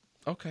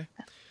 Okay.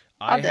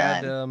 I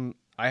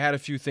had a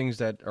few things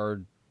that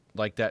are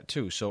like that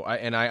too. So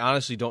I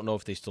honestly don't know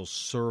if they still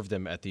serve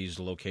them at these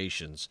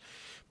locations,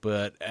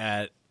 but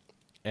at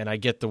and I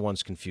get the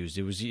ones confused.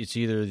 It's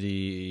either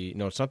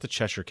it's not the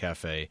Cheshire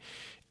Cafe.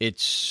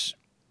 It's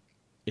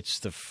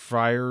the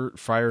Friar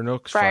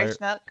Nook's. Friar's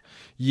Nook.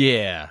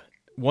 Yeah.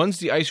 One's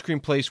the ice cream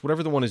place,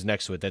 whatever the one is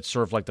next to it, that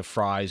served like the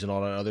fries and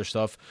all that other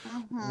stuff.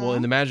 Mm-hmm. Well,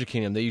 in the Magic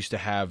Kingdom, they used to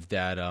have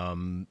that.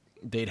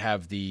 They'd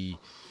have the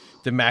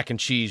mac and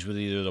cheese with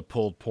either the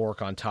pulled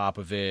pork on top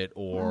of it,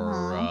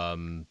 or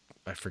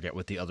I forget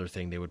what the other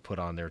thing they would put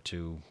on there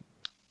too.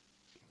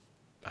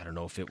 I don't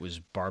know if it was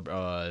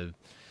God,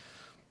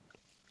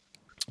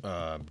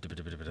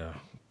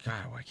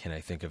 why can't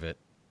I think of it?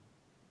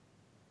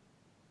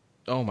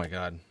 Oh my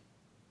God.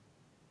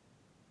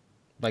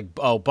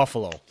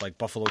 Buffalo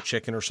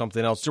chicken or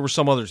something else. There was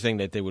some other thing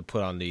that they would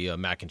put on the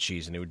mac and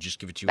cheese, and they would just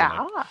give it to you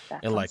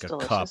in like a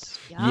delicious. cup.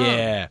 Yum.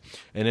 Yeah,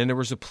 and then there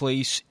was a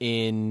place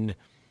in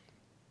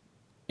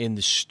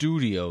the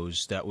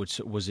studios that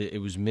it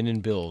was Min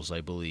and Bill's,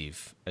 I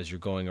believe, as you're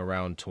going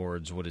around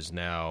towards what is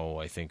now,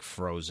 I think,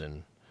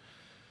 Frozen,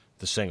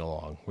 the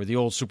sing-along, where the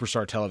old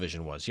Superstar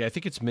Television was. Yeah, I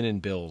think it's Min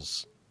and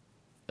Bill's,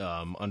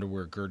 under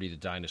where Gertie the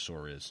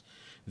dinosaur is.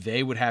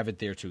 They would have it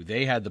there, too.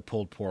 They had the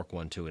pulled pork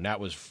one, too, and that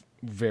was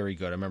very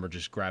good. I remember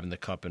just grabbing the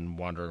cup and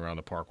wandering around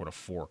the park with a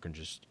fork and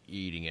just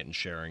eating it and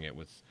sharing it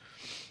with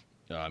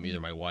either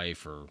my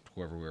wife or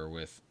whoever we were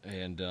with.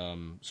 And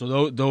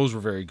so those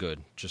were very good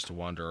just to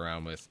wander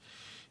around with.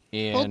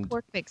 And pulled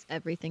pork makes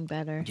everything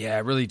better. Yeah,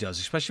 it really does,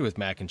 especially with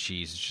mac and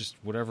cheese. It's just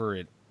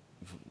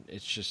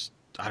it's just,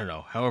 I don't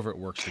know, however it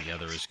works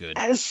together is good.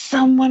 As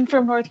someone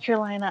from North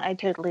Carolina, I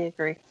totally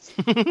agree.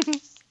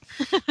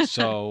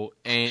 So,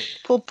 and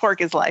pulled pork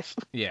is life.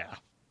 Yeah.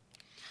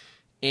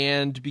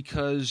 And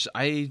because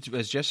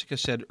as Jessica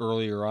said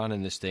earlier on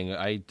in this thing,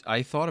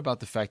 I thought about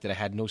the fact that I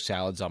had no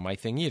salads on my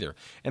thing either.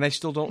 And I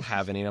still don't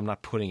have any, and I'm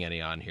not putting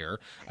any on here.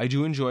 I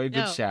do enjoy a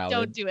good salad.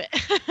 Don't do it.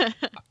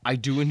 I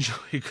do enjoy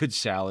a good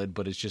salad,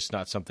 but it's just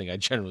not something I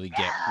generally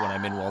get when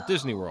I'm in Walt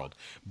Disney World.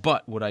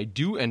 But what I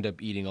do end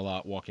up eating a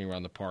lot walking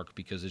around the park,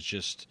 because it's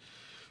just,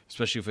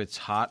 especially if it's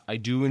hot, I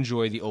do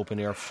enjoy the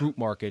open-air fruit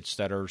markets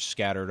that are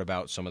scattered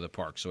about some of the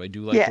parks. So I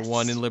do like the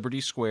one in Liberty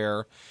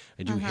Square.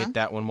 I do hit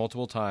that one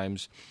multiple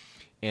times.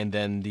 And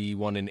then the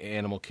one in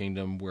Animal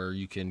Kingdom where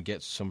you can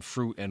get some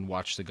fruit and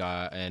watch the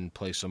guy and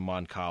play some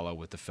Mancala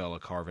with the fella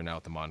carving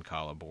out the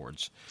Mancala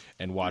boards.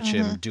 And watch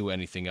him do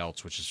anything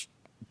else, which is,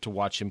 to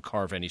watch him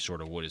carve any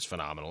sort of wood is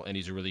phenomenal. And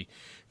he's a really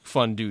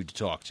fun dude to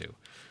talk to.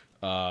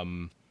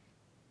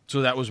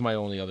 So that was my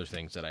only other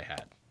things that I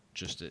had,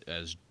 just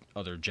as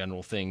other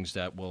general things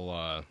that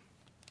will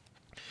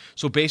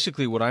so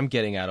basically what I'm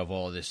getting out of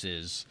all of this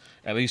is,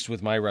 at least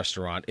with my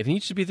restaurant, it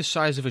needs to be the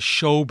size of a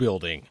show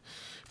building,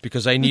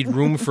 because I need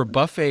room for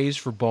buffets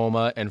for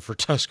Boma and for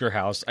Tusker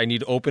House. I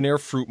need open air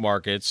fruit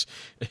markets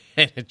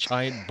and a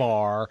giant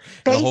bar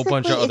and a whole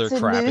bunch of other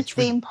crap. It's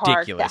theme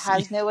ridiculous. Park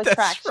that has no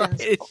attractions. Right.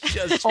 It's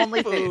just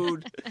only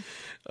food.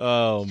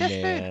 Oh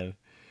man.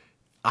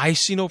 I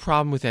see no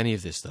problem with any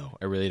of this though.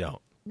 I really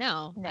don't.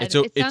 No, it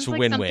sounds like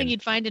win-win. Something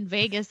you'd find in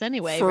Vegas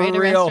anyway, For right?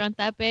 real. A restaurant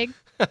that big.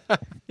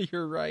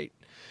 You're right.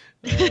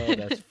 Oh,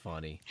 that's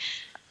funny.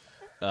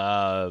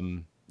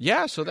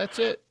 Yeah, so that's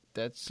it.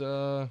 That's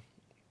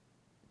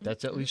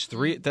at least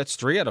three. That's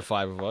 3 out of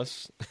 5 of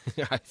us.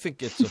 I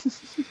think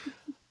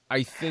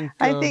I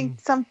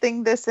think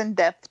something this in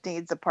depth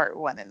needs a part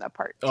 1 and a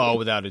part 2. Oh,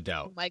 without a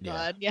doubt. Oh my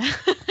God, yeah.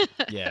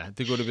 Yeah, I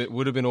think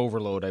would have been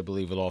overload, I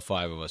believe, with all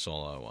 5 of us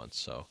all at once.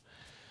 So.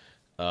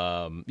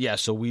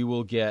 So we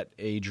will get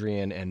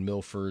Adrian and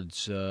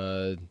Milford's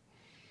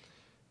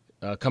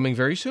coming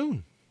very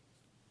soon.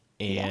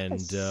 And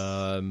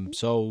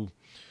so,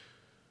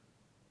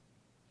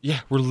 yeah,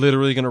 we're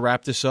literally going to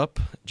wrap this up,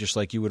 just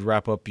like you would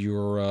wrap up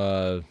your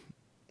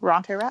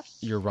Ronto wrap?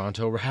 Your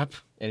Ronto wrap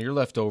and your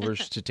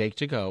leftovers to take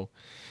to go.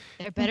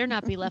 There better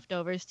not be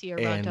leftovers to your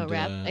Ronto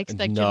wrap. I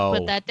expect you to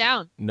put that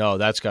down. No,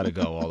 that's got to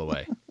go all the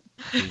way.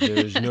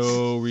 There's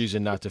no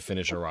reason not to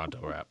finish a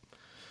Ronto wrap.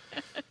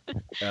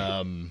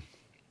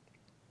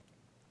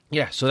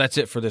 So that's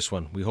it for this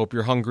one. We hope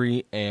you're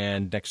hungry,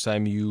 and next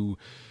time you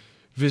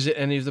visit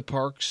any of the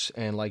parks,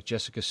 and like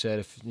Jessica said,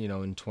 if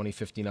in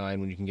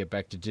 2059 when you can get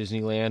back to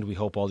Disneyland, we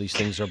hope all these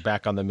things are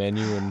back on the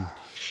menu. And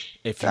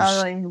if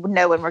I don't even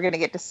know when we're going to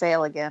get to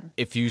sail again.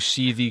 If you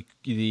see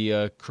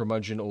the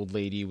curmudgeon old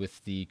lady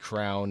with the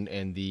crown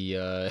and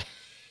the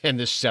and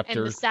the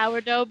scepter and the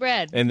sourdough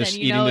bread, and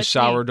eating the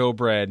sourdough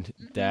bread,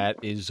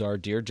 that is our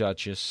dear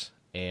Duchess.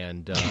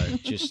 And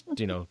just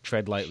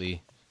tread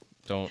lightly.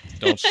 Don't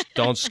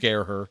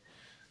scare her.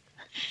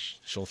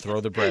 She'll throw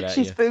the bread at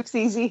you. She spooks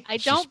easy. I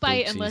don't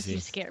bite unless you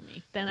scare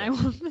me. Then I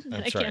won't.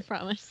 I can't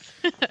promise.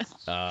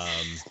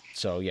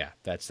 So yeah,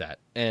 that's that.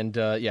 And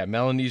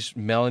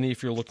Melanie,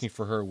 if you're looking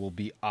for her, will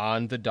be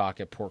on the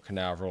dock at Port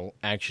Canaveral,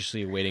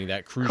 anxiously awaiting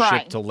that cruise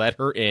ship to let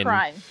her in.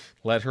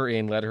 Let her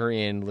in.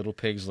 Little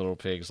pigs,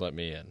 let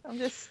me in. I'm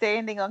just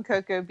standing on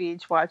Cocoa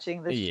Beach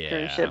watching the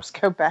cruise ships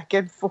go back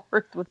and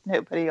forth with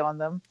nobody on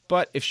them.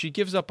 But if she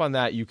gives up on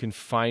that, you can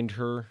find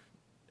her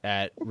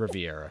at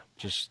Riviera.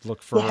 Just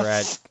look for her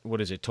at,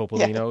 what is it,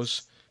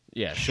 Topolino's?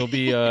 Yeah, she'll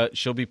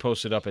be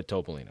posted up at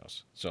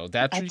Topolino's. So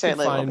that's where you can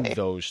find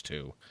those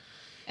two.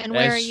 And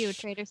where are you,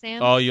 Trader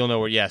Sam's? Oh, you'll know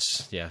where.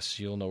 Yes,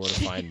 you'll know where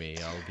to find me.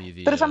 I'll be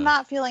the. But if I'm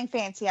not feeling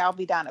fancy, I'll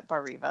be down at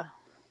Bar Riva.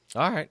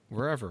 All right,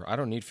 wherever. I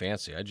don't need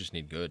fancy. I just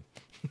need good.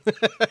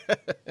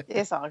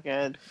 It's all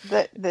good.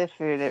 The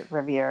food at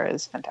Riviera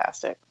is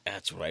fantastic.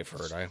 That's what I've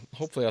heard.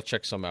 Hopefully I'll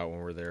check some out when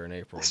we're there in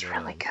April. It's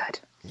really good.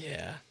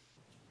 Yeah.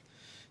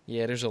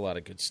 Yeah, there's a lot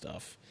of good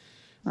stuff.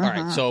 All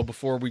right, so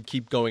before we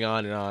keep going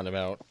on and on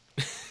about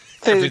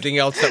everything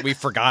else that we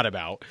forgot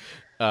about,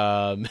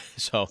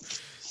 so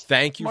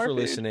thank you for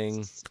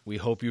listening. We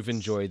hope you've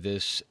enjoyed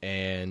this,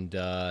 and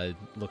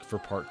look for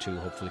part 2,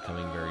 hopefully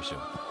coming very soon.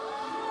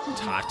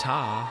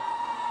 Ta-ta.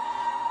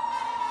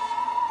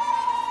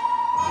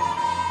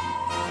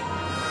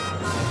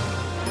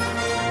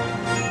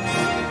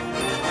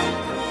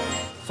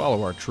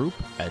 Follow our troupe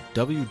at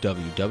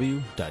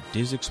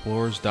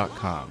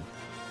www.dizexplorers.com,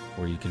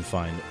 where you can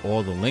find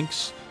all the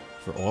links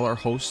for all our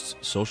hosts'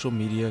 social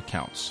media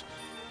accounts.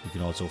 You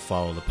can also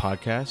follow the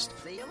podcast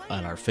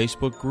on our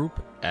Facebook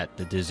group at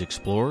The Diz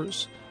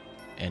Explorers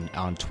and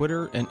on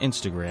Twitter and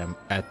Instagram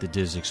at The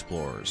Diz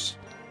Explorers.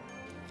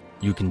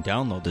 You can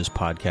download this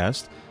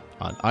podcast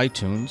on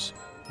iTunes,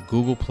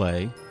 Google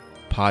Play,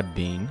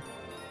 Podbean,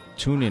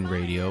 TuneIn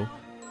Radio,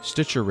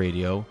 Stitcher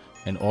Radio,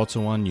 and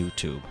also on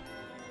YouTube.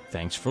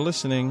 Thanks for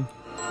listening.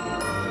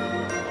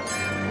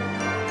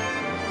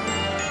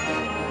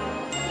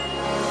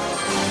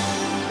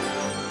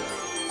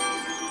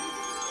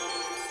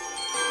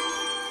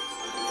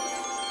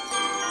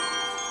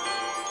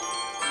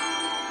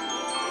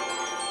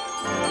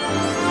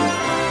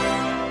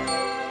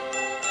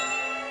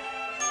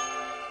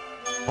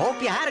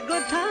 Hope you had a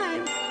good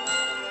time.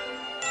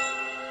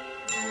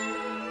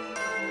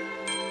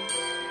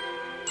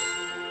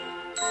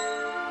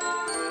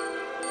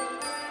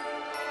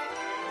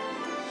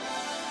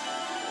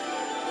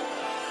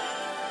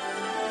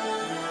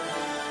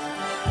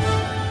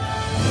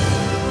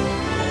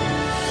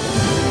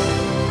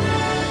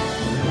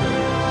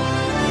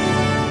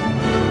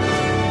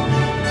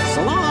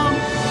 So long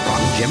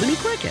from Jiminy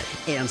Cricket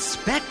and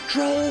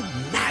Spectro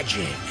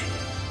Magic.